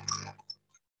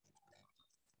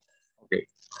 Oke.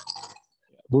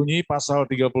 Bunyi pasal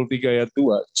 33 ayat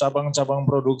 2, cabang-cabang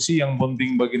produksi yang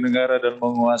penting bagi negara dan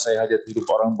menguasai hajat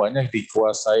hidup orang banyak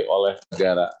dikuasai oleh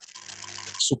negara.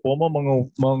 Supomo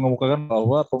mengemukakan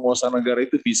bahwa penguasaan negara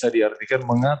itu bisa diartikan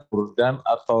mengatur dan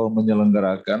atau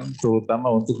menyelenggarakan,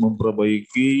 terutama untuk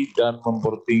memperbaiki dan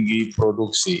mempertinggi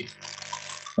produksi.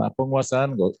 Nah,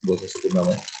 penguasaan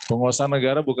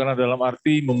negara bukanlah dalam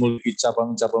arti memiliki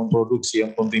cabang-cabang produksi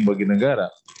yang penting bagi negara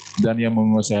dan yang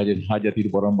menguasai hajat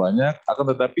hidup orang banyak,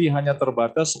 akan tetapi hanya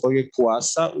terbatas sebagai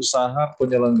kuasa usaha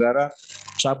penyelenggara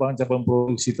cabang-cabang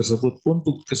produksi tersebut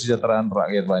untuk kesejahteraan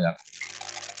rakyat banyak.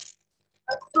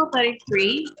 Article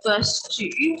 33, verse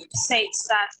 2 states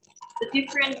that the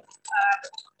different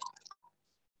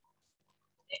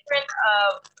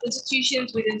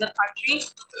institutions within the country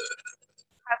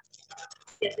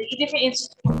the different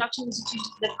production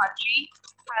institutions in the country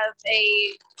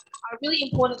are really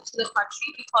important to the country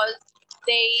because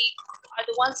they are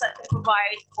the ones that can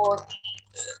provide for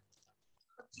the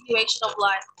continuation of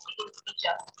life in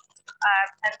Indonesia.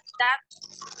 And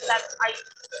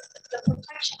the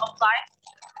protection of life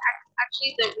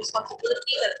actually the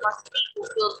responsibility that must be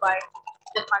fulfilled by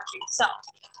the country itself.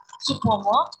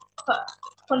 Supomo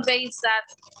conveys that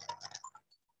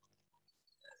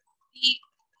the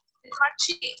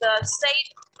state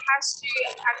has to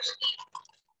actually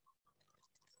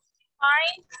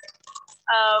define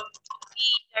the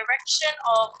direction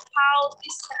of how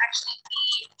this can actually be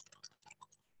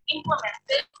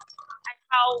implemented and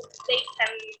how they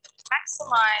can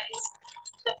maximize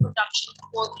the production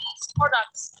for these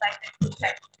products that can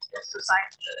protect the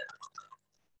society.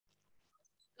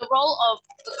 The role of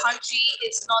the country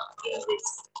is not in this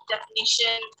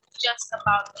definition just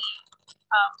about the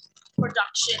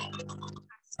production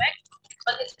aspect,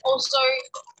 but it's also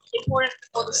important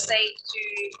for the state to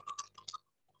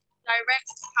direct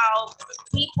how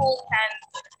people can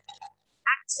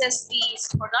access these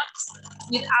products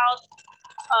without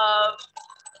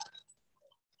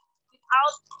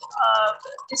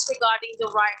disregarding the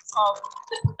rights of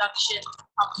the production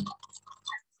company.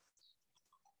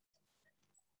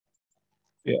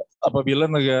 Ya, apabila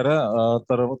negara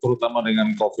terutama dengan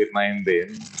Covid-19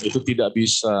 itu tidak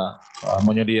bisa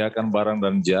menyediakan barang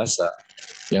dan jasa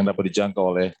yang dapat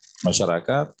dijangkau oleh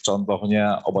masyarakat,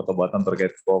 contohnya obat-obatan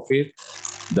terkait Covid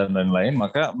dan lain-lain,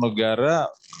 maka negara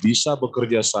bisa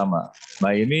bekerja sama.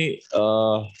 Nah ini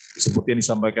seperti yang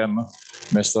disampaikan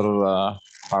Mr.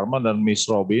 Harmon dan Miss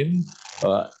Robin,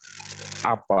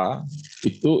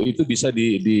 itu bisa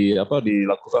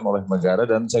dilakukan oleh negara,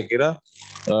 dan saya kira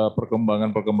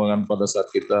perkembangan pada saat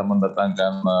kita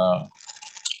mendatangkan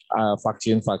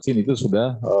vaksin itu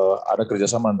sudah ada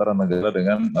kerjasama antara negara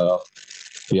dengan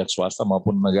pihak swasta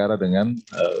maupun negara dengan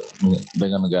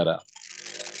negara.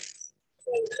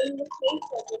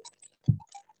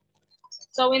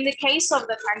 So in the case of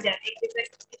the pandemic, if the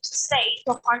state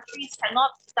or countries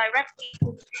cannot directly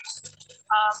produce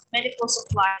medical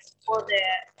supplies for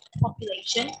their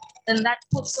population, then that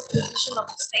puts the position of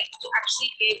the state to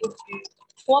actually be able to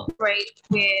cooperate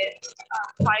with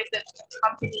private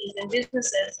companies and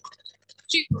businesses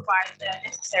to provide the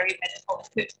necessary medical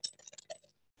equipment.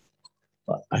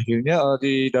 Akhirnya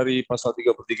dari pasal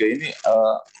 33 ini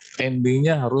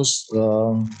endingnya harus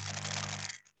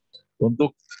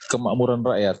untuk kemakmuran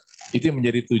rakyat. Itu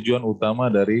menjadi tujuan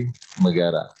utama dari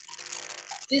negara.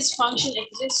 This function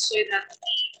exists so that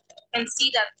we can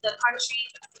see that the country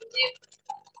live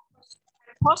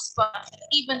and prosper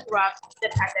even throughout the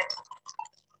pandemic.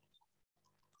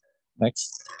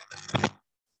 Next.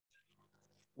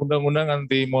 Undang-undang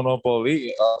anti monopoli,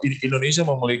 Indonesia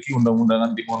memiliki Undang-Undang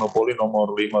anti monopoli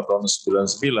nomor 5 tahun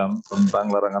 99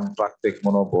 tentang larangan praktik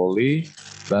monopoli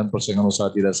dan persaingan usaha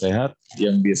tidak sehat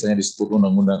yang biasanya disebut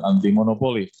Undang-Undang anti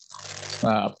monopoli.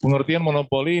 Nah, pengertian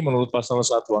monopoli menurut pasal 1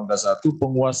 angka 1,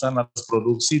 penguasaan atas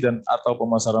produksi dan atau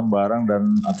pemasaran barang dan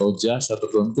atau jasa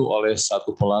tertentu oleh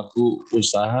satu pelaku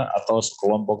usaha atau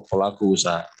sekelompok pelaku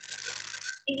usaha.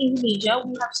 In Indonesia,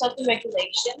 we have certain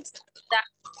regulations that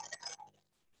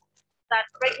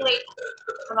regulate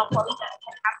monopoly that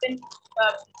can happen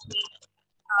between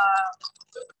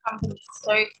companies.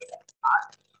 So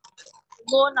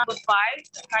law number 5,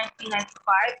 1995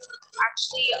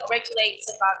 actually regulates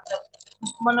about the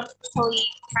monopoly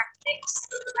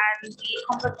tactics and the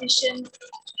competition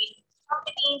between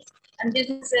companies and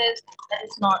businesses that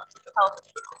is not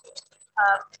healthy.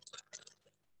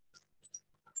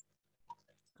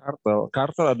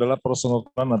 Kartel adalah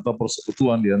persekutuan atau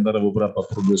persekutuan di antara beberapa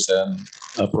produsen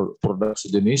produk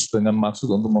sejenis dengan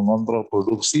maksud untuk mengontrol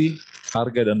produksi,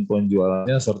 harga dan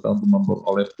penjualannya serta untuk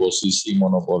memperoleh posisi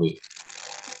monopoli.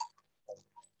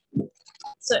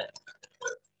 So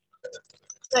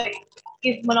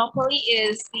if monopoly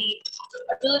is the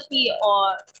ability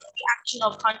or the action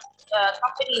of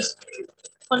companies to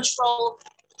control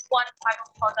one type of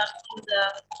product in the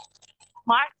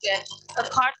market, a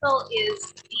cartel is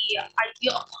the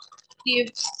idea of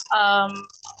gives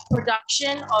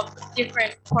production of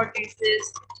different produces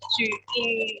to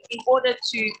in order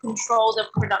to control the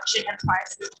production and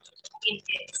prices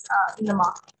in the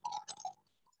market.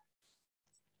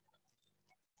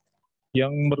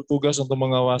 Yang bertugas untuk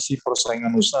mengawasi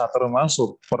persaingan usaha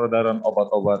termasuk peredaran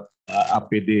obat-obat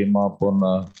APD maupun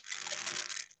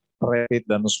rapid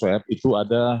dan swab itu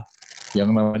ada yang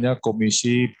namanya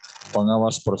Komisi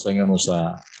Pengawas Persaingan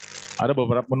Usaha. Ada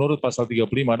beberapa, menurut pasal 35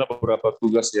 ada beberapa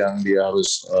tugas yang dia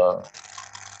harus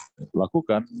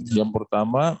lakukan. Yang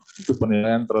pertama itu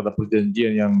penilaian terhadap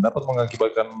perjanjian yang dapat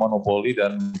mengakibatkan monopoli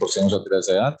dan persaingan usaha tidak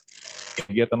sehat,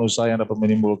 kegiatan usaha yang dapat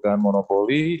menimbulkan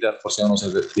monopoli dan persaingan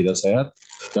usaha tidak sehat,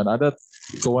 dan ada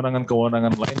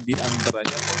kewenangan-kewenangan lain di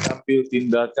antaranya mengambil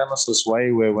tindakan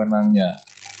sesuai wewenangnya.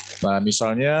 Nah,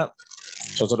 misalnya,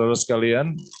 saudara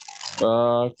sekalian,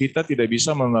 kita tidak bisa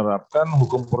menerapkan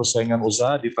hukum persaingan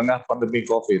usaha di tengah pandemi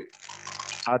COVID.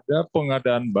 Ada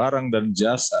pengadaan barang dan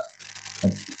jasa.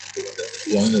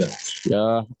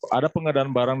 Ada pengadaan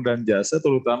barang dan jasa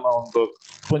terutama untuk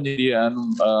penyediaan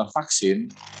vaksin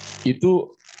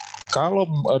itu kalau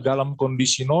dalam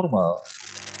kondisi normal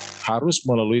harus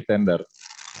melalui tender.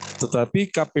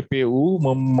 Tetapi KPPU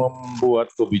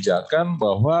membuat kebijakan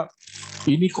bahwa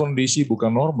ini kondisi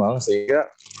bukan normal sehingga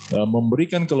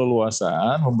memberikan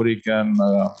keleluasaan, memberikan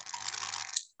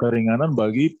keringanan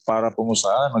bagi para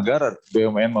pengusaha negara,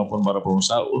 BUMN maupun para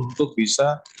pengusaha untuk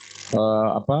bisa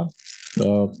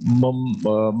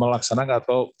melaksanakan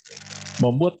atau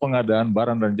membuat pengadaan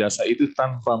barang dan jasa itu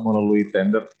tanpa melalui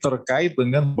tender terkait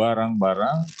dengan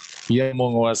barang-barang yang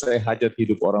menguasai hajat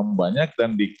hidup orang banyak,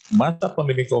 dan di masa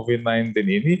pandemi COVID-19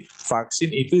 ini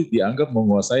vaksin itu dianggap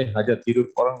menguasai hajat hidup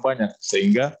orang banyak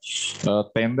sehingga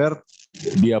tender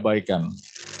diabaikan.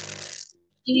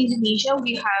 In Indonesia,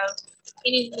 we have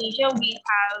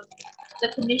the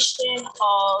Commission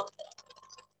of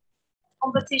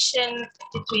Competition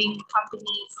between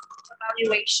Companies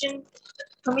Evaluation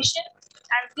Commission,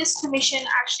 and this commission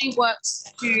actually works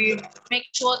to make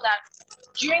sure that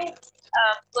during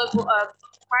global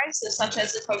crisis such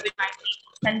as the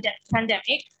COVID-19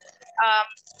 pandemic,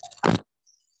 the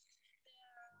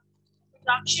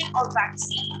production of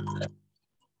vaccine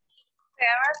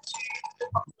fairer to the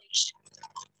population.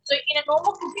 So in a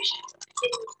normal condition, the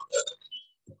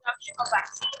production of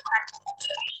vaccine and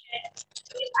distribution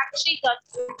is actually done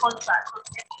through contract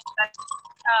that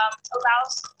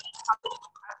allows the company to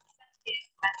have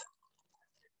incentives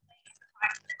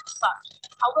and such.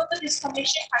 However, this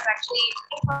commission has actually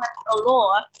implemented a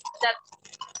law that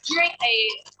during a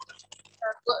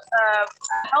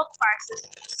health crisis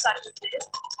such as this,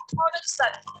 products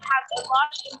that have a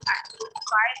large impact on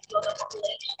society or the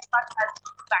population, such as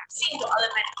vaccines or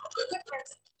other medical equipment,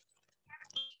 can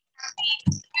be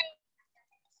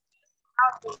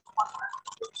powerful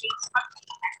which is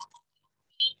companies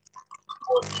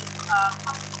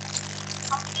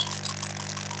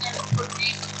and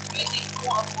produce using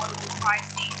more affordable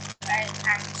pricing and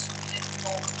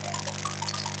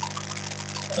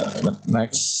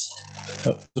Next.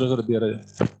 Terus biar aja.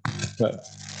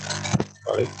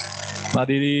 Baik. Nah,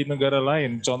 di negara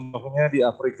lain, contohnya di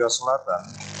Afrika Selatan.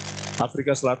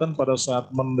 Afrika Selatan pada saat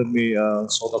pandemi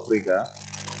South Africa,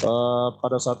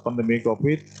 pada saat pandemi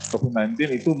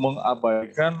COVID-19 itu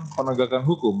mengabaikan penegakan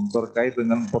hukum terkait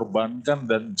dengan perbankan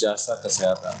dan jasa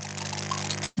kesehatan.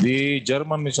 Di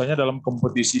Jerman misalnya dalam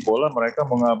kompetisi bola mereka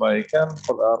mengabaikan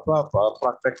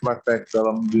praktek-praktek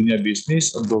dalam dunia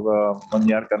bisnis untuk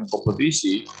menyiarkan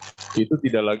kompetisi. Itu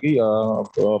tidak lagi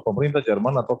pemerintah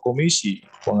Jerman atau komisi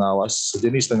pengawas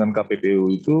sejenis dengan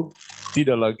KPPU itu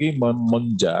tidak lagi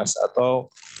menjas atau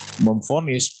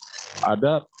memvonis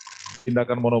ada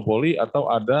tindakan monopoli atau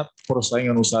ada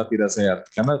persaingan usaha tidak sehat.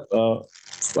 Karena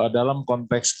dalam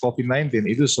konteks COVID-19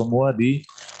 itu semua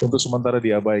untuk sementara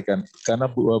diabaikan karena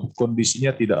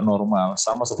kondisinya tidak normal,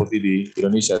 sama seperti di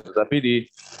Indonesia. Tetapi di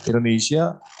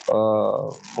Indonesia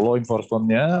law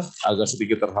enforcement-nya agak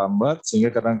sedikit terhambat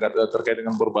sehingga kadang-kadang terkait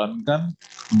dengan perbankan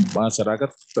masyarakat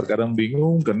terkadang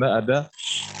bingung karena ada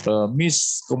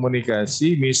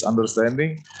miskomunikasi,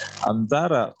 misunderstanding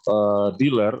antara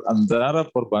dealer, antara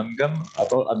perbankan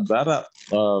atau antara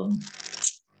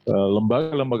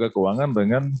lembaga-lembaga keuangan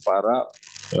dengan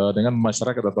dengan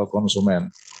masyarakat atau konsumen.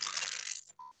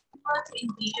 In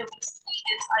Asia, we see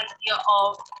this idea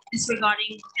of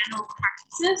disregarding general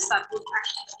practices that would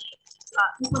actually be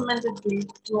implemented with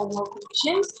global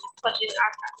conditions, such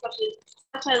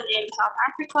as in South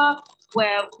Africa,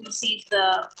 where we see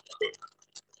the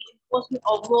enforcement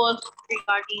of laws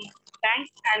regarding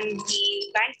banks and the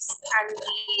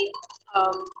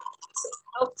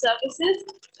health services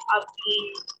are being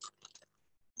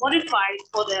modified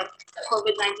for the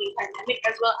COVID-19 pandemic,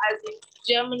 as well as in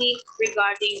Germany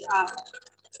regarding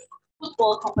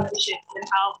football competition and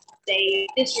how they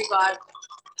disregard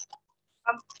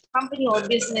company or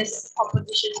business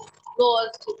competition laws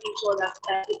to ensure that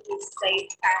it is safe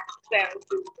and fair.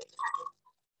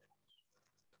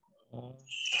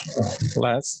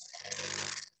 Last,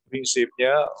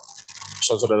 prinsipnya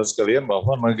saudara sekalian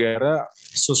bahwa negara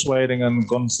sesuai dengan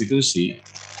konstitusi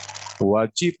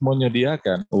wajib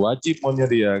menyediakan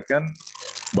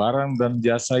barang dan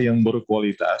jasa yang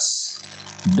berkualitas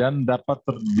dan dapat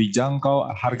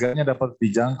harganya dapat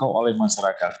dijangkau oleh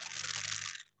masyarakat.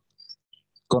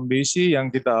 Kondisi yang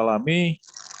kita alami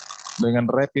dengan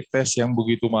rapid test yang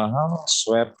begitu mahal,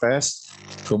 swab test,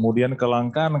 kemudian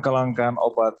kelangkaan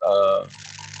obat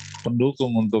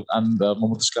pendukung untuk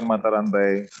memutuskan mata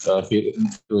rantai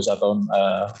virus atau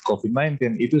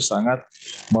COVID-19 itu sangat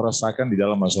meresahkan di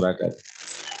dalam masyarakat.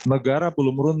 Negara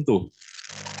belum runtuh.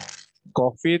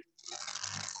 COVID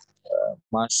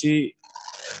masih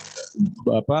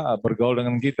bergaul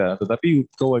dengan kita, tetapi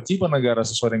kewajiban negara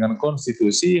sesuai dengan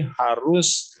konstitusi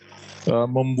harus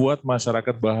membuat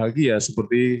masyarakat bahagia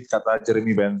seperti kata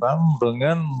Jeremy Bentham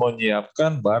dengan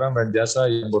menyiapkan barang dan jasa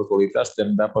yang berkualitas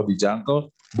dan dapat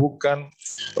dijangkau, bukan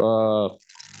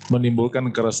menimbulkan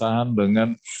keresahan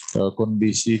dengan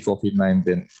kondisi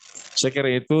COVID-19. Saya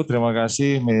kira itu. Terima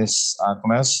kasih, Miss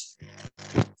Agnes.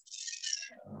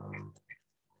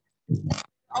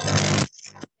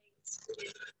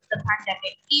 The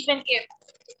pandemic, even if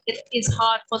it is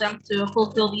hard for them to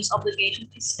fulfill these obligations,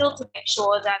 is still to make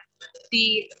sure that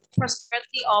the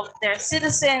prosperity of their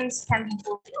citizens can be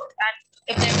fulfilled. And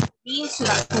if there means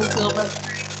to that fulfillment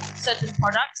through certain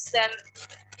products, then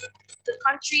the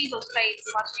countries or states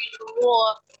must use the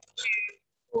law to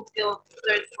fulfill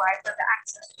those rights and the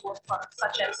access towards products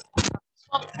such as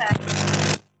swab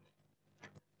tests.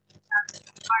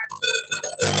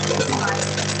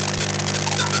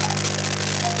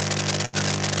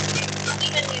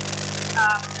 Even if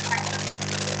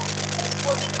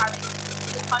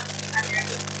the country and their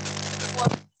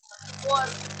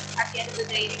was at the end of the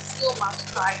day, they still must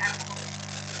try and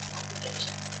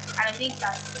I think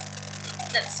that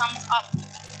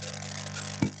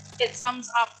sums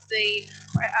up the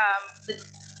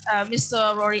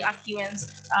Mr. Rory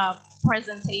Akiwen's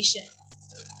presentation.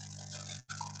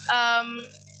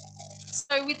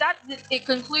 So with that, it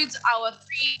concludes our 3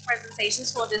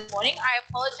 presentations for this morning. I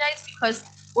apologize because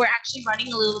we're actually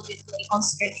running a little bit late on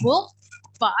schedule,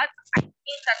 but I think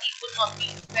think that it would not be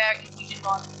fair if we do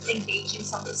not engage in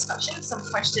some discussion, some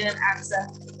question and answer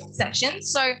session.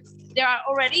 So there are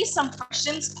already some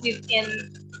questions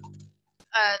within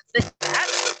the chat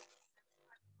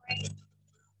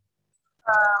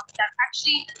that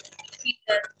actually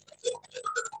the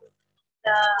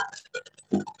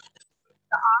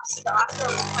asker of the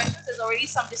questions. There's already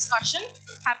some discussion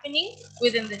happening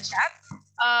within the chat.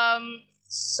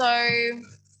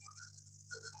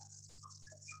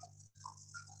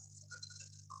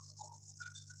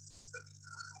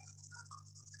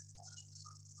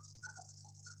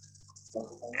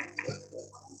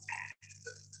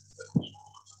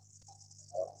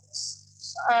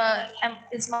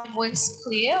 Is my voice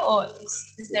clear, or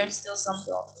is there still some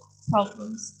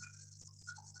problems?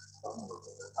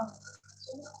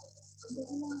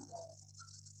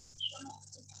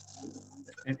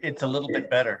 It's a little bit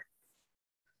better.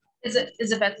 Is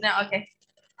it better now? Okay,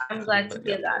 I'm glad to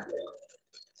hear that.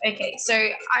 Okay, so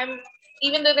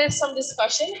even though there's some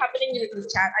discussion happening in the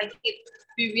chat, I think it'd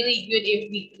be really good if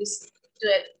we could just do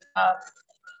it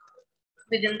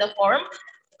within the forum.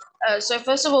 So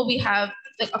first of all, we have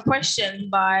a question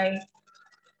by,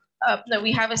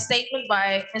 we have a statement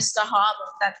by Mr. Harmon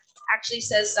that actually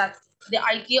says that the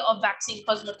idea of vaccine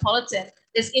cosmopolitan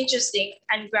is interesting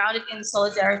and grounded in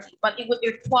solidarity, but it would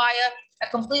require a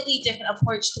completely different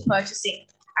approach to purchasing.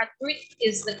 At root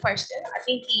is the question. I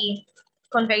think he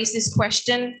conveys this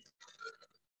question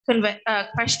to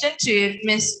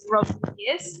Ms.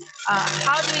 L.Pierce.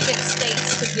 How do we get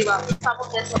states to give up some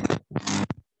of their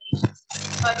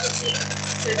purchasing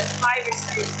to the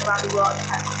high-risk groups around the world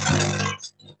and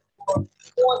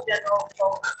more general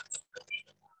focus?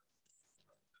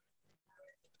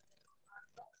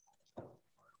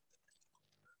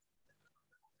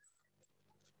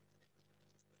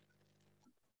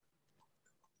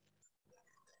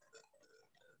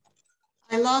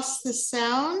 I lost the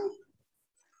sound.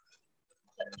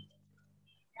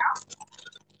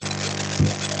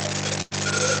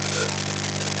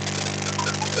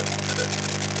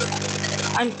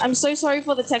 I'm so sorry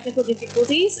for the technical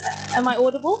difficulties. Am I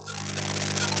audible?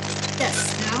 Yes,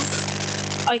 now.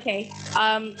 Okay.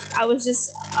 I was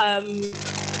just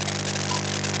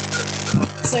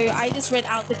so I just read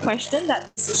out the question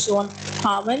that Mr. Shawn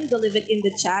Harmon delivered in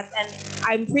the chat, and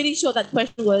I'm pretty sure that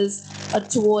question was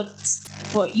towards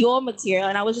for your material,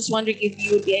 and I was just wondering if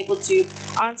you would be able to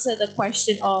answer the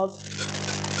question of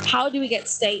how do we get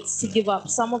states to give up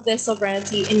some of their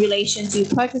sovereignty in relation to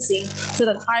purchasing so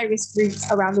that high-risk groups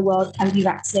around the world can be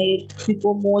vaccinated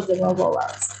before more general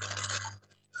rollouts?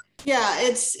 Yeah,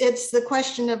 it's the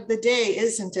question of the day,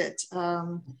 isn't it?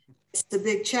 It's the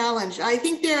big challenge. I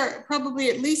think there are probably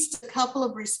at least a couple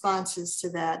of responses to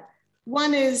that.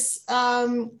 One is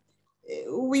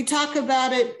we talk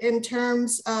about it in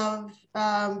terms of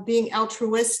being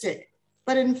altruistic,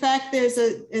 but in fact, there's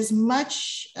as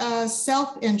much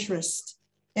self-interest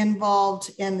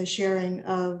involved in the sharing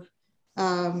of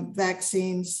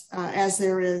vaccines as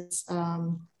there is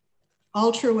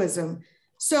altruism.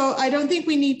 So I don't think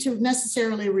we need to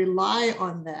necessarily rely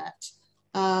on that.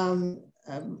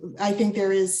 I think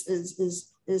there is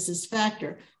this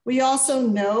factor. We also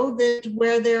know that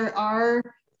where there are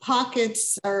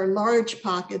pockets or large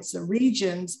pockets of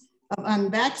regions of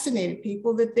unvaccinated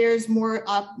people, that there's more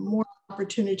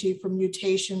opportunity for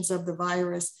mutations of the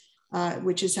virus,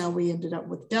 which is how we ended up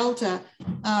with Delta,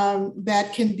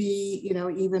 that can be,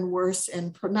 even worse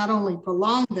and not only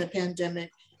prolong the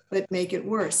pandemic, but make it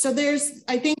worse. So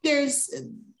I think there's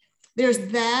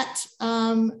that.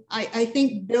 I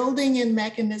think building in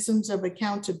mechanisms of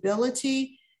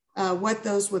accountability, what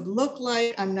those would look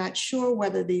like, I'm not sure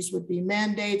whether these would be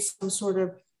mandates, some sort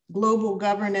of global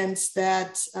governance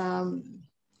that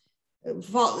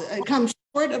comes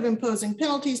short of imposing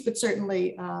penalties, but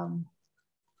certainly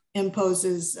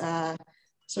imposes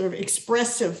sort of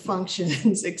expressive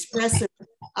functions, expressive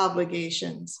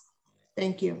obligations.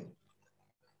 Thank you.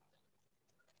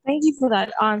 Thank you for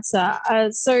that answer.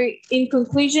 So in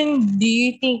conclusion, do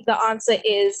you think the answer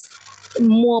is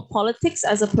more politics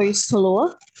as opposed to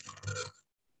law?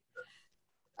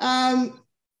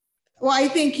 Well, I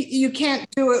think you can't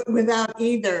do it without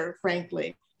either,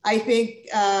 frankly. I think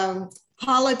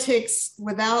politics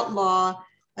without law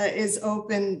is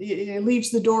open, it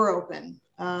leaves the door open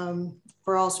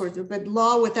for all sorts of, but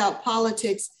law without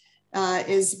politics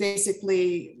is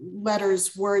basically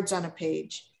letters, words on a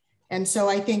page. And so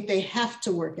I think they have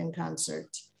to work in concert.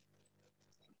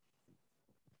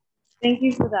 Thank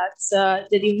you for that, sir.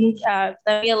 Jadi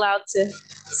kami allowed to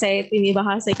say it ini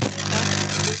bahasa kita.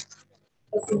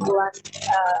 Kesimpulan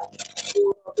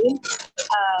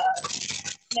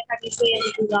yang kami isu yang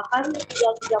digunakan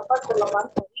yang dapat berlepas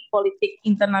dari politik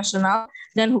internasional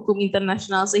dan hukum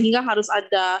internasional, sehingga harus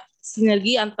ada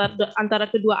sinergi antara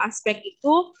kedua aspek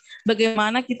itu.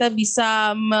 Bagaimana kita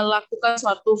bisa melakukan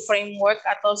suatu framework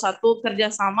atau satu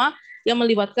kerjasama yang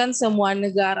melibatkan semua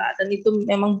negara, dan itu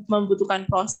memang membutuhkan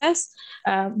proses,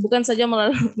 bukan saja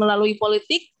melalui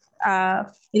politik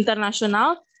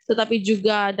internasional, tetapi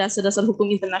juga dasar-dasar hukum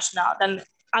internasional. Dan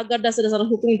agar dasar-dasar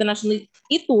hukum internasional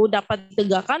itu dapat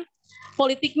ditegakkan,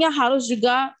 politiknya harus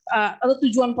juga, atau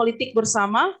tujuan politik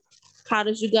bersama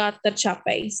harus juga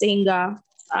tercapai, sehingga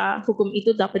hukum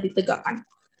itu dapat ditegakkan.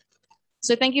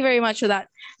 So thank you very much for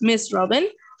that, Ms. Robin.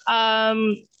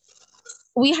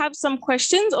 We have some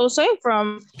questions also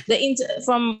from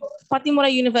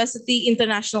PATTIMURA University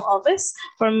International Office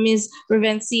from Ms.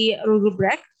 Revency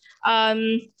Rugubrek.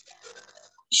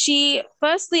 She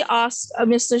firstly asked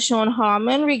Mr. Shawn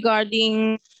Harmon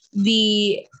regarding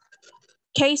the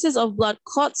cases of blood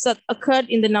clots that occurred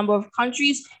in the number of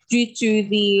countries due to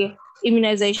the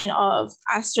immunization of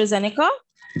AstraZeneca.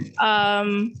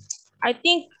 I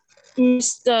think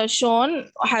Mr. Shawn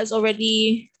has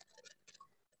already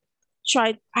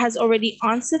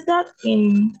answered that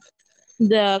in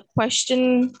the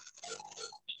question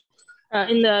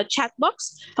in the chat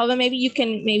box. However, maybe you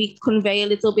can convey a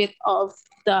little bit of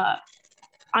the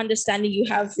understanding you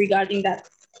have regarding that.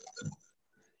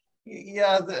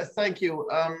 Yeah, thank you.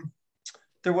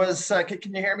 There was, can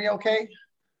you hear me okay?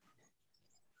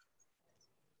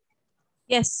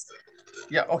 Yes.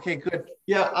 Yeah, okay, good.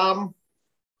 Yeah,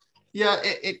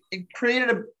 it created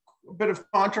a bit of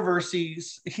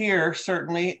controversies here,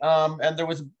 certainly, and there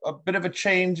was a bit of a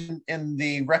change in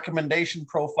the recommendation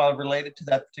profile related to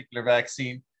that particular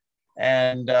vaccine,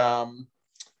 and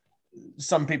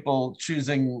some people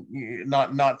choosing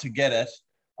not to get it,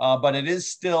 but it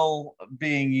is still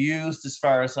being used as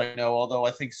far as I know, although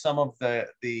I think some of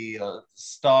the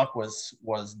stock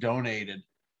was donated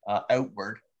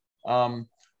outward.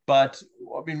 But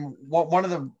I mean, one of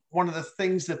the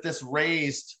things that this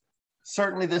raised,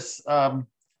 certainly this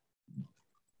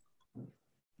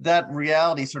that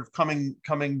reality sort of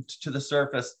coming to the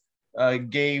surface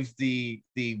gave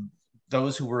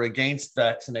those who were against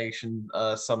vaccination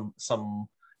some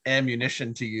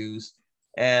ammunition to use,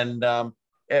 and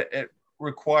it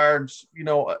required,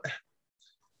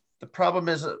 the problem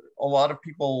is a lot of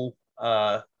people.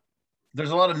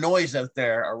 There's a lot of noise out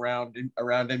there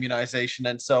around immunization,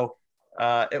 and so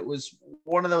it was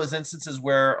one of those instances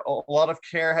where a lot of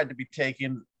care had to be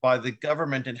taken by the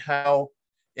government in how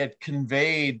it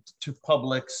conveyed to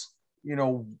publics,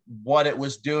 what it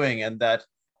was doing, and that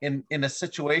in a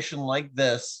situation like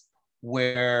this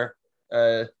where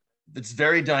it's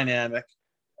very dynamic,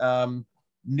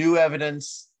 new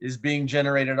evidence is being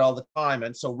generated all the time,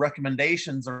 and so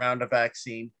recommendations around a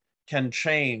vaccine can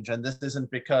change, and this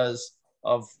isn't because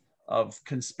of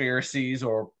conspiracies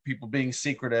or people being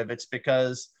secretive. It's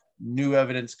because new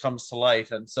evidence comes to light,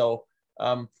 and so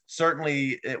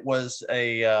certainly it was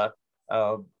a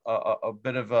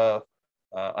bit of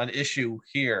an issue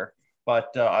here,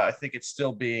 but I think it's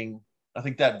still being. I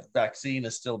think that vaccine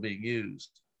is still being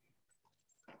used.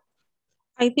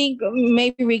 I think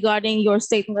maybe regarding your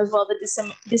statement as well, the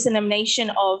dissemination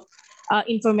of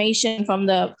information from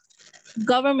the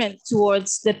government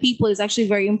towards the people is actually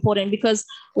very important, because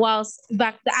whilst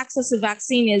the access to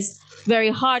vaccine is very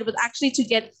hard, but actually to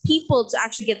get people to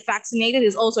actually get vaccinated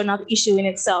is also another issue in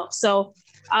itself. So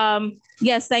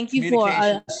yes, thank you for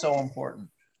communication is so important.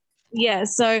 Yeah,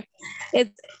 so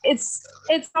it's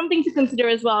something to consider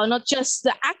as well, not just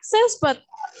the access, but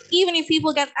even if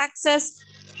people get access,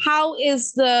 how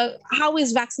is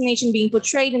vaccination being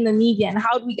portrayed in the media, and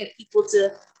how do we get people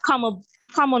to come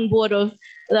on board of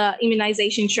the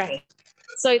immunization train?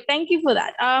 So thank you for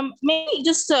that. Maybe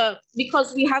just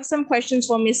because we have some questions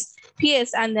for Ms.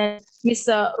 Pierce and then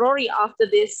Mr. Rory after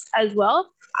this as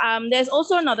well. There's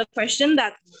also another question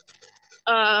that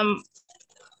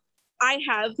I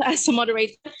have as a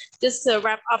moderator, just to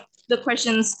wrap up the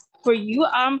questions for you.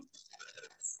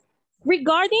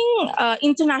 Regarding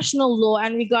international law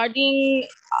and regarding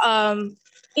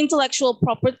intellectual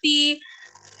property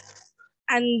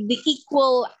and the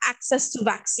equal access to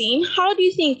vaccine, how do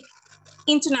you think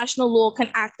international law can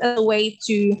act as a way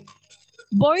to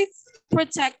both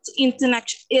protect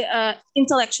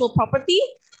intellectual property,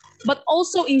 but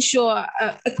also ensure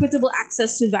equitable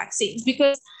access to vaccines?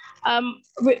 Because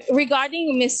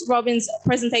regarding Ms. Robin's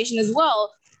presentation as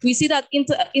well, we see that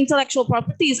intellectual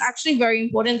property is actually very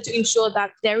important to ensure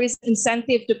that there is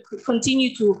incentive to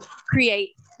continue to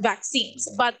create vaccines.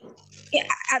 But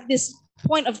at this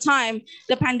point of time,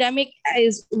 the pandemic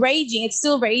is raging. It's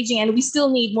still raging, and we still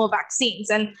need more vaccines.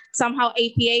 And somehow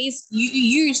APAs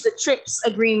use the TRIPS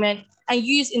agreement and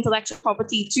use intellectual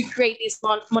property to create these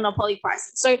monopoly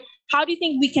prices. So how do you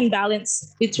think we can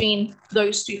balance between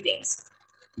those two things?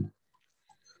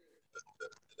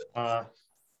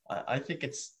 I think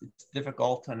it's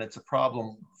difficult and it's a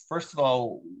problem. First of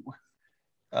all,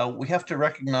 we have to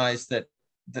recognize that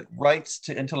rights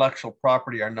to intellectual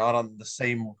property are not on the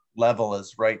same level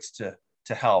as rights to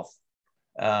health.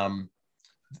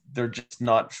 They're just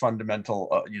not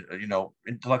fundamental.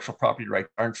 Intellectual property rights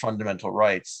aren't fundamental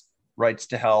rights. Rights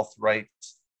to health,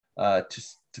 rights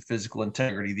to physical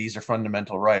integrity, these are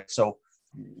fundamental rights. So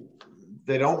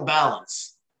they don't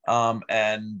balance.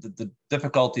 And the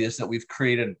difficulty is that we've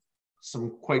created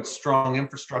some quite strong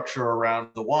infrastructure around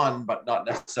the one, but not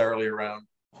necessarily around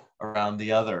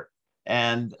the other.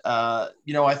 And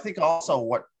I think also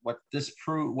what this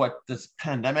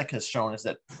pandemic has shown is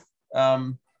that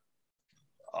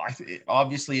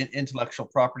obviously intellectual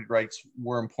property rights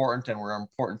were important and were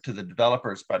important to the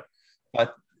developers, but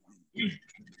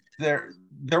there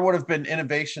would have been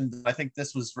innovation. I think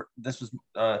this was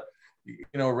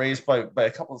raised by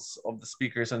a couple of the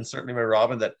speakers, and certainly by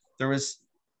Robin, that there was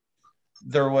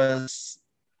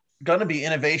going to be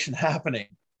innovation happening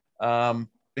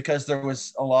because there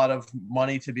was a lot of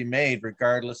money to be made,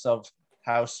 regardless of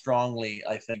how strongly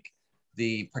I think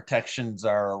the protections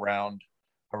are around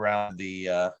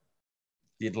the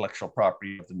intellectual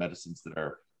property of the medicines that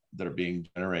are being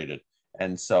generated.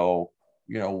 And so,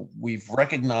 we've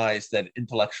recognized that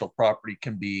intellectual property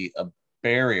can be a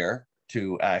barrier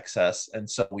to access. And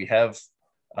so we have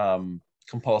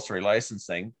compulsory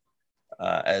licensing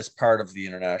as part of the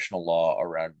international law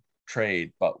around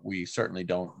trade, but we certainly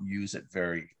don't use it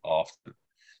very often.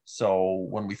 So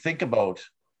when we think about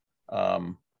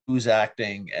who's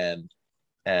acting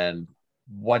and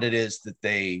what it is that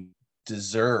they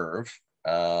deserve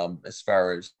as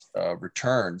far as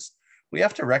returns, we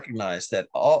have to recognize that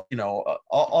all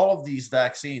of these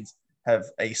vaccines have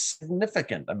a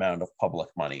significant amount of public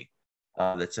money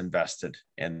that's invested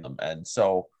in them. And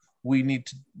so we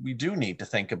do need to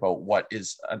think about what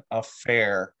is a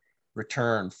fair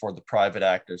return for the private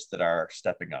actors that are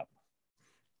stepping up.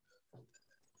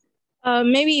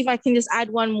 Maybe if I can just add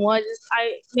one more,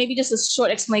 maybe just a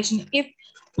short explanation. If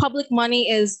public money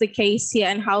is the case here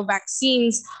and how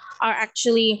vaccines are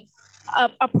actually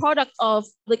a product of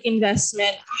public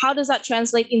investment, how does that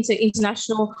translate into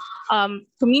international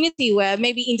community where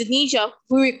maybe Indonesia,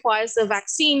 who requires the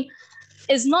vaccine,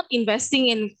 is not investing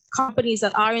in companies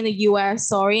that are in the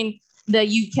US or in the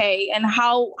UK? And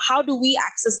how do we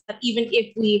access that even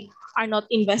if we are not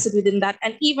invested within that?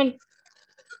 And even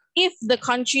if the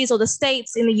countries or the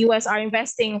states in the US are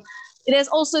investing, there's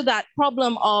also that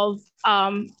problem of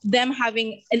them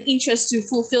having an interest to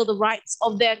fulfill the rights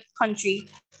of their country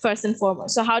first and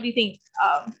foremost. So how do you think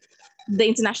the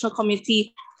international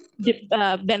community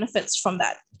benefits from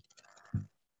that?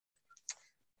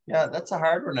 Yeah, that's a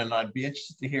hard one, and I'd be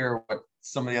interested to hear what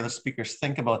some of the other speakers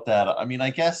think about that. I mean,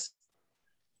 I guess,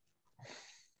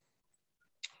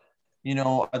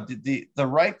 the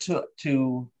right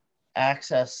to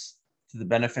access to the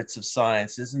benefits of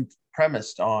science isn't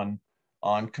premised on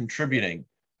contributing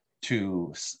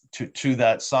to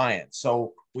that science.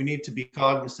 So we need to be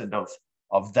cognizant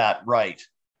of that right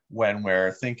when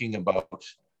we're thinking about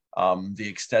the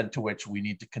extent to which we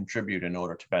need to contribute in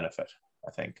order to benefit,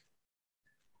 I think.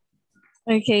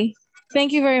 Okay,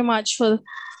 thank you very much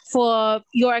for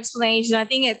your explanation. I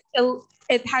think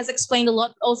it has explained a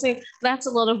lot. Also, that's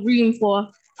a lot of room for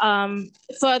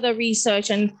further research,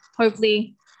 and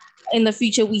hopefully in the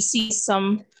future we see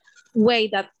some way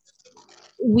that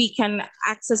we can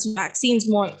access vaccines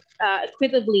more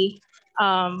equitably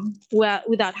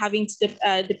without having to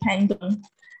depend on,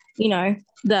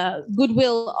 the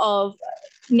goodwill of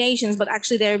nations, but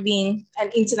actually there being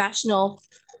an international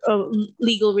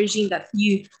legal regime that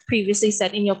you previously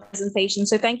said in your presentation.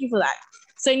 So thank you for that.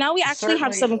 So now we actually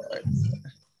have some.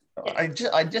 I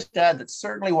just add that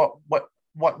certainly what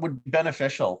would be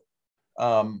beneficial,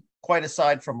 quite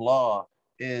aside from law,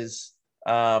 is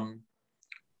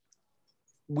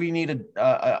we need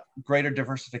a greater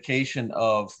diversification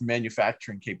of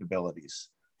manufacturing capabilities.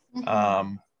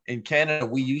 Mm-hmm. In Canada,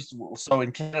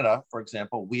 in Canada, for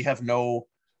example, we have no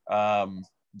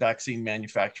vaccine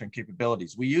manufacturing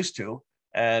capabilities. We used to,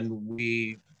 and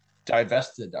we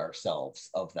divested ourselves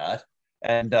of that.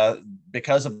 And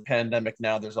because of the pandemic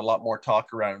now, there's a lot more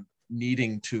talk around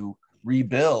needing to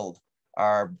rebuild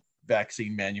our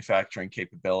vaccine manufacturing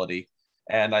capability.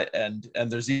 And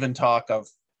there's even talk of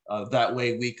that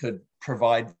way we could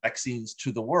provide vaccines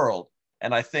to the world.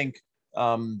 And I think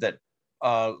that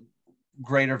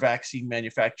greater vaccine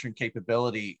manufacturing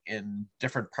capability in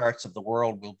different parts of the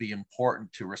world will be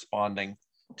important to responding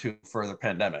to further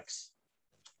pandemics.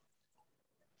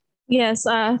 Yes,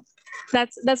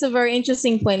 that's a very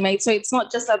interesting point, mate. So it's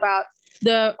not just about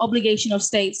the obligation of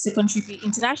states to contribute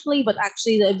internationally, but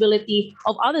actually the ability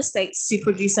of other states to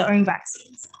produce their own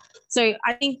vaccines. So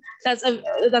I think that's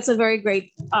a very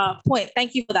great point.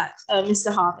 Thank you for that,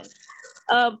 Mr. Harmon.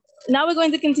 Now we're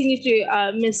going to continue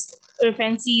to Ms.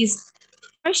 Fancy's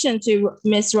question to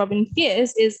Ms. Robin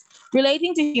Pierce is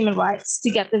relating to human rights to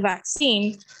get the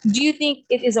vaccine. Do you think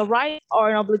it is a right or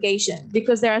an obligation?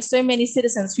 Because there are so many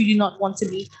citizens who do not want to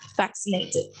be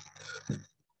vaccinated.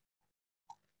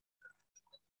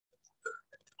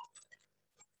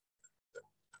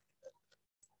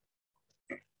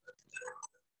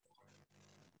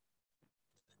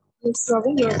 Ms.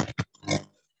 Robin, you're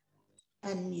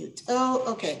Unmute. Oh,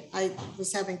 okay. I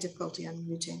was having difficulty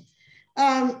unmuting.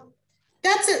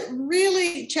 That's a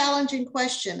really challenging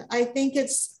question. I think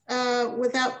it's,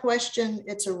 without question,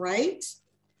 it's a right.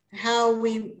 How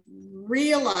we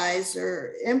realize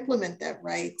or implement that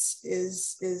right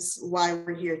is why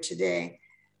we're here today.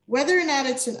 Whether or not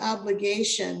it's an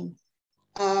obligation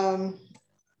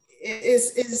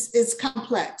is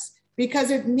complex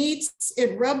because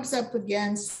it rubs up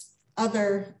against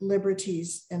other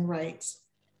liberties and rights.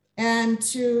 And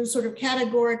to sort of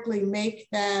categorically make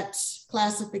that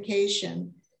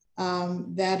classification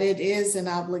that it is an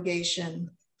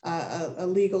obligation, a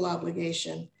legal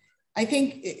obligation, I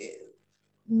think it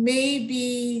may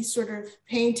be sort of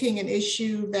painting an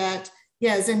issue that,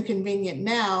 yeah, is inconvenient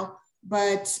now,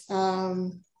 but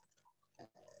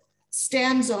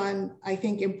stands on, I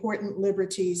think, important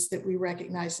liberties that we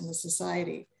recognize in the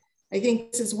society. I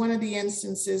think this is one of the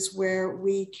instances where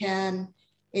we can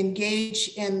engage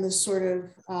in the sort of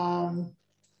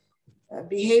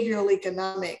behavioral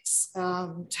economics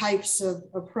types of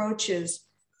approaches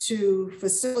to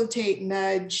facilitate,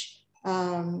 nudge,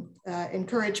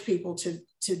 encourage people to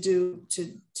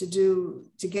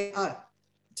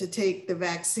take the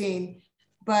vaccine,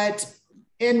 but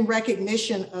in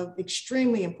recognition of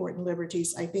extremely important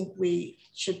liberties, I think we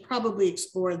should probably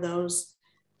explore those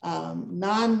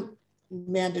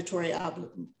non-mandatory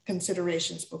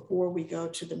considerations before we go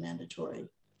to the mandatory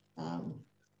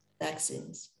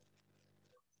vaccines.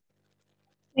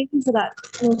 Thank you for that,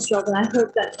 Ms. Robin. I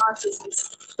hope that answers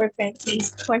Ms.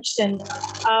 Fancy's question.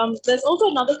 There's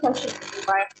also another question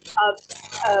by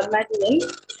Madeline.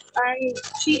 And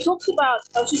she talks about,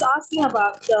 she's asking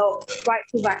about the right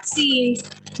to vaccines,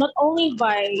 not only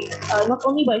by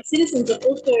citizens, but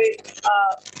also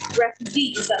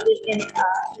refugees that live in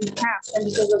camps, and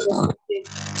because of the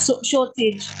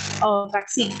shortage of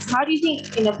vaccines. How do you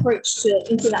think, in approach to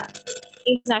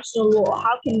international law,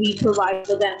 how can we provide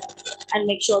for them and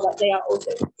make sure that they are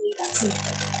also fully vaccinated?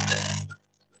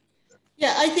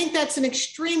 Yeah, I think that's an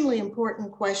extremely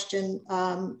important question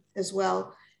as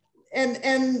well.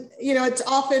 And you know, it's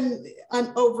often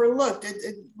overlooked.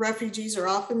 Refugees are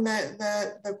often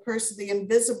the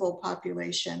invisible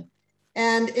population.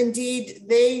 And indeed,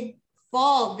 they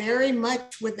fall very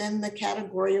much within the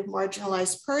category of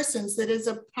marginalized persons that is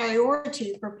a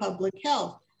priority for public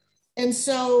health. And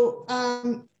so,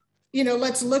 you know,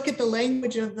 let's look at the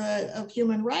language of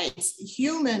human rights,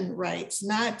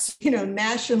 not, you know,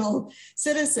 national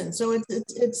citizens. So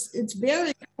it's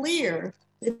very clear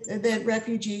that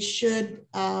refugees should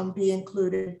be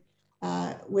included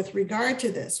with regard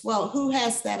to this. Well, who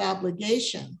has that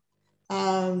obligation?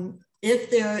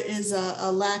 If there is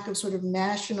a lack of sort of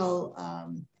national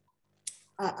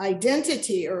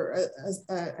identity or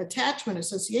attachment,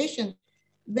 association,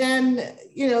 then,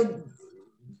 you know,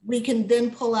 we can then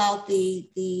pull out the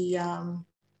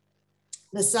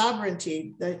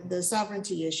sovereignty, the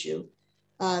sovereignty issue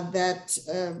that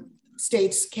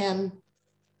states can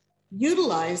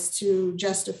utilize to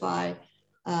justify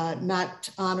not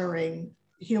honoring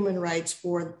human rights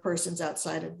for persons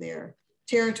outside of their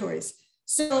territories.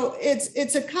 So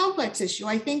it's a complex issue.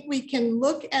 I think we can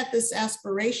look at this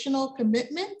aspirational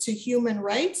commitment to human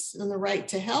rights and the right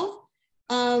to health,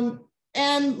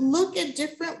 and look at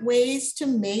different ways to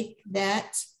make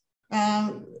that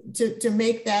to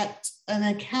make that an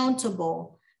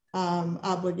accountable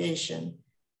obligation.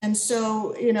 And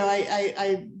so, you know,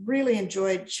 I really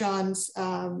enjoyed Shawn's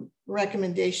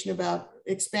recommendation about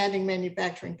expanding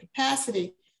manufacturing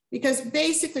capacity, because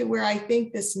basically where I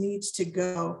think this needs to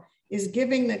go is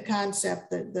giving the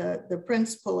concept, the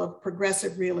principle of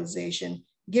progressive realization,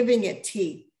 giving it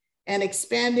teeth. And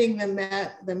expanding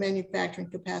the manufacturing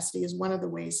capacity is one of the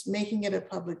ways. Making it a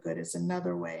public good is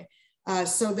another way,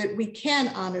 so that we can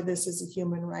honor this as a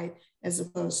human right as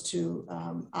opposed to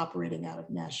operating out of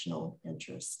national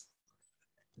interest.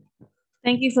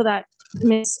 Thank you for that,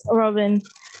 Ms. Robin.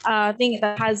 I think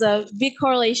that has a big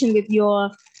correlation with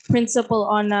your principle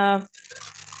on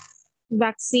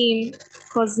vaccine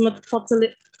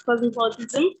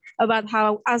cosmopolitanism, about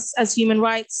how us as human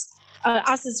rights,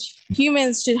 us as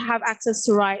humans should have access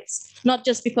to rights, not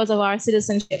just because of our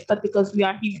citizenship, but because we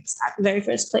are humans at the very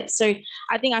first place. So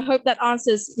I hope that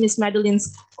answers Ms.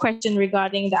 Madeline's question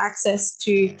regarding the access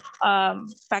to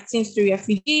vaccines through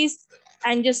refugees,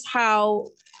 and just how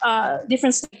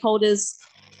different stakeholders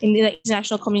in the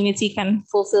international community can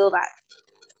fulfill that.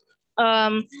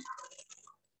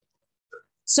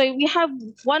 So we have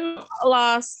one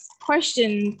last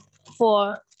question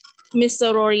for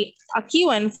Mr. Rory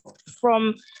Akiwan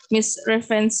from Ms.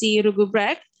 Refensi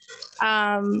Rugubrek,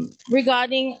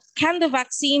 regarding, can the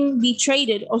vaccine be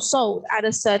traded or sold at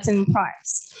a certain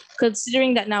price?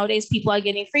 Considering that nowadays people are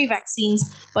getting free vaccines,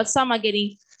 but some are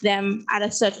getting them at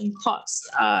a certain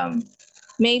cost.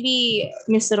 Maybe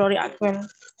Mr. Rory Akiwan.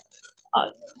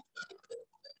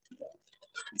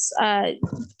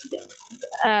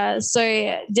 So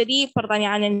jadi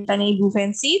pertanyaan yang ditanya Ibu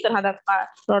Fancy terhadap Pak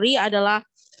Rory adalah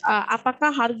apakah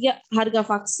harga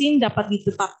vaksin dapat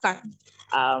ditetapkan,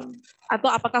 atau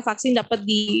apakah vaksin dapat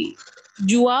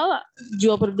dijual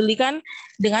berbelikan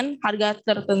dengan harga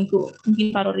tertentu? Mungkin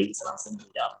Pak Rory bisa langsung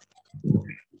menjawab.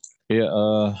 Ya,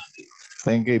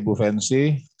 thank you Ibu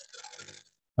Fancy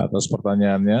atas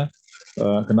pertanyaannya.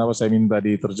 Kenapa saya minta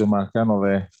diterjemahkan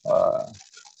oleh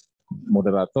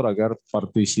moderator agar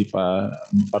partisipan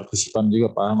juga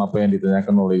paham apa yang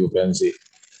ditanyakan oleh Ibu Fancy.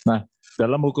 Nah,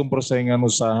 dalam hukum persaingan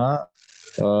usaha,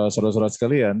 saudara-saudara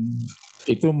sekalian,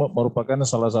 itu merupakan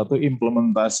salah satu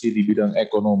implementasi di bidang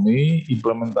ekonomi,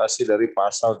 implementasi dari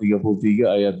pasal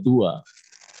 33 ayat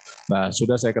 2. Nah,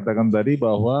 sudah saya katakan tadi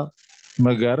bahwa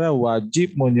negara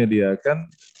wajib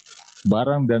menyediakan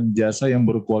barang dan jasa yang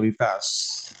berkualitas,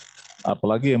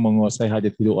 apalagi yang menguasai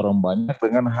hajat hidup orang banyak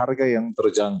dengan harga yang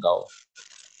terjangkau.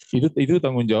 Itu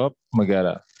tanggung jawab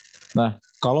negara. Nah,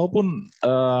 kalaupun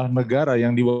negara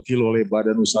yang diwakili oleh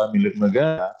badan usaha milik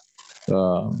negara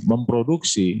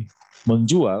memproduksi,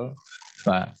 menjual,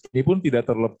 nah ini pun tidak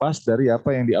terlepas dari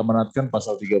apa yang diamanatkan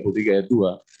pasal 33 ayat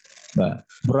 2. Nah,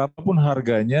 berapapun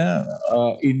harganya,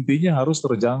 intinya harus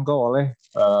terjangkau oleh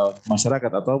masyarakat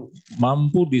atau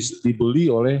mampu dibeli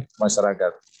oleh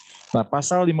masyarakat. Nah,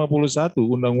 pasal 51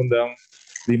 Undang-Undang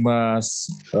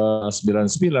 599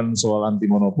 soal anti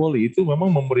monopoli itu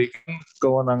memang memberikan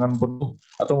kewenangan penuh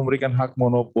atau memberikan hak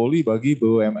monopoli bagi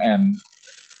BUMN.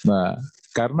 Nah,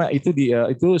 karena itu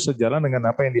sejalan dengan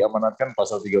apa yang diamanatkan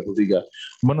pasal 33.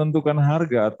 Menentukan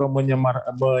harga atau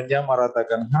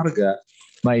menyamaratakan harga,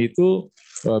 nah itu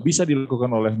bisa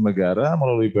dilakukan oleh negara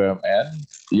melalui BUMN.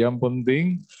 Yang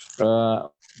penting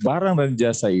barang dan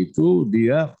jasa itu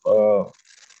dia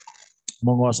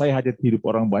menguasai hajat hidup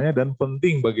orang banyak dan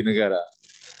penting bagi negara.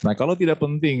 Nah, kalau tidak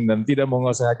penting dan tidak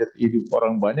menguasai hajat hidup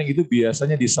orang banyak, itu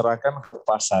biasanya diserahkan ke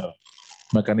pasar,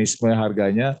 mekanisme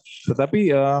harganya.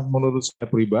 Tetapi menurut saya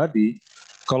pribadi,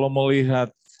 kalau melihat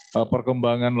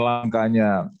perkembangan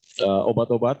langkanya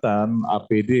obat-obatan,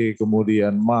 APD,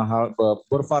 kemudian mahal,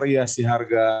 bervariasi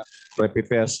harga rapid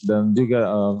test dan juga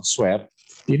swab,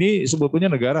 ini sebetulnya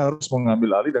negara harus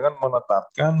mengambil alih dengan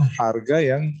menetapkan harga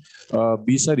yang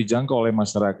bisa dijangkau oleh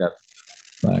masyarakat.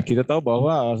 Nah, kita tahu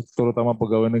bahwa terutama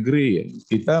pegawai negeri,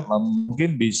 kita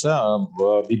mungkin bisa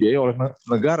dibiayai oleh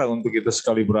negara untuk kita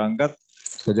sekali berangkat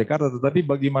ke Jakarta. Tetapi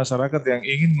bagi masyarakat yang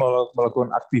ingin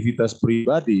melakukan aktivitas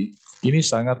pribadi, ini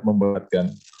sangat memberatkan.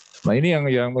 Nah, ini yang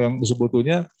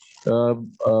sebetulnya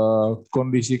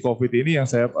kondisi COVID ini yang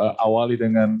saya awali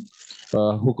dengan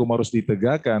hukum harus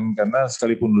ditegakkan, karena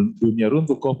sekalipun dunia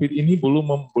runtuh, COVID ini belum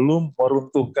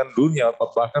meruntuhkan dunia,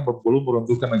 bahkan belum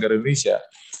meruntuhkan negara Indonesia.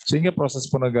 Sehingga proses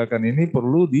penegakan ini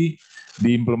perlu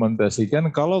diimplementasikan.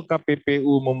 Kalau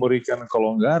KPPU memberikan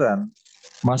kelonggaran,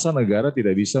 masa negara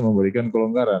tidak bisa memberikan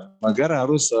kelonggaran? Negara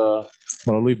harus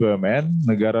melalui BUMN,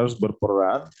 negara harus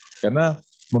berperan, karena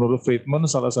menurut Friedman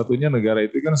salah satunya negara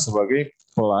itu kan sebagai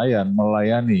pelayan,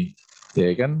 melayani,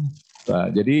 ya kan?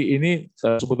 Nah, jadi ini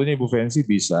sebetulnya Ibu Fancy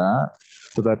bisa,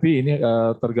 tetapi ini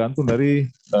tergantung dari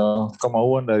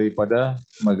kemauan daripada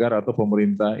negara atau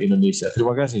pemerintah Indonesia.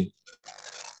 Terima kasih.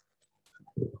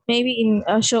 Maybe in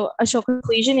a short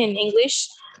conclusion in English.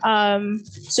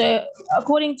 So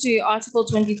according to Article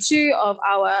 22 of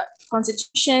our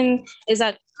Constitution, is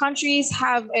that countries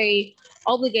have a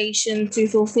obligation to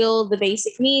fulfill the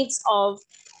basic needs of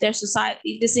their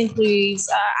society. This includes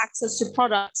access to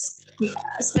products,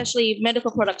 especially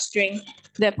medical products during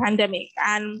the pandemic.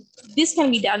 And this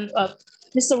can be done,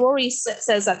 Mr. Rory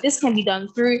says that this can be done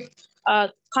through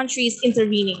countries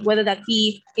intervening, whether that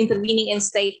be intervening in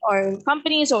state-owned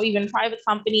companies or even private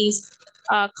companies.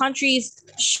 Countries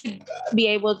should be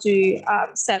able to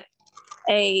set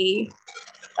a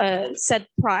set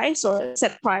price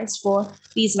for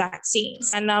these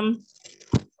vaccines. And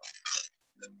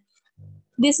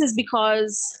this is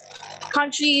because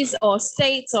countries or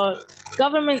states or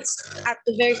governments at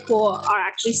the very core are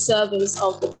actually servers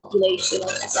of the population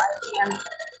of society. And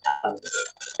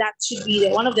that should be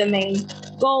one of their main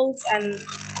goals. And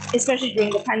especially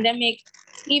during the pandemic,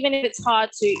 even if it's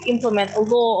hard to implement a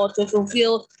law or to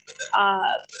fulfill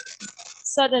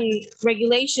certain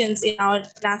regulations in our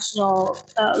national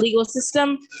legal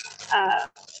system,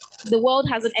 the world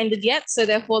hasn't ended yet, so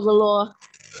therefore the law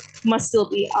must still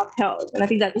be upheld. And I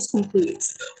think that this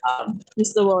concludes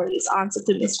Mr. Rory's answer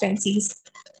to Ms. Fancy's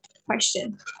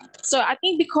question. So I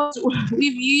think because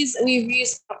we've used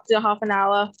up to half an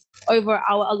hour over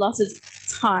our allotted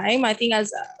time, I think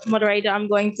as moderator, I'm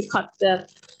going to cut the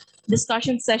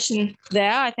discussion session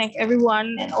there. I thank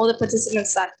everyone and all the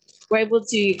participants that were able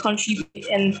to contribute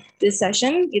in this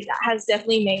session. It has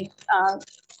definitely made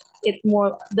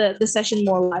the session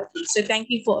more lively. So thank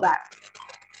you for that.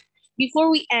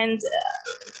 Before we end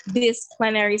this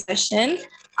plenary session,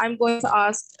 I'm going to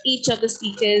ask each of the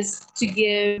speakers to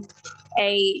give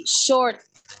a short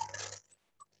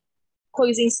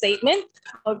closing statement,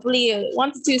 hopefully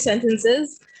 1 to 2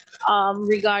 sentences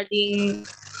regarding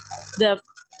the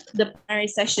plenary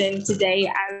session today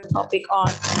as a topic on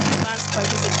advanced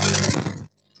process of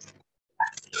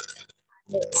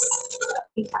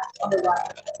impact on the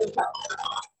right.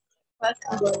 First,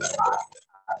 I'm going to ask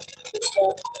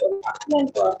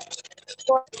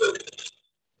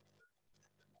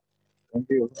Thank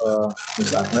you,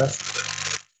 Ms. Agnes.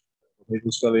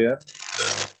 Ibu sekalian,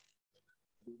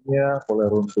 dunia boleh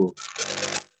runtuh.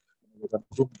 Penegakan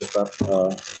hukum tetap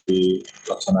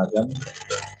dilaksanakan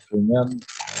dengan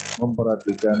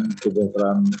memperhatikan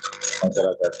kesejahteraan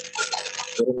masyarakat.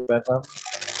 Kesehatan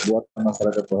buat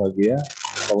masyarakat bahagia,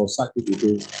 kalau sakit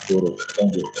itu buruk.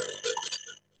 Thank you.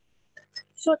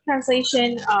 Short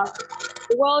translation,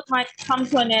 the world might come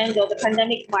to an end or the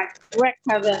pandemic might wreak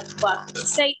havoc, but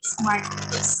states might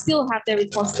still have their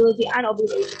responsibility and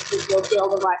obligation to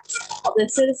fulfill the rights of their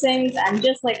citizens. And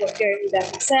just like what Gary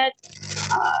said,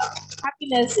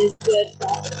 happiness is good,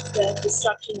 but the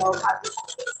destruction of happiness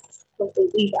is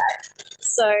completely bad.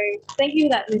 So thank you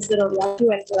for that, Mr.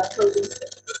 Robiatu, and for that closing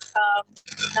statement.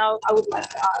 Now I would like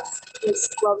to ask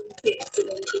Ms. Robin to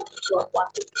make a short one.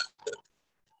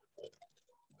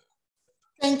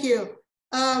 Thank you.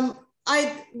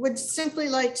 I would simply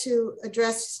like to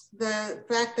address the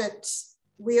fact that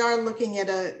we are looking at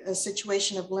a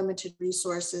situation of limited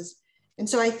resources. And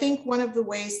so I think one of the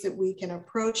ways that we can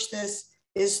approach this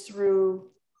is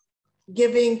through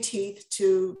giving teeth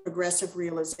to progressive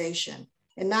realization,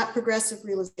 and not progressive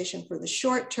realization for the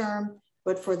short term,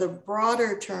 but for the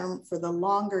broader term, for the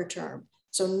longer term.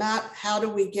 So not how do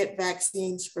we get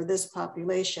vaccines for this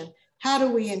population? How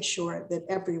do we ensure that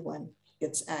everyone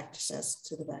gets access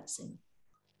to the vaccine?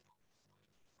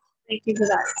 Thank you for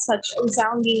that. Such a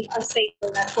resounding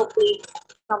statement, and hopefully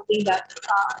something that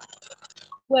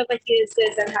whoever hears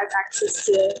this and has access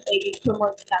to maybe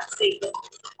promote that statement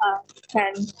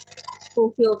can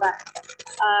fulfill that.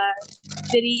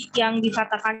 Jadi yang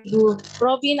dikatakan Ibu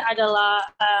Robin adalah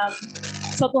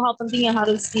suatu hal penting yang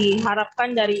harus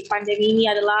diharapkan dari pandemi ini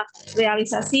adalah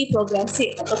realisasi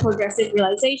progresif atau progressive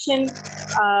realization,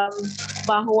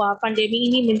 bahwa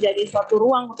pandemi ini menjadi suatu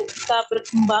ruang untuk kita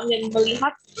berkembang dan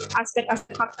melihat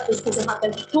aspek-aspek hak atas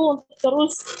kesehatan itu untuk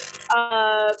terus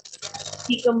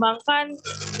dikembangkan,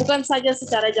 bukan saja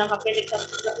secara jangka pendek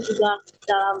tapi juga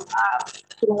dalam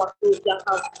kurun waktu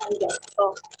jangka panjang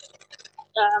atau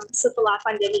setelah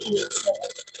pandemi ini.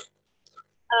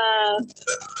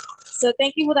 So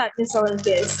thank you for that, Mr.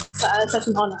 L.Pierce. Such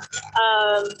an honor.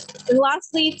 And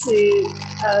lastly, to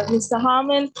Mr.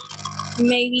 Harmon,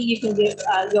 maybe you can give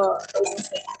your closing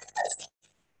statement.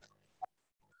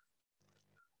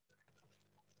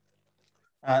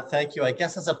 Thank you. I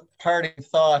guess as a parting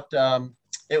thought,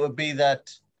 it would be that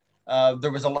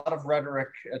there was a lot of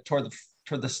rhetoric toward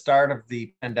the start of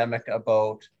the pandemic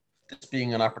about this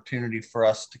being an opportunity for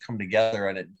us to come together,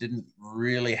 and it didn't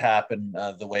really happen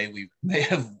the way we may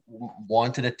have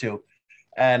wanted it to.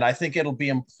 And I think it'll be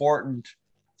important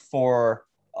for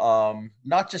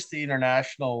not just the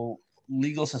international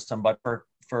legal system, but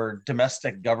for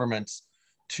domestic governments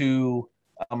to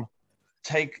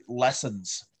take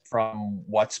lessons from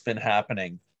what's been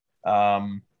happening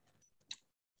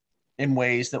in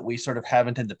ways that we sort of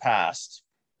haven't in the past,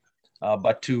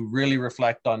 but to really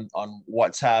reflect on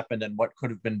what's happened and what could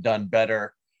have been done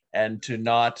better, and to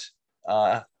not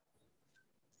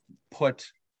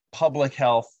put public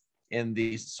health in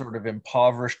the sort of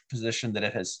impoverished position that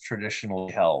it has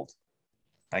traditionally held.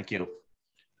 Thank you.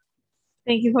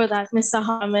 Thank you for that, Mr.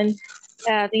 Harmon.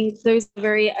 I think those are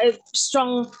very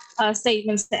strong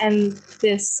statements to end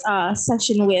this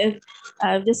session with.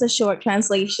 Just a short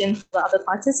translation for other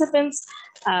participants.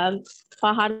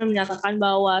 Pak Harmon menyatakan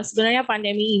bahwa sebenarnya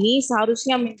pandemi ini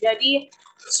seharusnya menjadi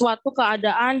suatu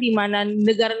keadaan di mana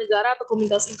negara-negara atau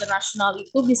komunitas internasional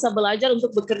itu bisa belajar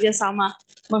untuk bekerja sama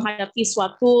menghadapi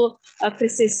suatu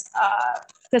krisis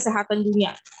kesehatan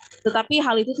dunia. Tetapi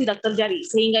hal itu tidak terjadi,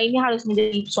 sehingga ini harus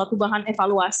menjadi suatu bahan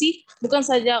evaluasi, bukan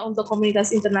saja untuk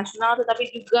komunitas internasional, tetapi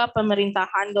juga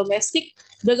pemerintahan domestik,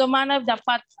 bagaimana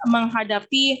dapat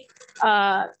menghadapi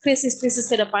krisis-krisis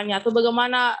ke depannya, atau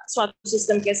bagaimana suatu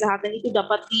sistem kesehatan itu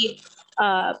dapat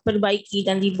diperbaiki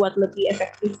dan dibuat lebih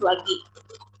efektif lagi.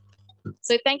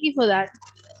 So thank you for that.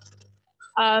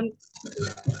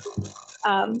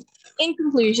 In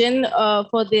conclusion,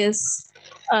 for this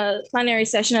plenary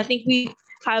session, I think we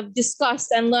have discussed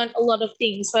and learned a lot of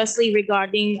things. Firstly,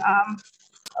 regarding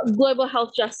global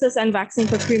health justice and vaccine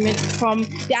procurement from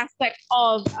the aspect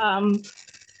of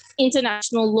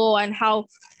international law, and how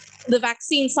the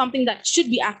vaccine, something that should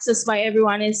be accessed by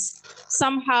everyone, is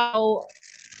somehow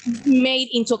made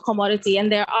into a commodity.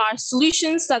 And there are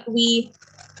solutions that we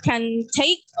can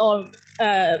take or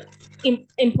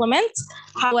implement.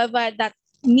 However, that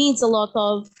needs a lot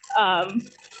of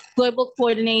global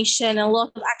coordination and a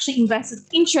lot of actually invested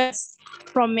interest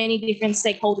from many different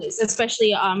stakeholders,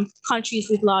 especially countries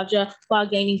with larger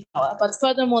bargaining power. But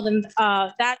furthermore than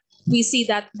that, we see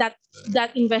that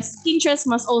invested interest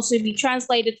must also be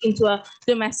translated into a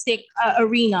domestic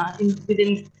arena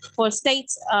for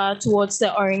states towards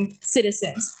their own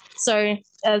citizens. So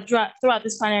throughout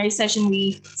this plenary session,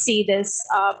 we see this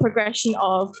progression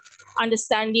of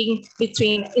understanding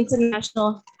between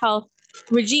international health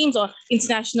regimes or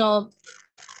international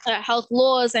health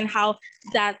laws, and how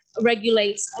that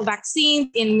regulates vaccines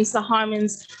in Mr.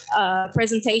 Harmon's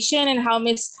presentation, and how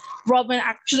Ms. Robin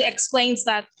actually explains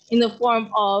that in the form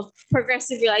of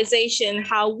progressive realization,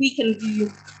 how we can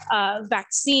view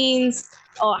vaccines,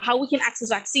 or how we can access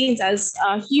vaccines as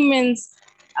humans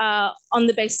on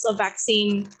the basis of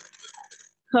vaccine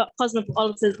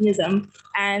cosmopolitanism.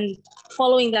 And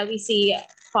following that, we see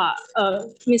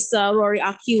Mr. Rory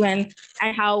Akiwen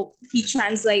and how he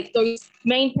translates those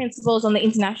main principles on the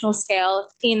international scale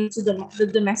into the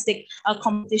domestic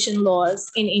competition laws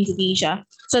in Indonesia.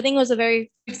 So I think it was a very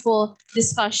fruitful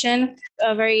discussion,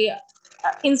 a very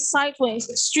insightful,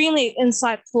 extremely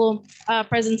insightful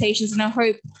presentations, and I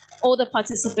hope all the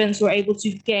participants were able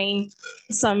to gain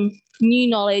some new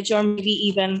knowledge or maybe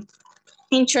even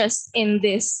interest in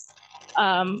this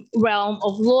realm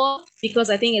of law, because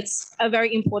I think it's a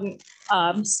very important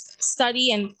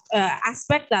study and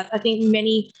aspect that I think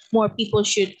many more people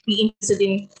should be interested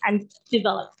in and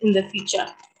develop in the future.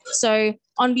 So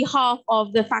on behalf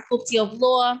of the Faculty of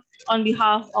Law, on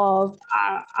behalf of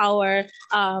our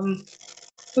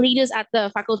leaders at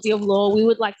the Faculty of Law, we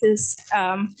would like to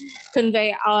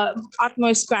convey our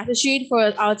utmost gratitude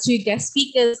for our two guest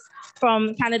speakers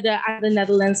from Canada and the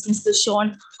Netherlands, Mr.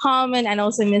 Shawn Harmon and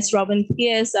also Ms. Robin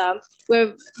Pierce.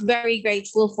 We're very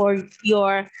grateful for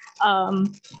your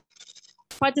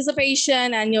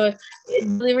participation and your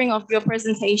delivering of your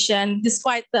presentation,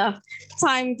 despite the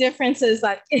time differences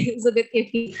that is a bit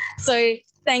iffy. So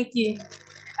thank you.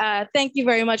 Thank you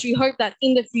very much. We hope that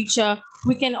in the future,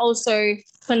 we can also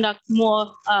conduct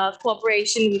more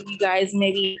cooperation with you guys,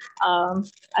 maybe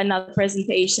another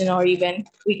presentation, or even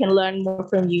we can learn more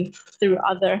from you through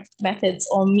other methods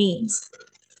or means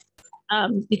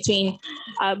between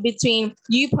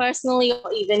you personally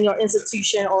or even your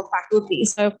institution or faculty.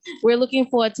 So we're looking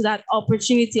forward to that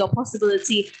opportunity or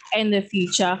possibility in the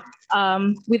future.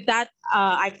 With that,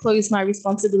 I close my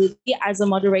responsibility as a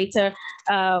moderator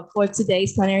for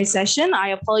today's plenary session. I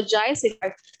apologize if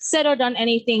I've said or done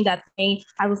anything that may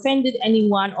have offended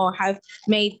anyone or have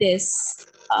made this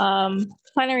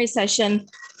plenary session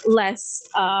less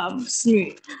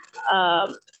smooth.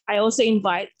 I also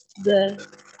invite the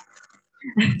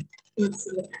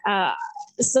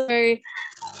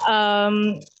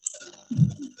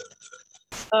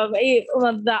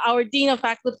our dean of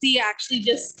faculty actually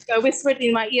just whispered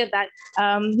in my ear that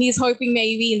he's hoping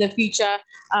maybe in the future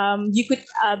you could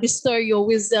bestow your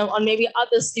wisdom on maybe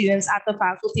other students at the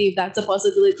faculty, if that's a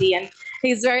possibility. And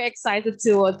he's very excited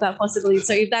towards that possibility.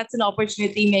 So if that's an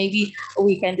opportunity, maybe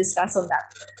we can discuss on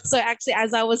that. So actually,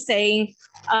 as I was saying,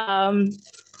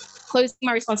 closing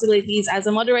my responsibilities as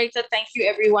a moderator, thank you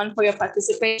everyone for your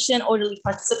participation, orderly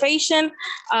participation.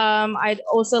 I'd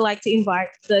also like to invite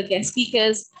the guest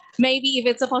speakers. Maybe if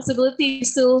it's a possibility, you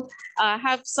still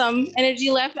have some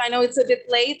energy left. I know it's a bit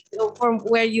late from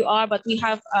where you are, but we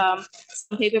have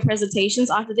some paper presentations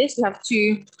after this. We have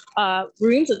 2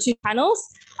 rooms or 2 panels.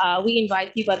 We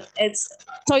invite you, but it's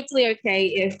totally okay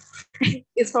if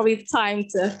it's probably time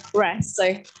to rest.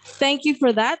 So thank you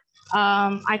for that.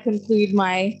 I conclude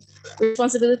my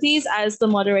responsibilities as the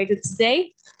moderator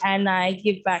today, and I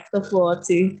give back the floor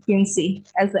to Quincy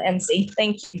as the MC.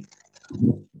 Thank you.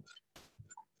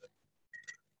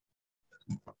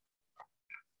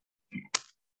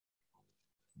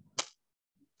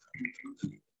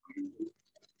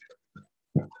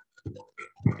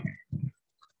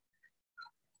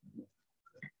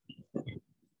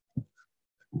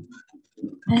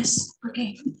 Yes,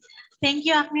 okay. Thank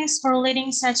you, Agnes, for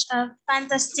leading such a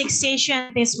fantastic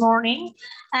session this morning.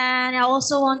 And I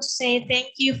also want to say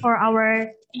thank you for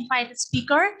our invited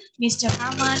speaker, Mr.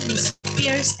 Harmon, Ms.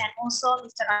 L.Pierce, and also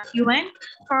Mr. L.L.M,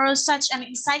 for such an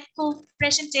insightful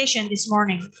presentation this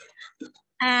morning.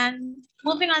 And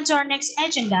moving on to our next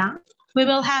agenda, we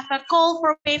will have a call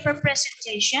for paper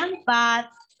presentation, but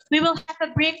we will have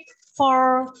a break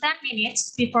for 10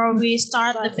 minutes before we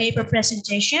start the paper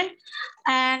presentation.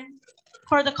 And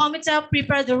for the committee,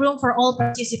 prepare the room for all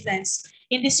participants.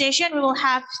 In this session, we will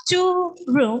have 2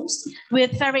 rooms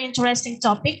with very interesting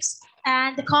topics,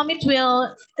 and the committee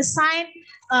will assign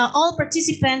all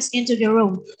participants into the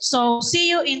room. So see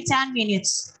you in 10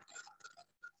 minutes.